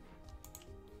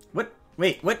 What?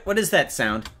 Wait, what is that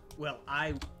sound? Well,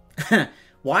 I...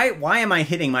 Why am I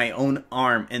hitting my own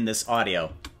arm in this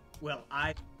audio? Well,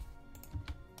 I...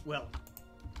 Well...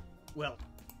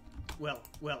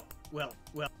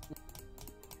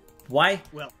 Why?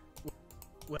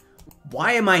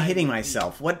 Why am I hitting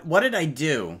myself? What did I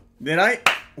do? Did I...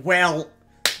 Well,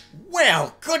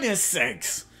 goodness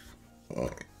sakes. Oh,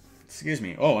 excuse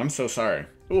me. Oh, I'm so sorry.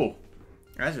 Ooh,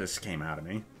 that just came out of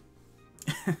me.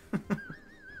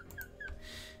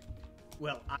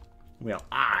 Well,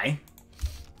 I...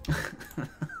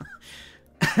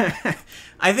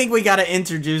 I think we gotta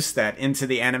introduce that into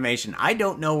the animation. I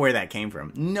don't know where that came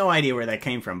from. No idea where that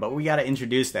came from, but we gotta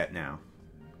introduce that now.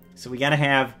 So we gotta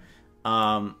have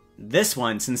this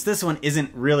one, since this one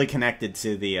isn't really connected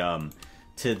to the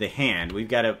hand. We've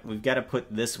gotta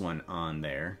put this one on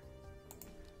there.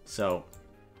 So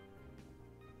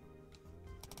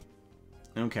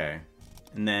okay,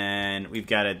 and then we've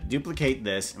got to duplicate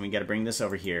this, and we got to bring this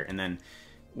over here, and then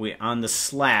on the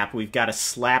slap we've got to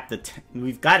slap the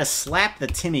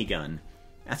Timmy gun.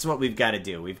 That's what we've got to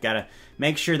do. We've got to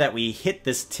make sure that we hit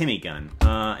this Timmy gun,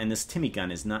 and this Timmy gun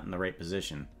is not in the right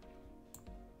position.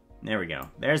 There we go.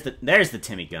 There's the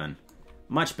Timmy gun.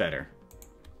 Much better.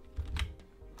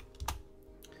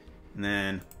 And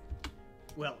then...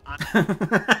 Well,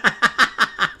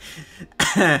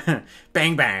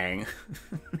 Bang bang.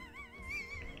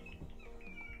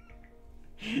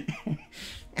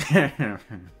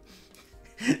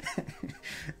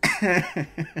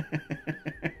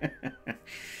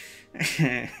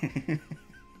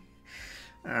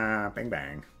 Bang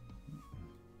bang.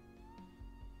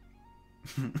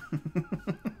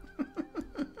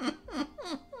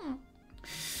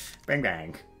 Bang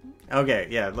bang. Okay,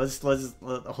 yeah, let's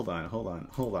hold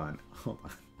on.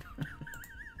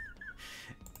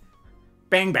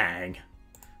 Bang bang.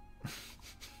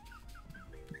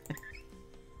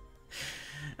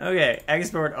 Okay,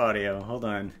 export audio. Hold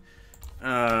on.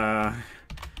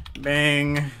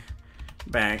 Bang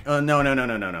bang. Oh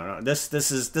no. This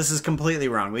is completely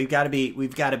wrong. We've got to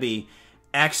be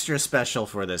extra special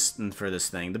for this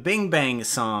thing. The Bing Bang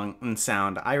song and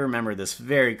sound, I remember this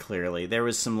very clearly. There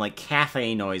was some like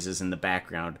cafe noises in the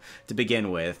background to begin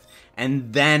with,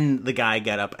 and then the guy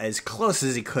got up as close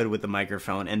as he could with the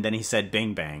microphone, and then he said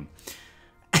Bing Bang.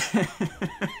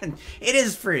 It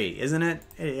is free, isn't it?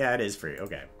 Yeah, it is free.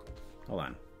 Okay. Hold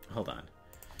on.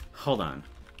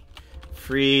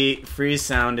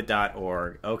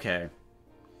 Freesound.org. Okay.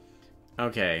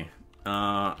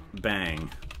 Bang.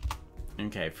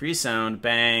 Okay, free sound,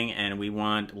 bang, and we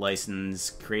want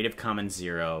license Creative Commons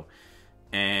 0.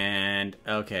 And,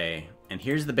 okay, and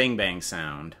here's the Bing Bang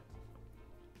sound.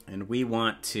 And we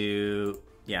want to,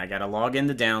 yeah, I gotta log in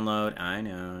to download. I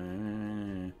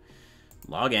know.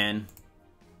 Log in.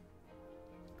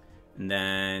 And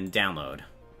then download.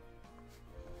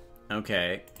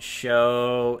 Okay,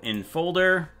 show in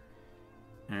folder.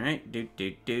 Alright,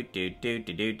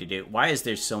 Why is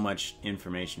there so much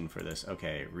information for this?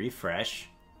 Okay, refresh.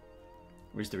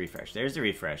 Where's the refresh? There's the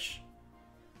refresh.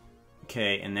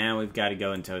 Okay, and now we've got to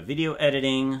go into video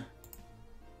editing.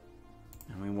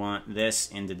 And we want this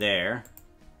into there.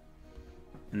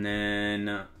 And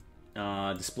then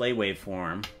display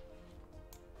waveform.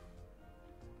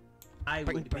 I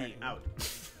would be out.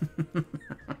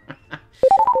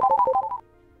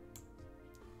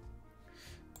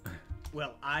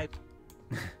 Well,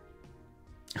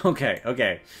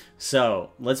 Okay.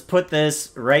 So, let's put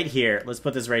this right here. Well,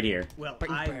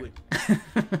 I would...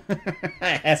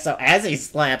 So, as he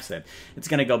slaps it, it's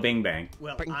gonna go bing bang.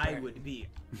 Well, I would be...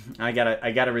 I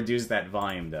gotta reduce that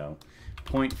volume, though.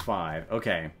 0.5.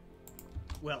 Okay.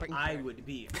 Well, I would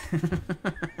be...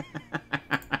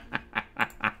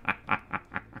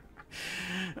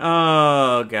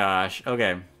 Oh, gosh.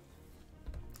 Okay.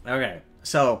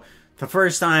 So... the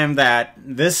first time that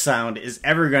this sound is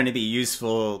ever going to be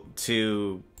useful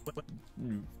to...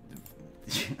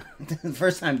 the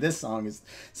first time this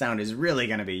sound is really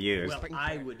going to be used. Well,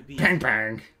 I would be... Bang,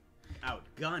 bang.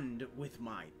 Outgunned with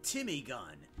my Timmy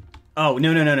gun. Oh,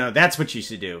 no. That's what you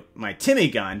should do. My Timmy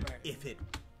gun. If it...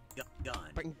 gun.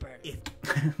 If...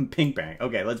 Ping bang.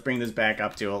 Okay, let's bring this back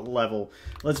up to a level...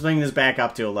 Let's bring this back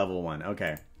up to a level 1.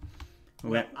 Okay.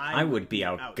 Well, I would be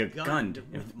outgunned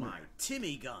with my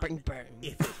Timmy gun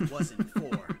if it wasn't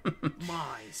for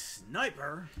my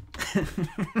sniper.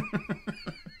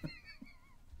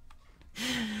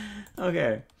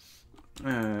 Okay.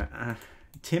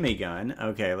 Timmy gun.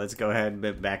 Okay, let's go ahead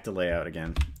and back to layout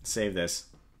again. Save this.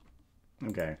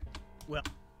 Okay. Well,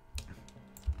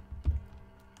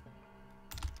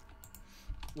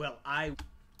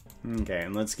 Okay,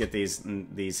 and let's get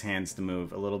these hands to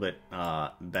move a little bit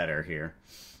better here.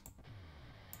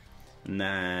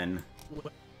 And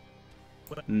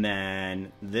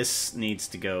then this needs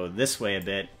to go this way a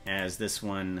bit, as this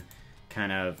one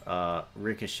kind of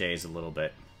ricochets a little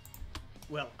bit.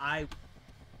 Well,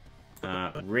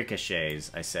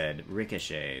 ricochets, I said.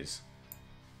 Ricochets.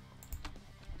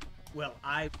 Well,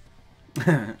 I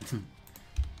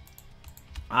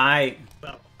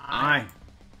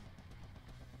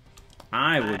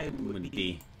would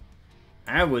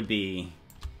be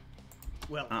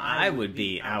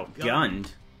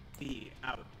outgunned.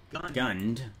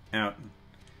 Outgunned.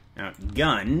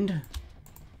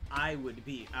 I would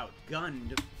be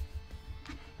outgunned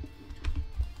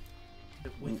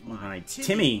with my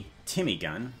Timmy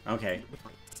gun. Okay.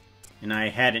 And I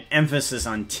had an emphasis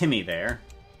on Timmy there.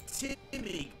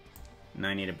 Timmy. And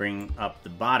I need to bring up the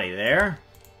body there.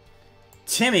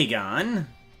 Timmy gun.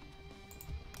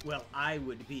 Well, I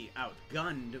would be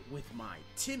outgunned with my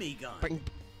Timmy gun. Bang,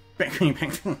 bang,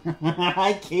 bang.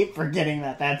 I keep forgetting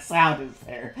that sound is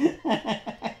there.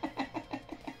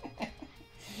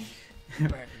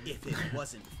 If it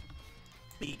wasn't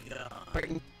big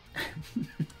gun.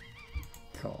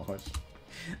 Gosh.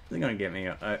 It's gonna get me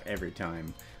every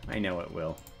time. I know it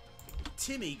will.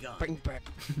 Timmy gun.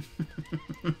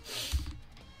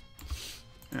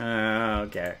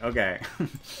 Okay.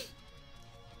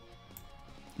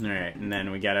 Alright, and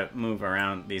then we gotta move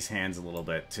around these hands a little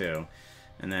bit, too.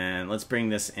 And then let's bring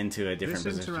this into a different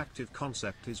This position. interactive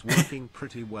concept is working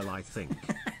pretty well, I think.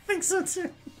 I think so,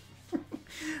 too.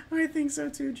 I think so,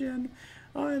 too, Jen.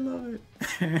 Oh, I love it.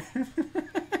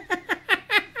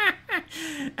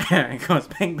 It goes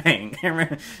bang, bang.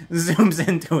 Camera zooms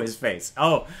into his face.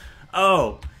 Oh,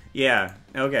 yeah,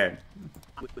 okay.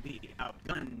 I would be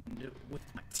outgunned with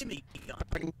my Timmy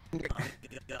gun.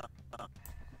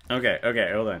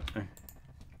 Okay, hold on.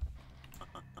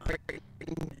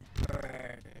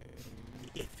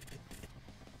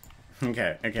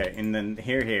 Okay, and then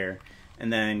here,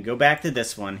 and then go back to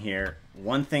this one here,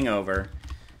 one thing over,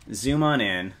 zoom on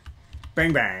in,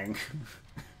 bang bang,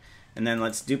 and then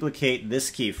let's duplicate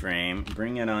this keyframe,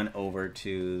 bring it on over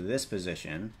to this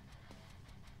position,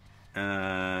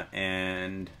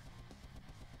 and,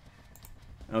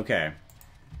 okay.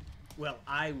 Well,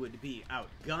 I would be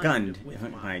outgunned Gunned with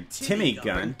my Timmy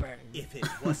gun. if it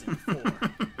wasn't for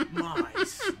my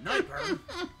sniper.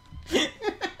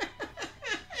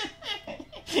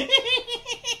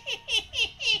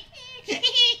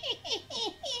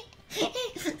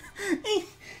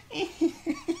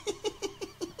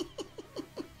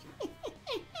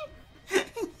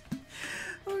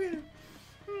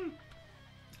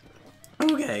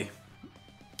 Okay.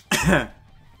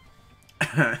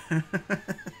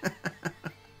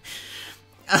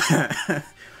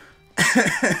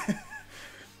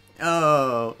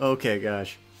 Oh, okay,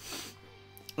 gosh.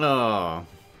 Oh.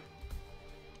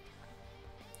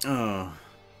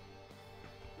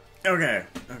 Okay.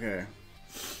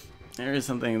 There is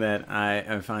something that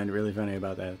I find really funny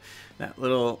about that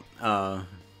little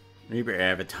Reaper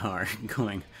avatar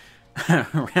going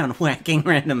around whacking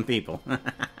random people.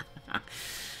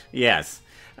 Yes.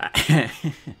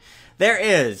 There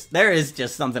is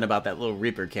just something about that little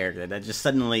Reaper character that just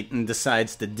suddenly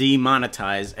decides to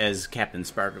demonetize, as Captain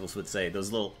Sparkles would say,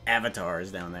 those little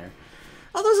avatars down there.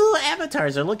 Oh, those little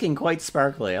avatars are looking quite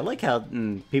sparkly. I like how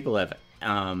people have,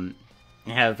 oh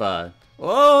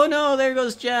no, there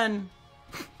goes Jen.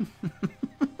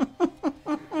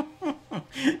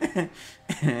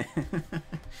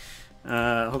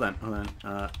 Hold on.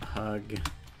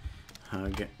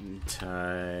 Hug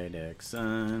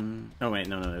Tidexon. Oh wait,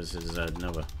 no, this is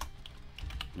Nova.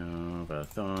 Nova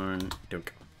Thorn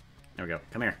Duke. There we go.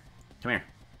 Come here.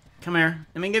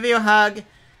 Let me give you a hug.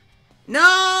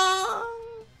 No!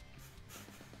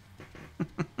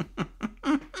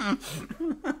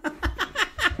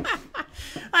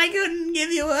 I couldn't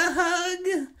give you a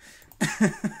hug.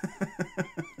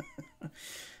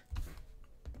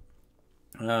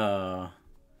 Oh.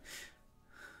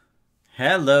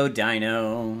 Hello,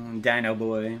 Dino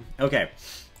boy. Okay.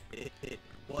 If it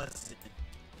wasn't.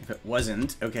 If it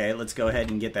wasn't, okay, let's go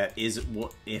ahead and get that. If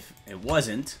it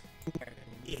wasn't.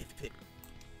 If it.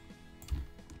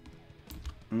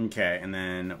 Okay, and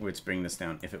then let's bring this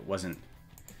down. If it wasn't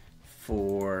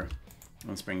for,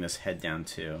 let's bring this head down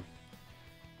too.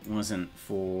 It wasn't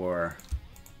for.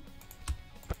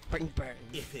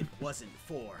 If it wasn't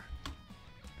for.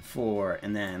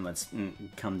 And then let's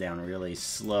come down really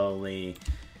slowly,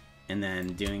 and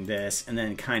then doing this, and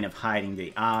then kind of hiding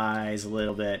the eyes a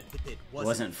little bit. It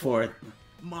wasn't for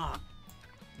Mom.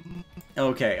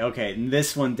 Okay,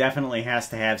 this one definitely has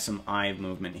to have some eye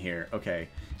movement here. Okay,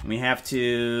 we have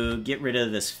to get rid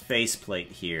of this faceplate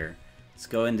here. Let's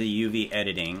go into UV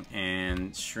editing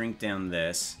and shrink down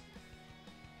this,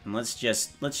 and let's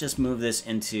just move this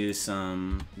into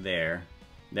some there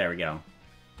we go.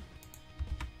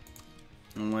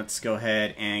 And let's go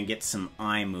ahead and get some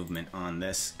eye movement on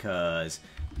this, because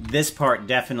this part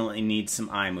definitely needs some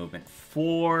eye movement,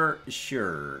 for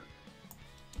sure.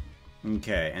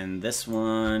 Okay, and this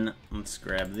one, let's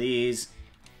grab these.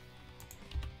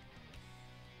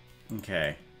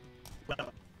 Okay.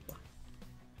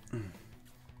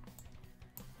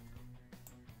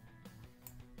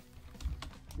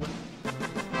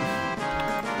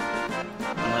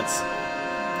 Let's...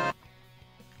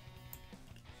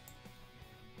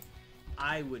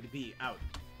 I would be out.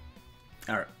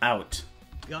 Or out.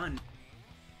 Gun.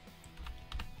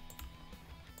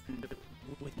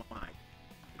 With my.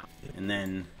 And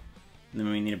then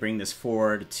we need to bring this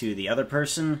forward to the other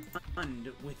person. And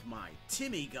with my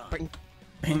Timmy gun.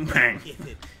 Bang bang. If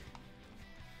it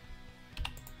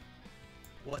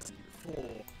wasn't for.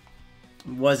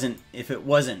 If it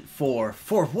wasn't for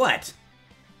what?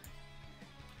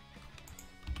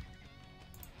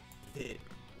 If it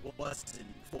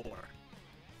wasn't for.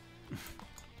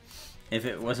 If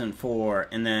it wasn't for,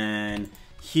 and then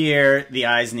here the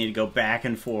eyes need to go back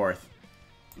and forth,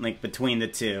 like between the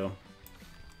two,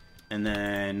 and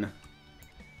then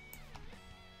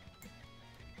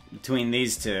between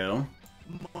these two.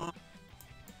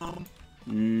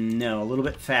 No, a little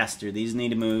bit faster. These need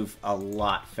to move a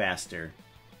lot faster.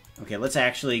 Okay, let's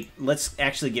actually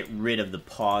get rid of the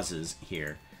pauses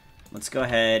here. Let's go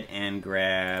ahead and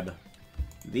grab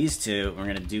these two. We're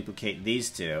gonna duplicate these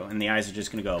two, and the eyes are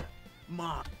just gonna go.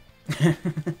 Ma.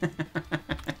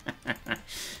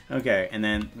 Okay, and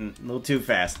then a little too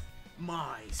fast.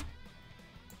 Mice.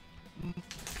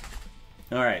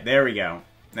 Alright, there we go.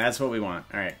 That's what we want.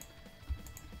 Alright.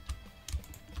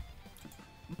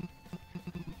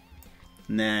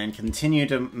 And then continue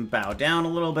to bow down a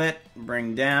little bit.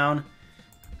 Bring down.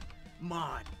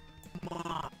 My.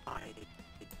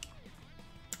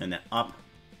 And then up.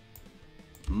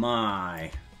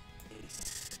 My.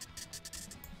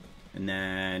 And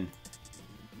then...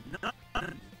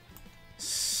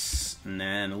 And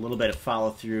then a little bit of follow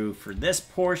through for this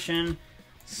portion.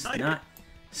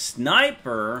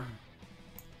 Sniper.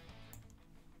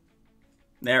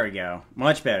 There we go.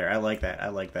 Much better. I like that. I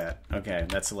like that. Okay,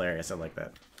 that's hilarious. I like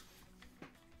that.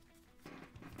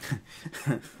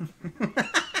 I'm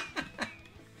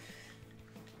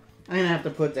gonna have to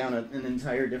put down an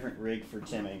entire different rig for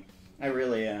Timmy. I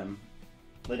really am.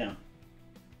 Lay down.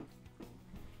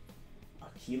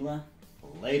 Aquila,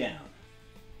 lay down.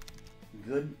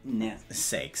 Goodness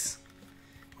sakes.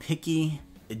 Picky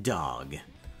dog.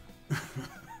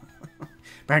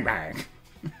 Bang bang.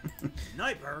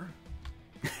 Sniper.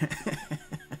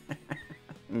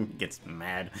 Gets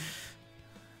mad.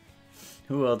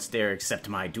 Who else dare accept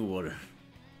my duel?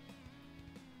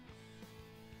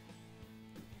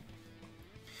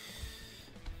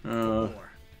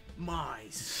 My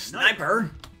Sniper.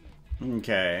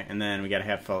 Okay, and then we gotta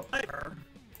have sniper.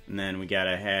 and then we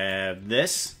gotta have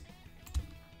this.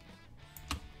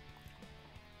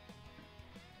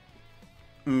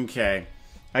 Okay,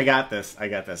 I got this. I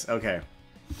got this. Okay.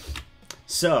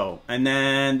 So, and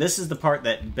then this is the part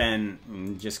that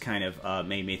Ben just kind of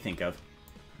made me think of.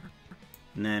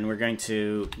 And then we're going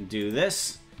to do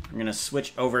this. We're going to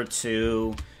switch over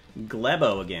to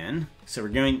Glebo again. So we're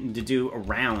going to do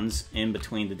rounds in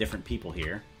between the different people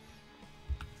here.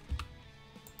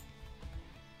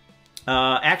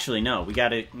 Actually, no. We got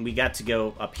to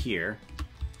go up here.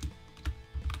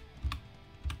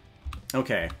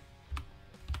 Okay.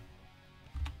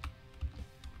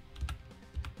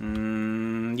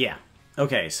 Yeah.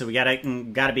 Okay, so we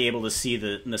gotta be able to see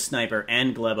the sniper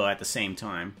and Glebo at the same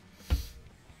time.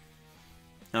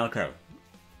 Okay.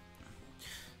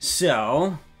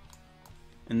 So,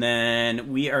 and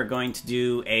then we are going to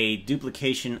do a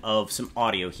duplication of some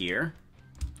audio here.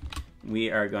 We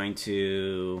are going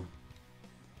to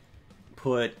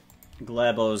put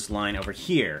Glebo's line over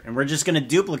here, and we're just gonna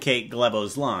duplicate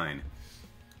Glebo's line.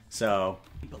 So,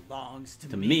 It belongs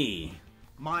to me.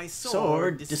 My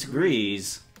Sword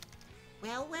disagrees.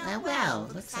 Well,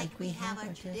 looks like we have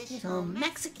our traditional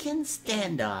Mexican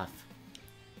standoff.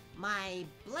 My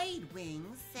blade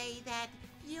wings say that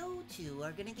you two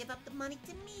are gonna give up the money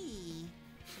to me.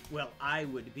 Well, I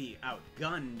would be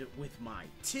outgunned with my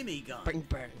Timmy gun. Bring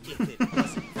burn. If it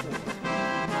wasn't for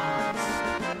my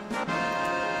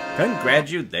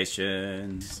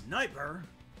Congratulations. sniper.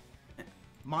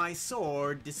 My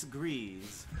sword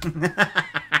disagrees.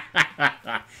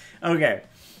 Okay.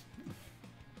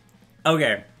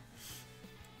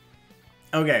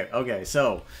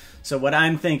 So what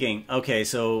I'm thinking, okay,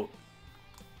 so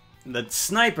the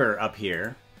sniper up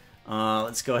here,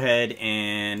 let's go ahead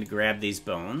and grab these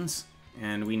bones,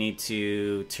 and we need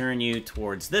to turn you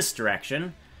towards this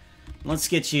direction. Let's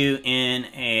get you in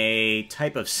a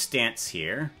type of stance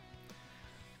here.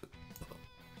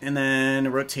 And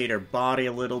then rotate our body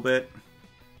a little bit.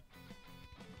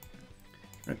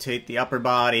 Rotate the upper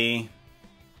body.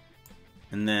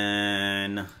 And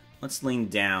then let's lean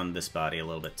down this body a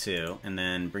little bit too. And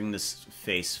then bring this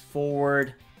face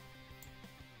forward.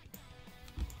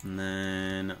 And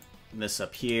then this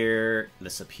up here,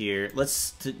 this up here.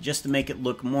 Just to make it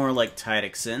look more like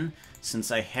Tidexon,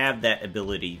 since I have that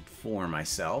ability for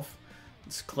myself.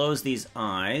 Let's close these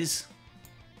eyes.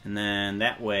 And then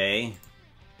that way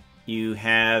you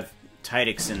have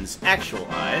Tidexon's actual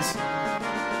eyes.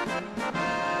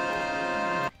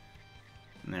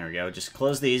 And there we go. Just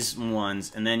close these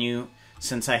ones, and then you,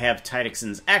 since I have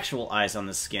Tidexon's actual eyes on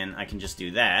the skin, I can just do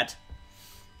that.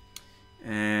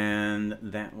 And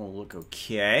that will look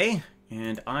okay.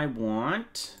 And I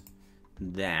want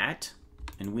that.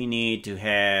 And we need to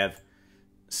have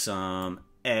some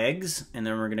eggs, and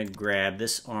then we're going to grab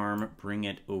this arm, bring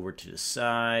it over to the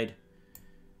side.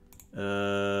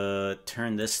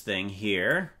 Turn this thing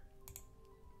here.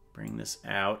 Bring this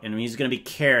out. And he's going to be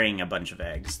carrying a bunch of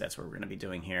eggs. That's what we're going to be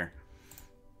doing here.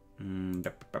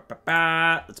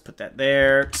 Let's put that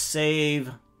there.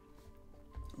 Save.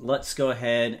 Let's go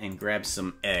ahead and grab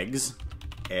some eggs.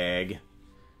 Egg.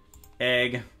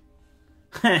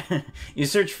 You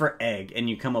search for egg and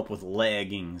you come up with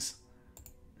leggings.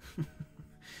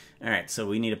 Alright, so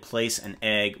we need to place an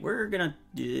egg. We're gonna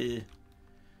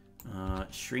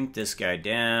shrink this guy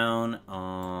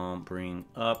down. Bring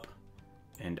up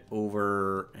and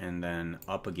over and then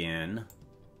up again.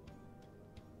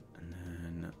 And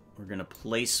then we're gonna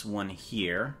place one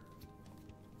here.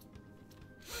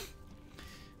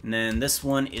 And then this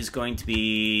one is going to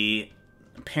be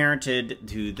parented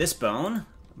to this bone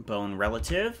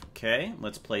relative. Okay,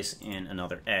 let's place in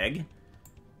another egg.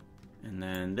 And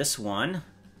then this one,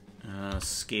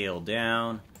 scale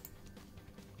down.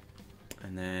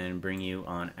 And then bring you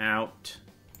on out.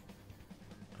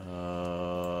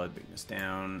 Bring this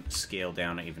down, scale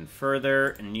down even further.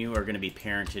 And you are going to be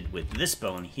parented with this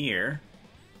bone here.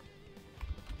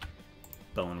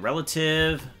 Bone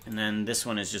relative, and then this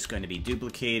one is just going to be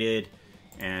duplicated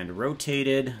and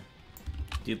rotated,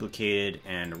 duplicated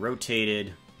and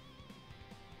rotated,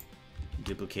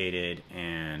 duplicated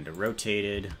and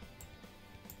rotated,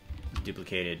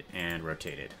 duplicated and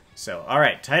rotated. So,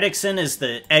 alright, Tidixon is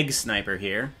the egg sniper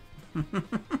here.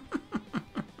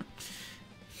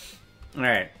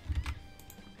 Alright.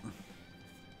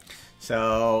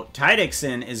 So,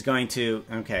 Tidixon is going to...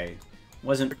 Okay,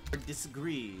 wasn't...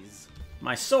 Disagrees.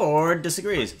 My sword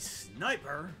disagrees.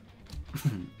 Sniper.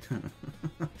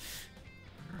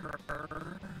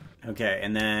 Okay,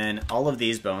 and then all of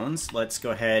these bones. Let's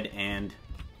go ahead and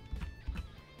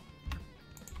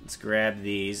let's grab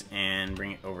these and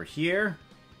bring it over here.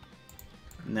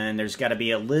 And then there's got to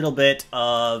be a little bit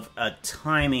of a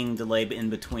timing delay in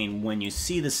between when you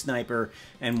see the sniper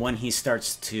and when he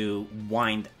starts to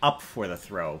wind up for the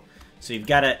throw. So you've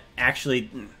got to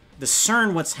actually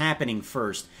discern what's happening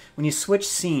first. When you switch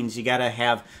scenes, you gotta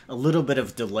have a little bit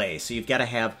of delay. So you've gotta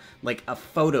have like a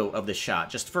photo of the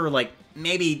shot, just for like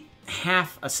maybe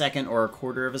half a second or a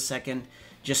quarter of a second.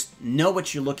 Just know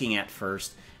what you're looking at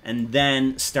first, and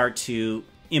then start to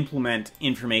implement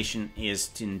information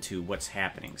into what's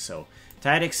happening. So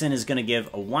Tidixon is gonna give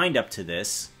a wind up to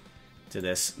this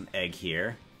egg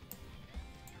here.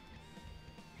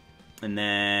 And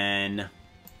then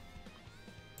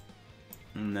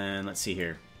let's see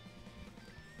here.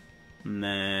 And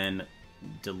then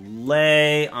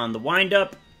delay on the wind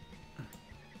up.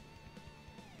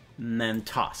 And then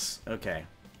toss. Okay.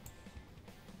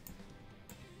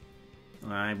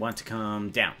 I want to come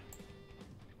down.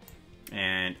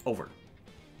 And over.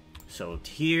 So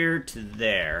here to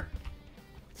there.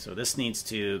 So this needs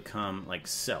to come like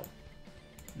so.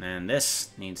 And then this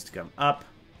needs to come up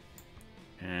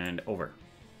and over.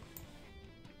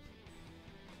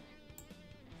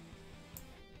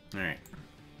 Alright.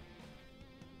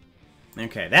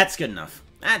 Okay, that's good enough.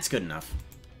 That's good enough.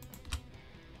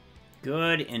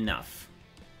 Good enough.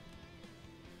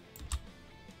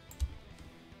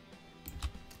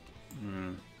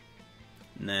 And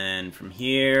then from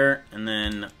here, and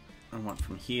then I want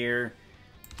from here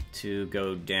to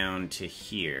go down to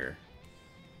here.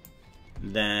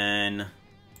 Then,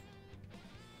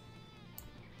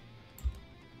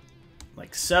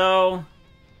 like so.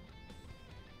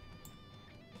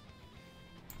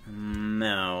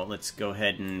 No, let's go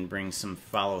ahead and bring some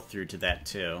follow-through to that,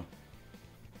 too.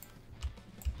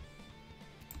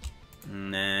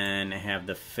 And then have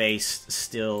the face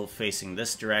still facing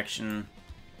this direction.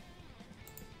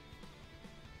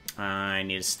 I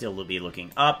need to still be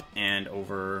looking up and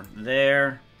over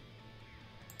there.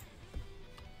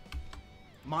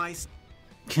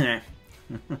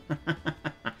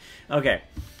 Okay.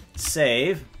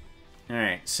 Save.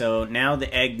 Alright, so now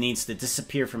the egg needs to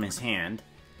disappear from his hand.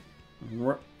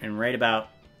 And right about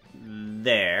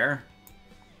there.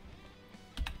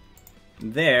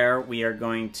 There, we are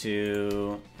going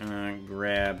to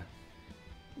grab...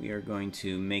 We are going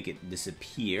to make it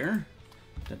disappear.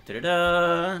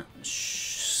 Da-da-da-da.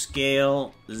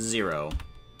 Scale 0.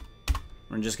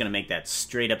 We're just going to make that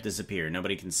straight up disappear.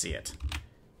 Nobody can see it.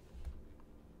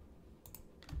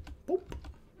 Boop.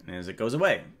 As it goes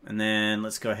away. And then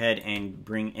let's go ahead and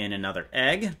bring in another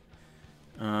egg.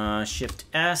 Shift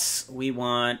S, we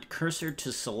want cursor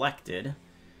to selected,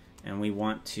 and we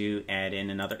want to add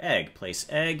in another egg. Place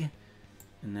egg,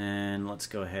 and then let's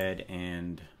go ahead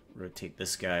and rotate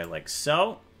this guy like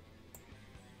so.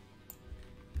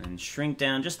 And shrink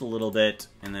down just a little bit,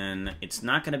 and then it's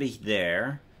not going to be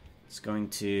there. It's going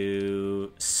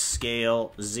to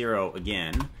scale 0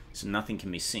 again, so nothing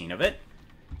can be seen of it.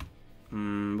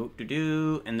 And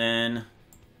then...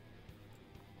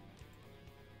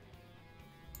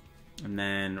 And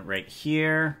then right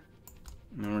here.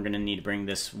 And then we're going to need to bring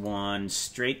this one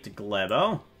straight to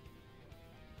Glebo.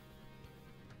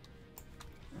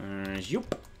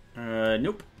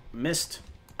 Nope. Missed.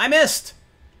 I missed!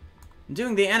 I'm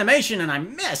doing the animation and I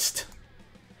missed!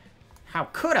 How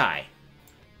could I?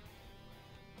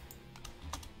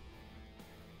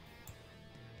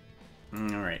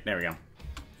 Alright, there we go.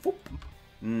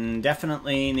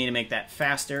 Definitely need to make that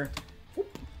faster.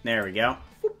 There we go.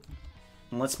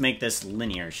 Let's make this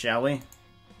linear, shall we?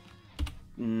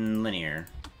 Linear.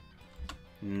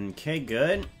 Okay,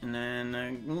 good. And then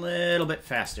a little bit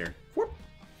faster.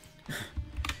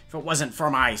 If it wasn't for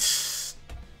my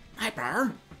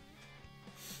sniper.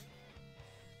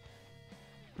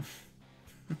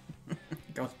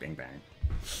 Ghost Bing Bang.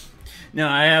 No,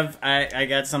 I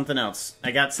got something else.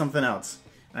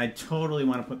 I totally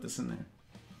want to put this in there.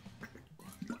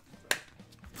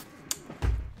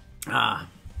 Ah.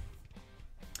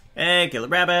 Hey, Killer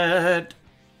Rabbit.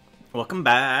 Welcome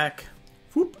back.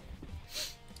 Whoop.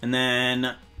 And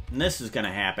then this is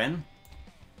gonna happen.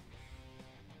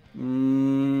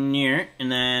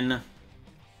 And then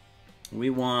we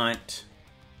want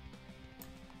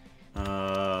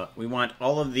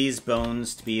all of these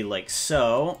bones to be like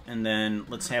so, and then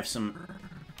let's have some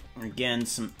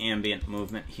ambient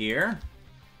movement here.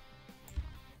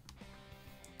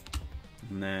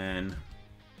 And then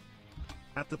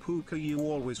at the Pooka you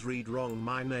always read wrong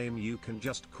my name, you can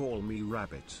just call me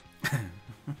Rabbit.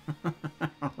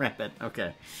 Rabbit,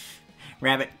 okay.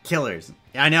 Rabbit Killers.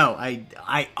 I know,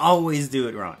 I always do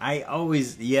it wrong.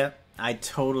 I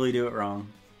totally do it wrong.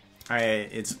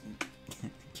 It's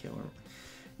Killer.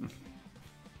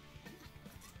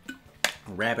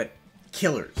 Rabbit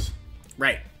Killers.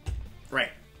 Right.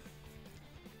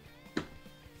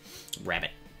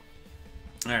 Rabbit.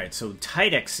 Alright, so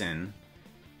Tidexin.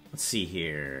 Let's see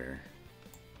here.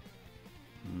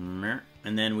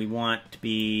 And then we want to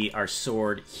be our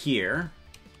sword here.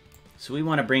 So we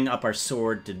want to bring up our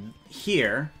sword to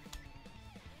here.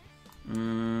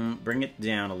 Bring it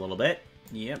down a little bit.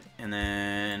 Yep. And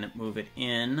then move it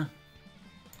in.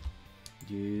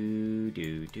 Do.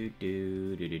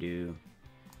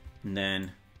 And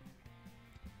then...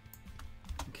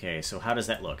 Okay, so how does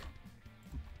that look?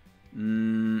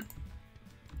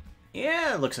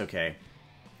 Yeah, it looks okay.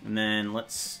 And then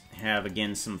let's have,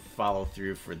 again, some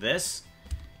follow-through for this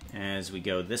as we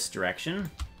go this direction.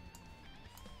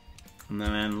 And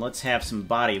then let's have some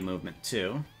body movement,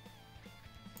 too.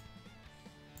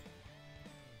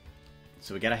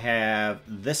 So we gotta have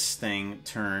this thing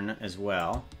turn as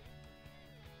well.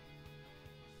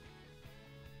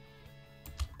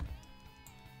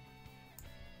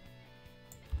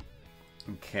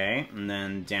 Okay, and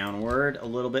then downward a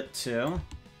little bit, too.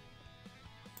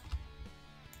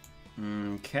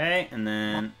 Okay, and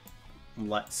then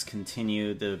let's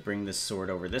continue to bring this sword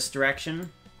over this direction.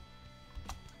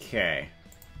 Okay.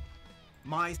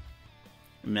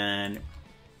 And then...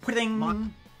 Pudding!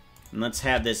 And let's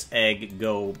have this egg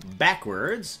go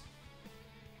backwards.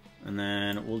 And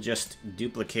then we'll just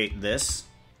duplicate this.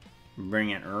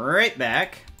 Bring it right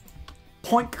back.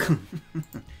 Poink!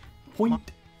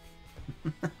 Point!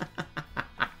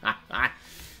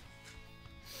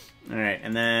 Alright,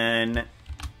 and then...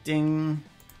 Ding!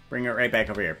 Bring it right back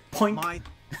over here. Point!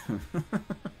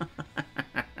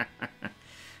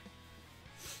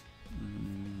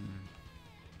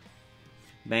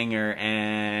 Banger,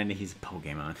 and he's a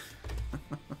Pokemon.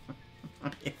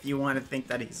 If you want to think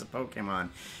that he's a Pokemon,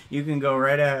 you can go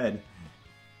right ahead.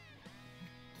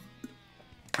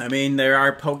 I mean, there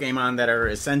are Pokemon that are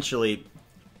essentially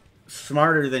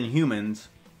smarter than humans,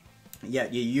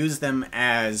 yet you use them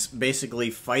as basically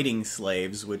fighting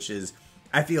slaves, which is,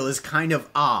 I feel, is kind of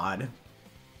odd.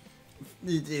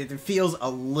 It feels a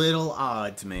little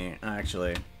odd to me,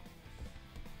 actually.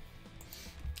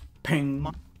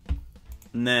 Ping!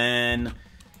 And then,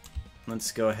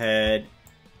 let's go ahead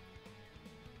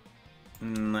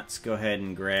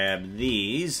and grab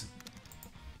these.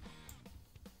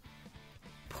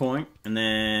 Point, and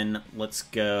then let's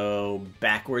go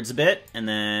backwards a bit, and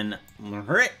then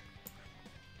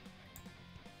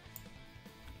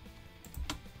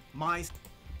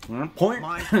point,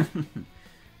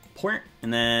 point,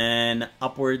 and then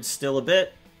upwards still a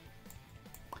bit,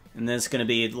 and then it's gonna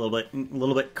be a little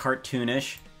bit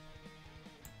cartoonish.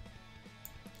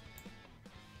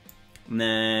 And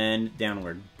then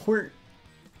downward. Port.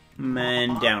 And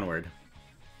then downward.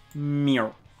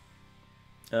 Meow.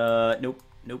 Nope.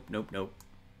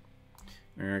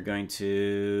 We're going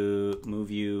to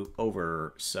move you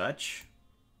over such.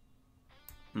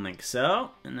 Like so.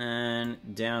 And then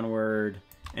downward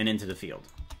and into the field.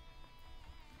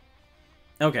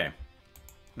 Okay.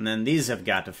 And then these have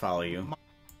got to follow you.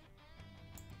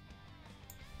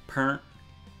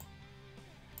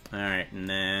 Alright, and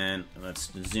then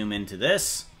let's zoom into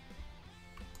this.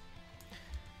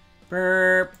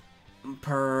 Burp.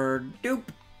 Doop.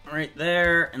 Right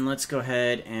there. And let's go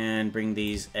ahead and bring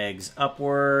these eggs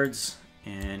upwards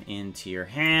and into your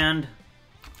hand.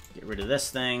 Get rid of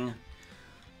this thing.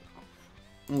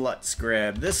 Let's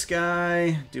grab this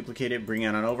guy. Duplicate it, bring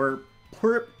it on over.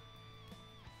 Burp.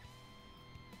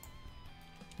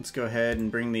 Let's go ahead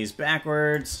and bring these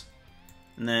backwards.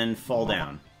 And then fall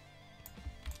down.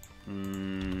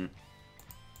 And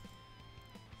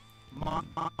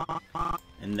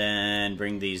then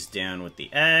bring these down with the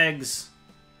eggs.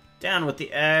 Down with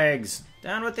the eggs.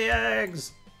 Down with the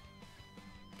eggs.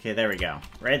 Okay, there we go.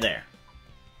 Right there.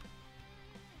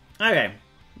 Okay,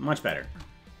 much better.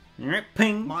 Alright,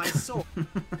 ping. My soul.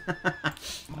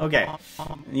 Okay,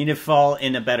 you need to fall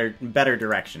in a better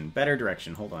direction. Better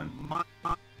direction. Hold on.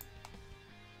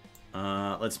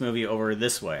 Let's move you over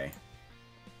this way.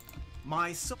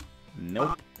 My soul.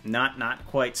 Nope. Not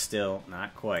quite still.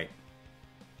 Not quite.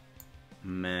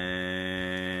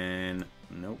 Man.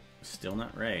 Nope. Still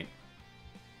not right.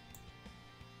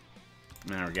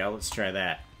 There we go. Let's try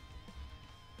that.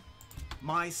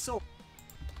 My soul.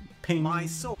 Ping. My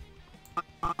soul.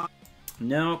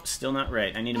 Nope. Still not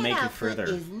right. I need to make it further.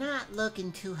 Is not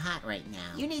looking too hot right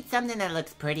now. You need something that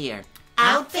looks prettier.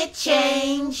 Outfit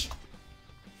change!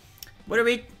 What are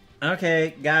we...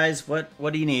 Okay, guys, what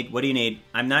do you need? What do you need?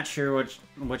 I'm not sure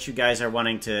what you guys are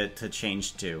wanting to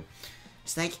change to.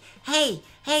 It's like, hey,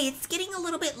 it's getting a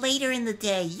little bit later in the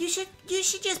day. You should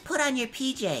just put on your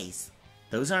PJs.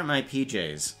 Those aren't my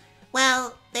PJs.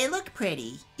 Well, they look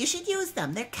pretty. You should use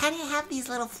them. They kind of have these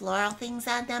little floral things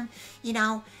on them, you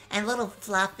know, and little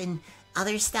fluff and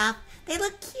other stuff. They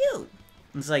look cute.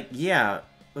 It's like, yeah,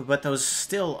 but those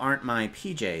still aren't my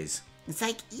PJs. It's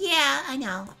like, yeah, I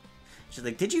know. She's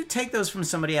like, did you take those from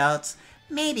somebody else?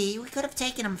 Maybe. We could have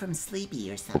taken them from Sleepy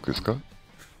or something.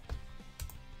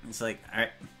 It's like,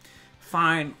 alright,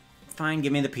 fine,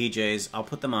 give me the PJs. I'll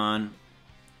put them on.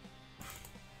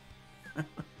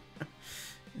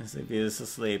 Sleepy is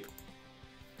asleep.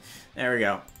 There we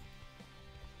go.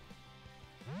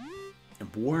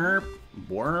 Warp.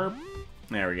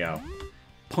 There we go.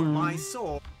 My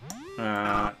soul.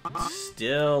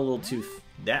 Still a little too...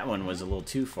 That one was a little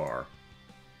too far.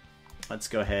 Let's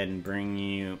go ahead and bring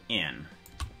you in.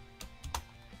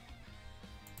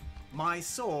 My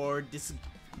sword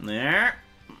There.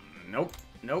 Nope.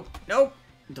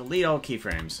 Delete all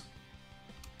keyframes.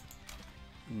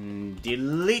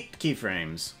 Delete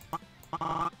keyframes.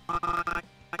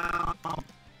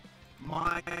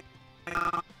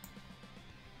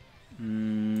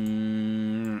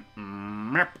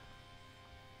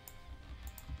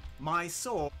 My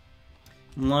soul.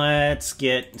 Let's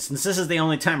get... Since this is the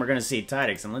only time we're going to see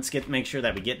Tidix, and let's make sure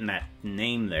that we get in that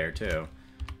name there, too.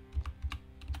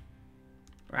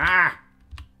 Ah!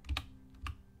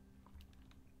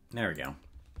 There we go.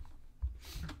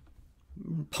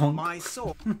 Punk. My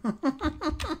soul.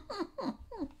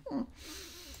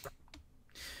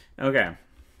 Okay.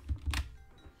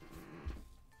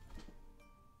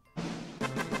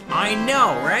 I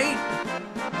know, right?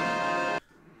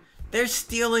 They're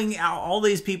stealing all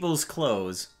these people's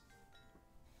clothes.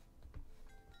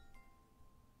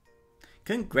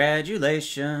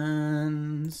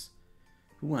 Congratulations.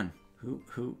 Who won? Who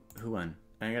won?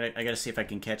 I gotta see if I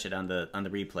can catch it on the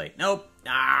replay. Nope.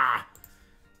 Ah,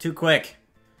 too quick.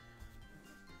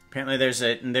 Apparently there's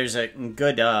a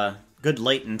good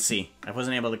latency. I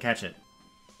wasn't able to catch it.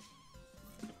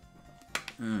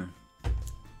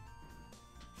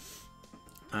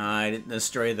 I didn't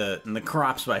destroy the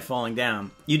crops by falling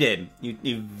down. You did.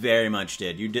 You very much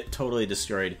did. You totally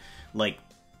destroyed like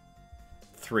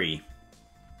three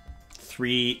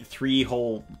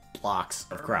whole blocks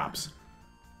of crops.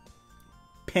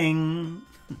 Ping.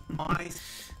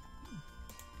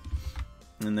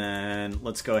 And then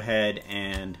let's go ahead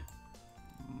and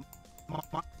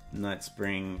let's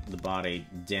bring the body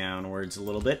downwards a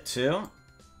little bit too.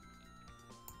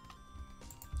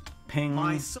 Ping.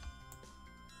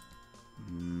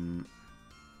 And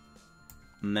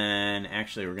then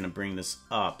actually we're gonna bring this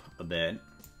up a bit.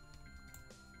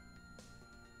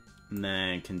 And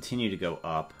then continue to go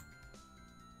up.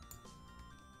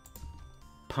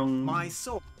 Pung. My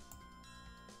soul.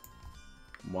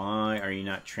 Why are you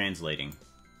not translating?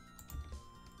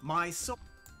 My soul.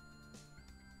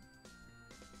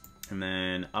 And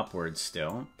then upwards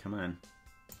still. Come on.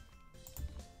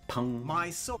 Pung. My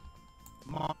soul.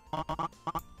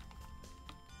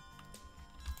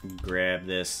 Grab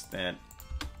this, that.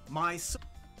 My soul.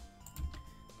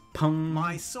 Pung.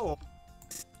 My sword.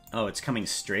 Oh, it's coming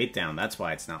straight down. That's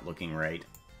why it's not looking right.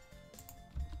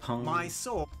 Pung. My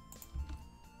sword.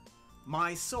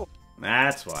 My sword.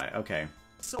 That's why. Okay.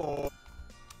 Sword.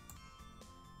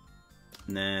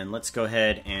 And then let's go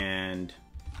ahead and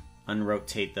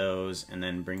unrotate those and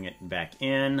then bring it back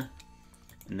in.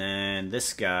 And then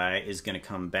this guy is going to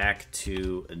come back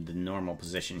to the normal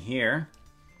position here.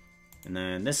 And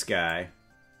then this guy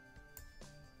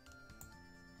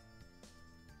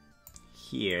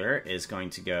here is going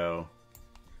to go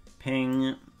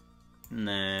ping, and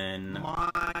then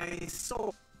my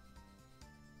soul.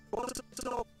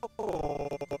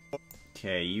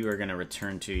 Okay, you are going to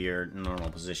return to your normal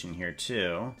position here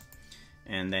too.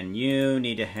 And then you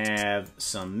need to have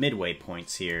some midway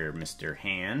points here, Mr.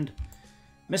 Hand.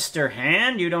 Mr.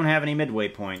 Hand, you don't have any midway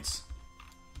points.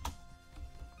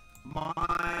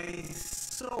 My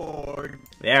sword.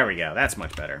 There we go, that's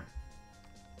much better.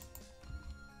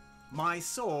 My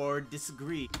sword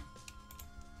disagrees.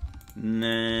 And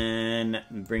then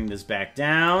bring this back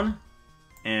down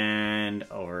and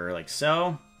over like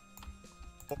so.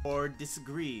 Or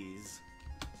disagrees.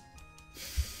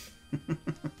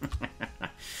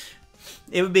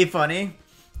 It would be funny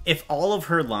if all of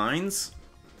her lines,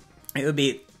 it would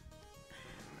be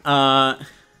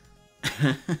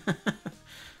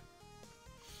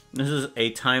this is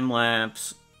a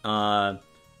time-lapse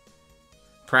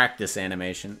practice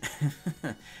animation.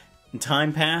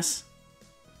 Time pass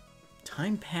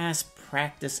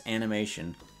practice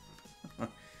animation.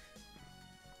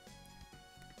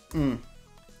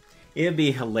 It would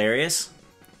be hilarious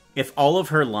if all of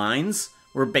her lines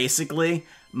were basically,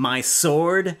 my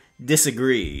sword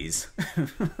disagrees.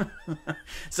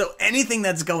 So anything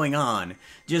that's going on,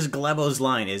 just Glebo's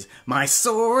line is, my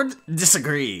sword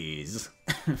disagrees.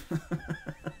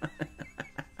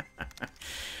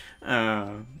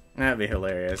 That'd be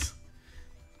hilarious.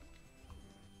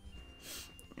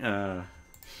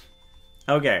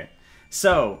 Okay,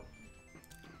 so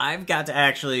I've got to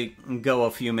actually go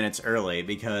a few minutes early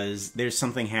because there's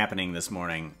something happening this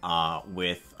morning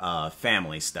with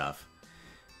family stuff.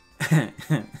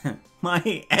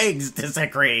 My eggs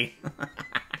disagree.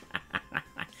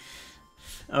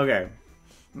 Okay,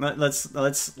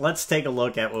 let's take a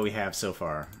look at what we have so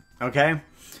far. Okay,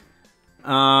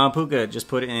 Pooka just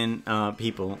put in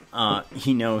people.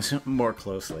 He knows more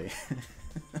closely.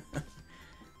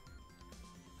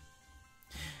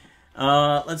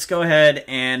 Let's go ahead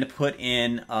and put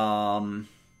in,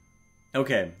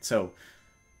 okay, so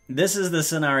this is the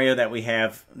scenario that we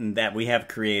have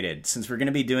created. Since we're going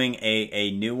to be doing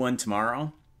a new one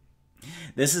tomorrow,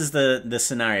 this is the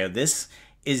scenario. This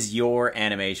is your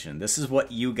animation. This is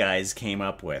what you guys came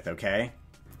up with, okay?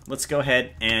 Let's go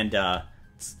ahead and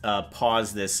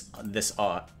pause this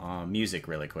music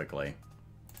really quickly.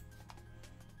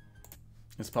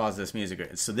 Let's pause this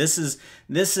music. So this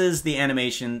is the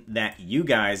animation that you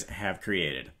guys have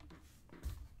created.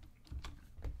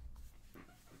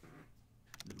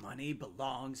 The money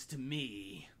belongs to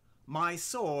me. My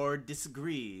sword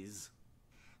disagrees.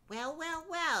 Well, well,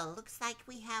 well, looks like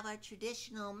we have our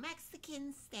traditional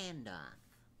Mexican standoff.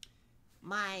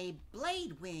 My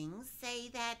blade wings say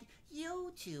that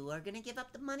you two are gonna give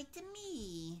up the money to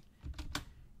me.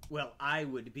 Well, I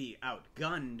would be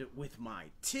outgunned with my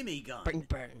Timmy gun Bang,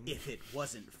 bang. if it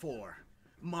wasn't for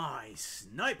my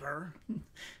sniper.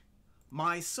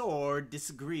 My sword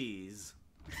disagrees.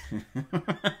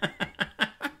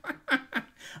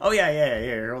 Oh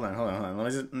yeah. Hold on. Let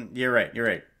me just, you're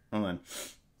right. Hold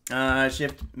on.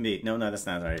 Shift B. No, that's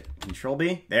not right. Control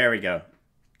B. There we go.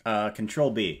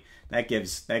 Control B. That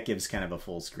gives kind of a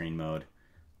full screen mode.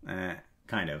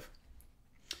 Kind of.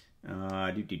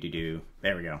 There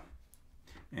we go.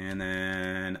 And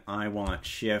then I want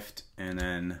shift and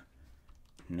then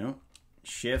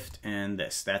shift and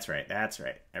this. That's right.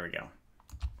 There we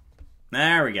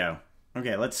go.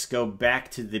 Okay, let's go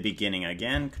back to the beginning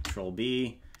again. Control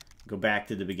B. Go back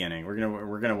to the beginning.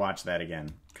 We're gonna watch that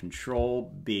again.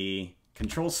 Control B.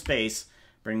 Control space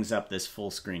brings up this full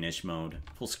screenish mode.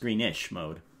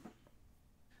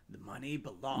 The money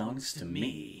belongs to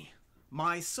me.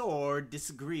 My sword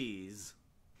disagrees.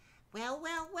 Well,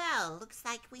 well, well, looks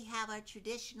like we have our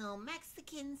traditional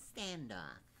Mexican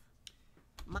standoff.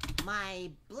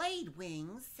 My blade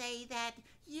wings say that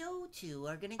you two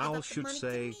are gonna give Owl up the should money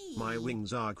say, to me. my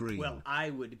wings are green. Well, I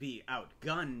would be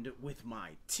outgunned with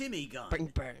my Timmy gun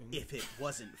Bang, bang. if it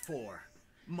wasn't for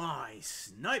my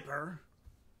sniper.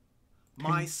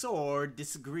 My sword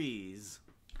disagrees.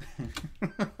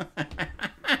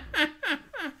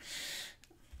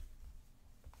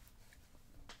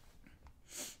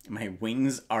 My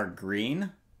wings are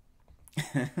green?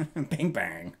 Bing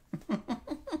bang.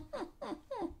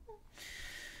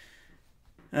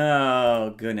 Oh,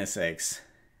 goodness sakes.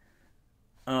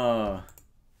 Oh.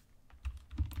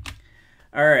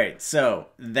 All right, so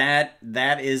that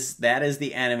is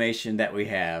the animation that we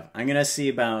have. I'm gonna see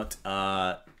about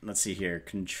let's see here,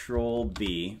 Control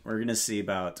B. We're gonna see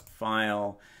about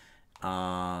file,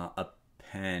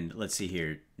 append. Let's see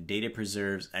here, data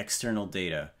preserves external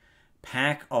data,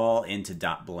 pack all into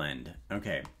 .blend.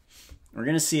 Okay, we're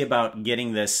gonna see about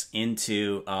getting this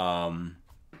into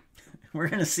we're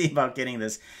gonna see about getting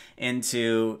this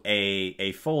into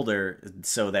a folder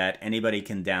so that anybody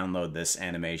can download this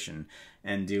animation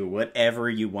and do whatever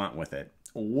you want with it.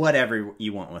 Whatever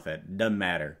you want with it. Doesn't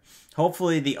matter.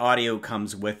 Hopefully the audio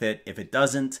comes with it. If it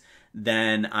doesn't,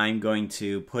 then I'm going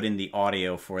to put in the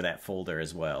audio for that folder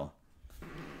as well.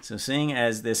 So seeing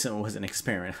as this was an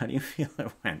experiment, how do you feel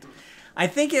it went? I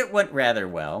think it went rather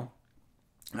well.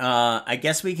 I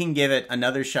guess we can give it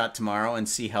another shot tomorrow and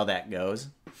see how that goes.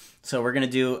 So we're going to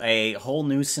do a whole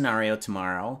new scenario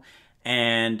tomorrow.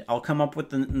 And I'll come up with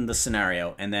the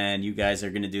scenario, and then you guys are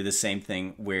going to do the same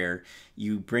thing where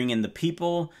you bring in the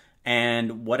people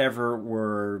and whatever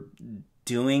we're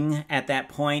doing at that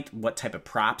point, what type of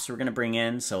props we're going to bring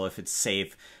in. So if it's, say,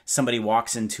 if somebody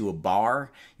walks into a bar,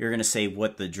 you're going to say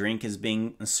what the drink is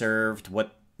being served,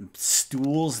 what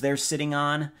stools they're sitting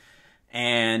on,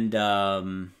 and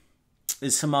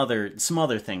there's some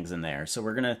other things in there. So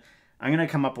I'm gonna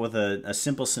come up with a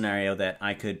simple scenario that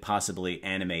I could possibly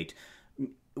animate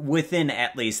within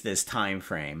at least this time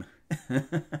frame.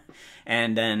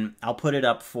 And then I'll put it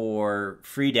up for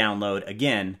free download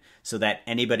again so that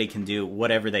anybody can do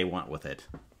whatever they want with it.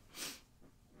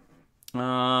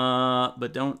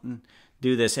 But don't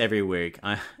do this every week.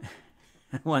 I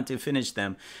want to finish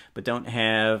them, but don't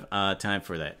have time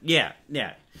for that. Yeah.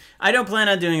 I don't plan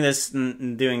on doing this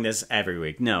every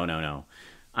week. No.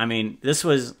 I mean, this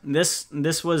was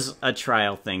a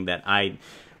trial thing that I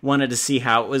wanted to see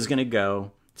how it was going to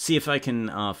go, see if I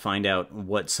can find out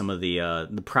what some of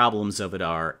the problems of it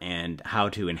are and how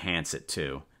to enhance it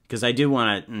too. Because I do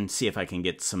want to see if I can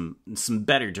get some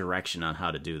better direction on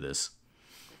how to do this.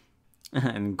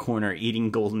 And Corner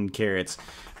eating golden carrots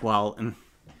while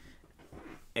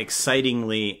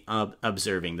excitingly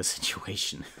observing the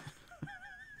situation.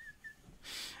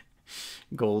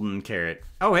 Golden carrot.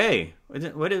 Oh, hey.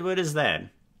 What is that?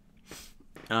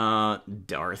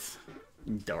 Darth.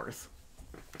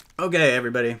 Okay,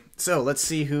 everybody. So, let's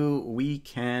see who we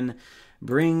can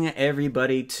bring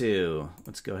everybody to.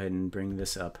 Let's go ahead and bring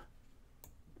this up.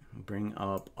 Bring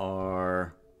up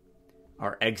our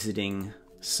exiting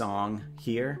song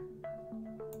here.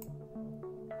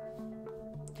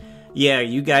 Yeah,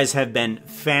 you guys have been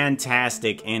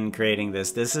fantastic in creating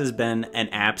this. This has been an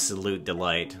absolute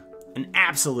delight. An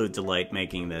absolute delight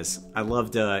making this. I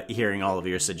loved hearing all of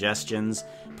your suggestions,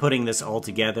 putting this all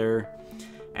together,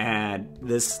 and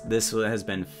this has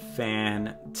been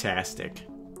fantastic.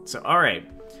 So, alright,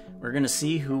 we're gonna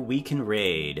see who we can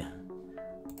raid.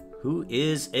 Who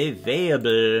is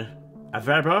available?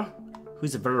 Available?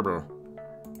 Who's available?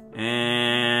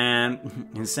 And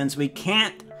since we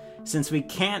can't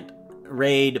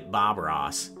raid Bob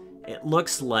Ross, it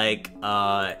looks like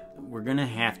we're gonna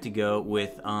have to go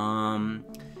with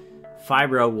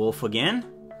Fibro Wolf again.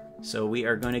 So we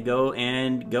are gonna go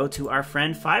to our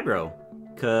friend Fibro,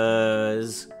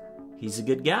 cause he's a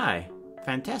good guy.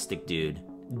 Fantastic dude.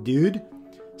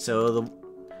 So the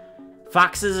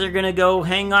foxes are gonna go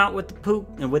hang out with the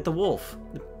Pooka and with the wolf.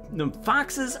 The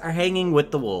foxes are hanging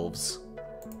with the wolves.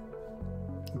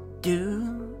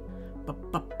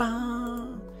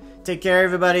 Take care,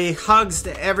 everybody. Hugs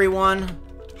to everyone.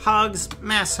 Hugs,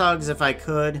 mass hugs if I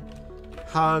could.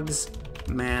 Hugs,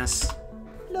 mass.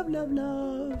 Love.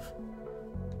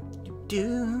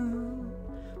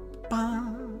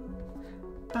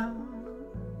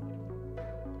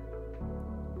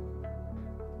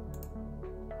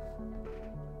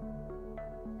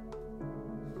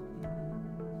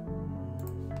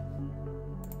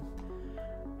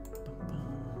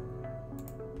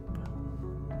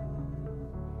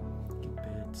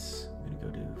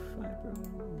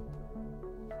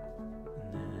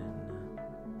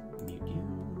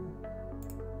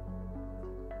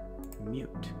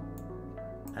 Mute.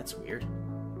 That's weird.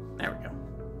 There we go.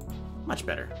 Much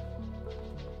better.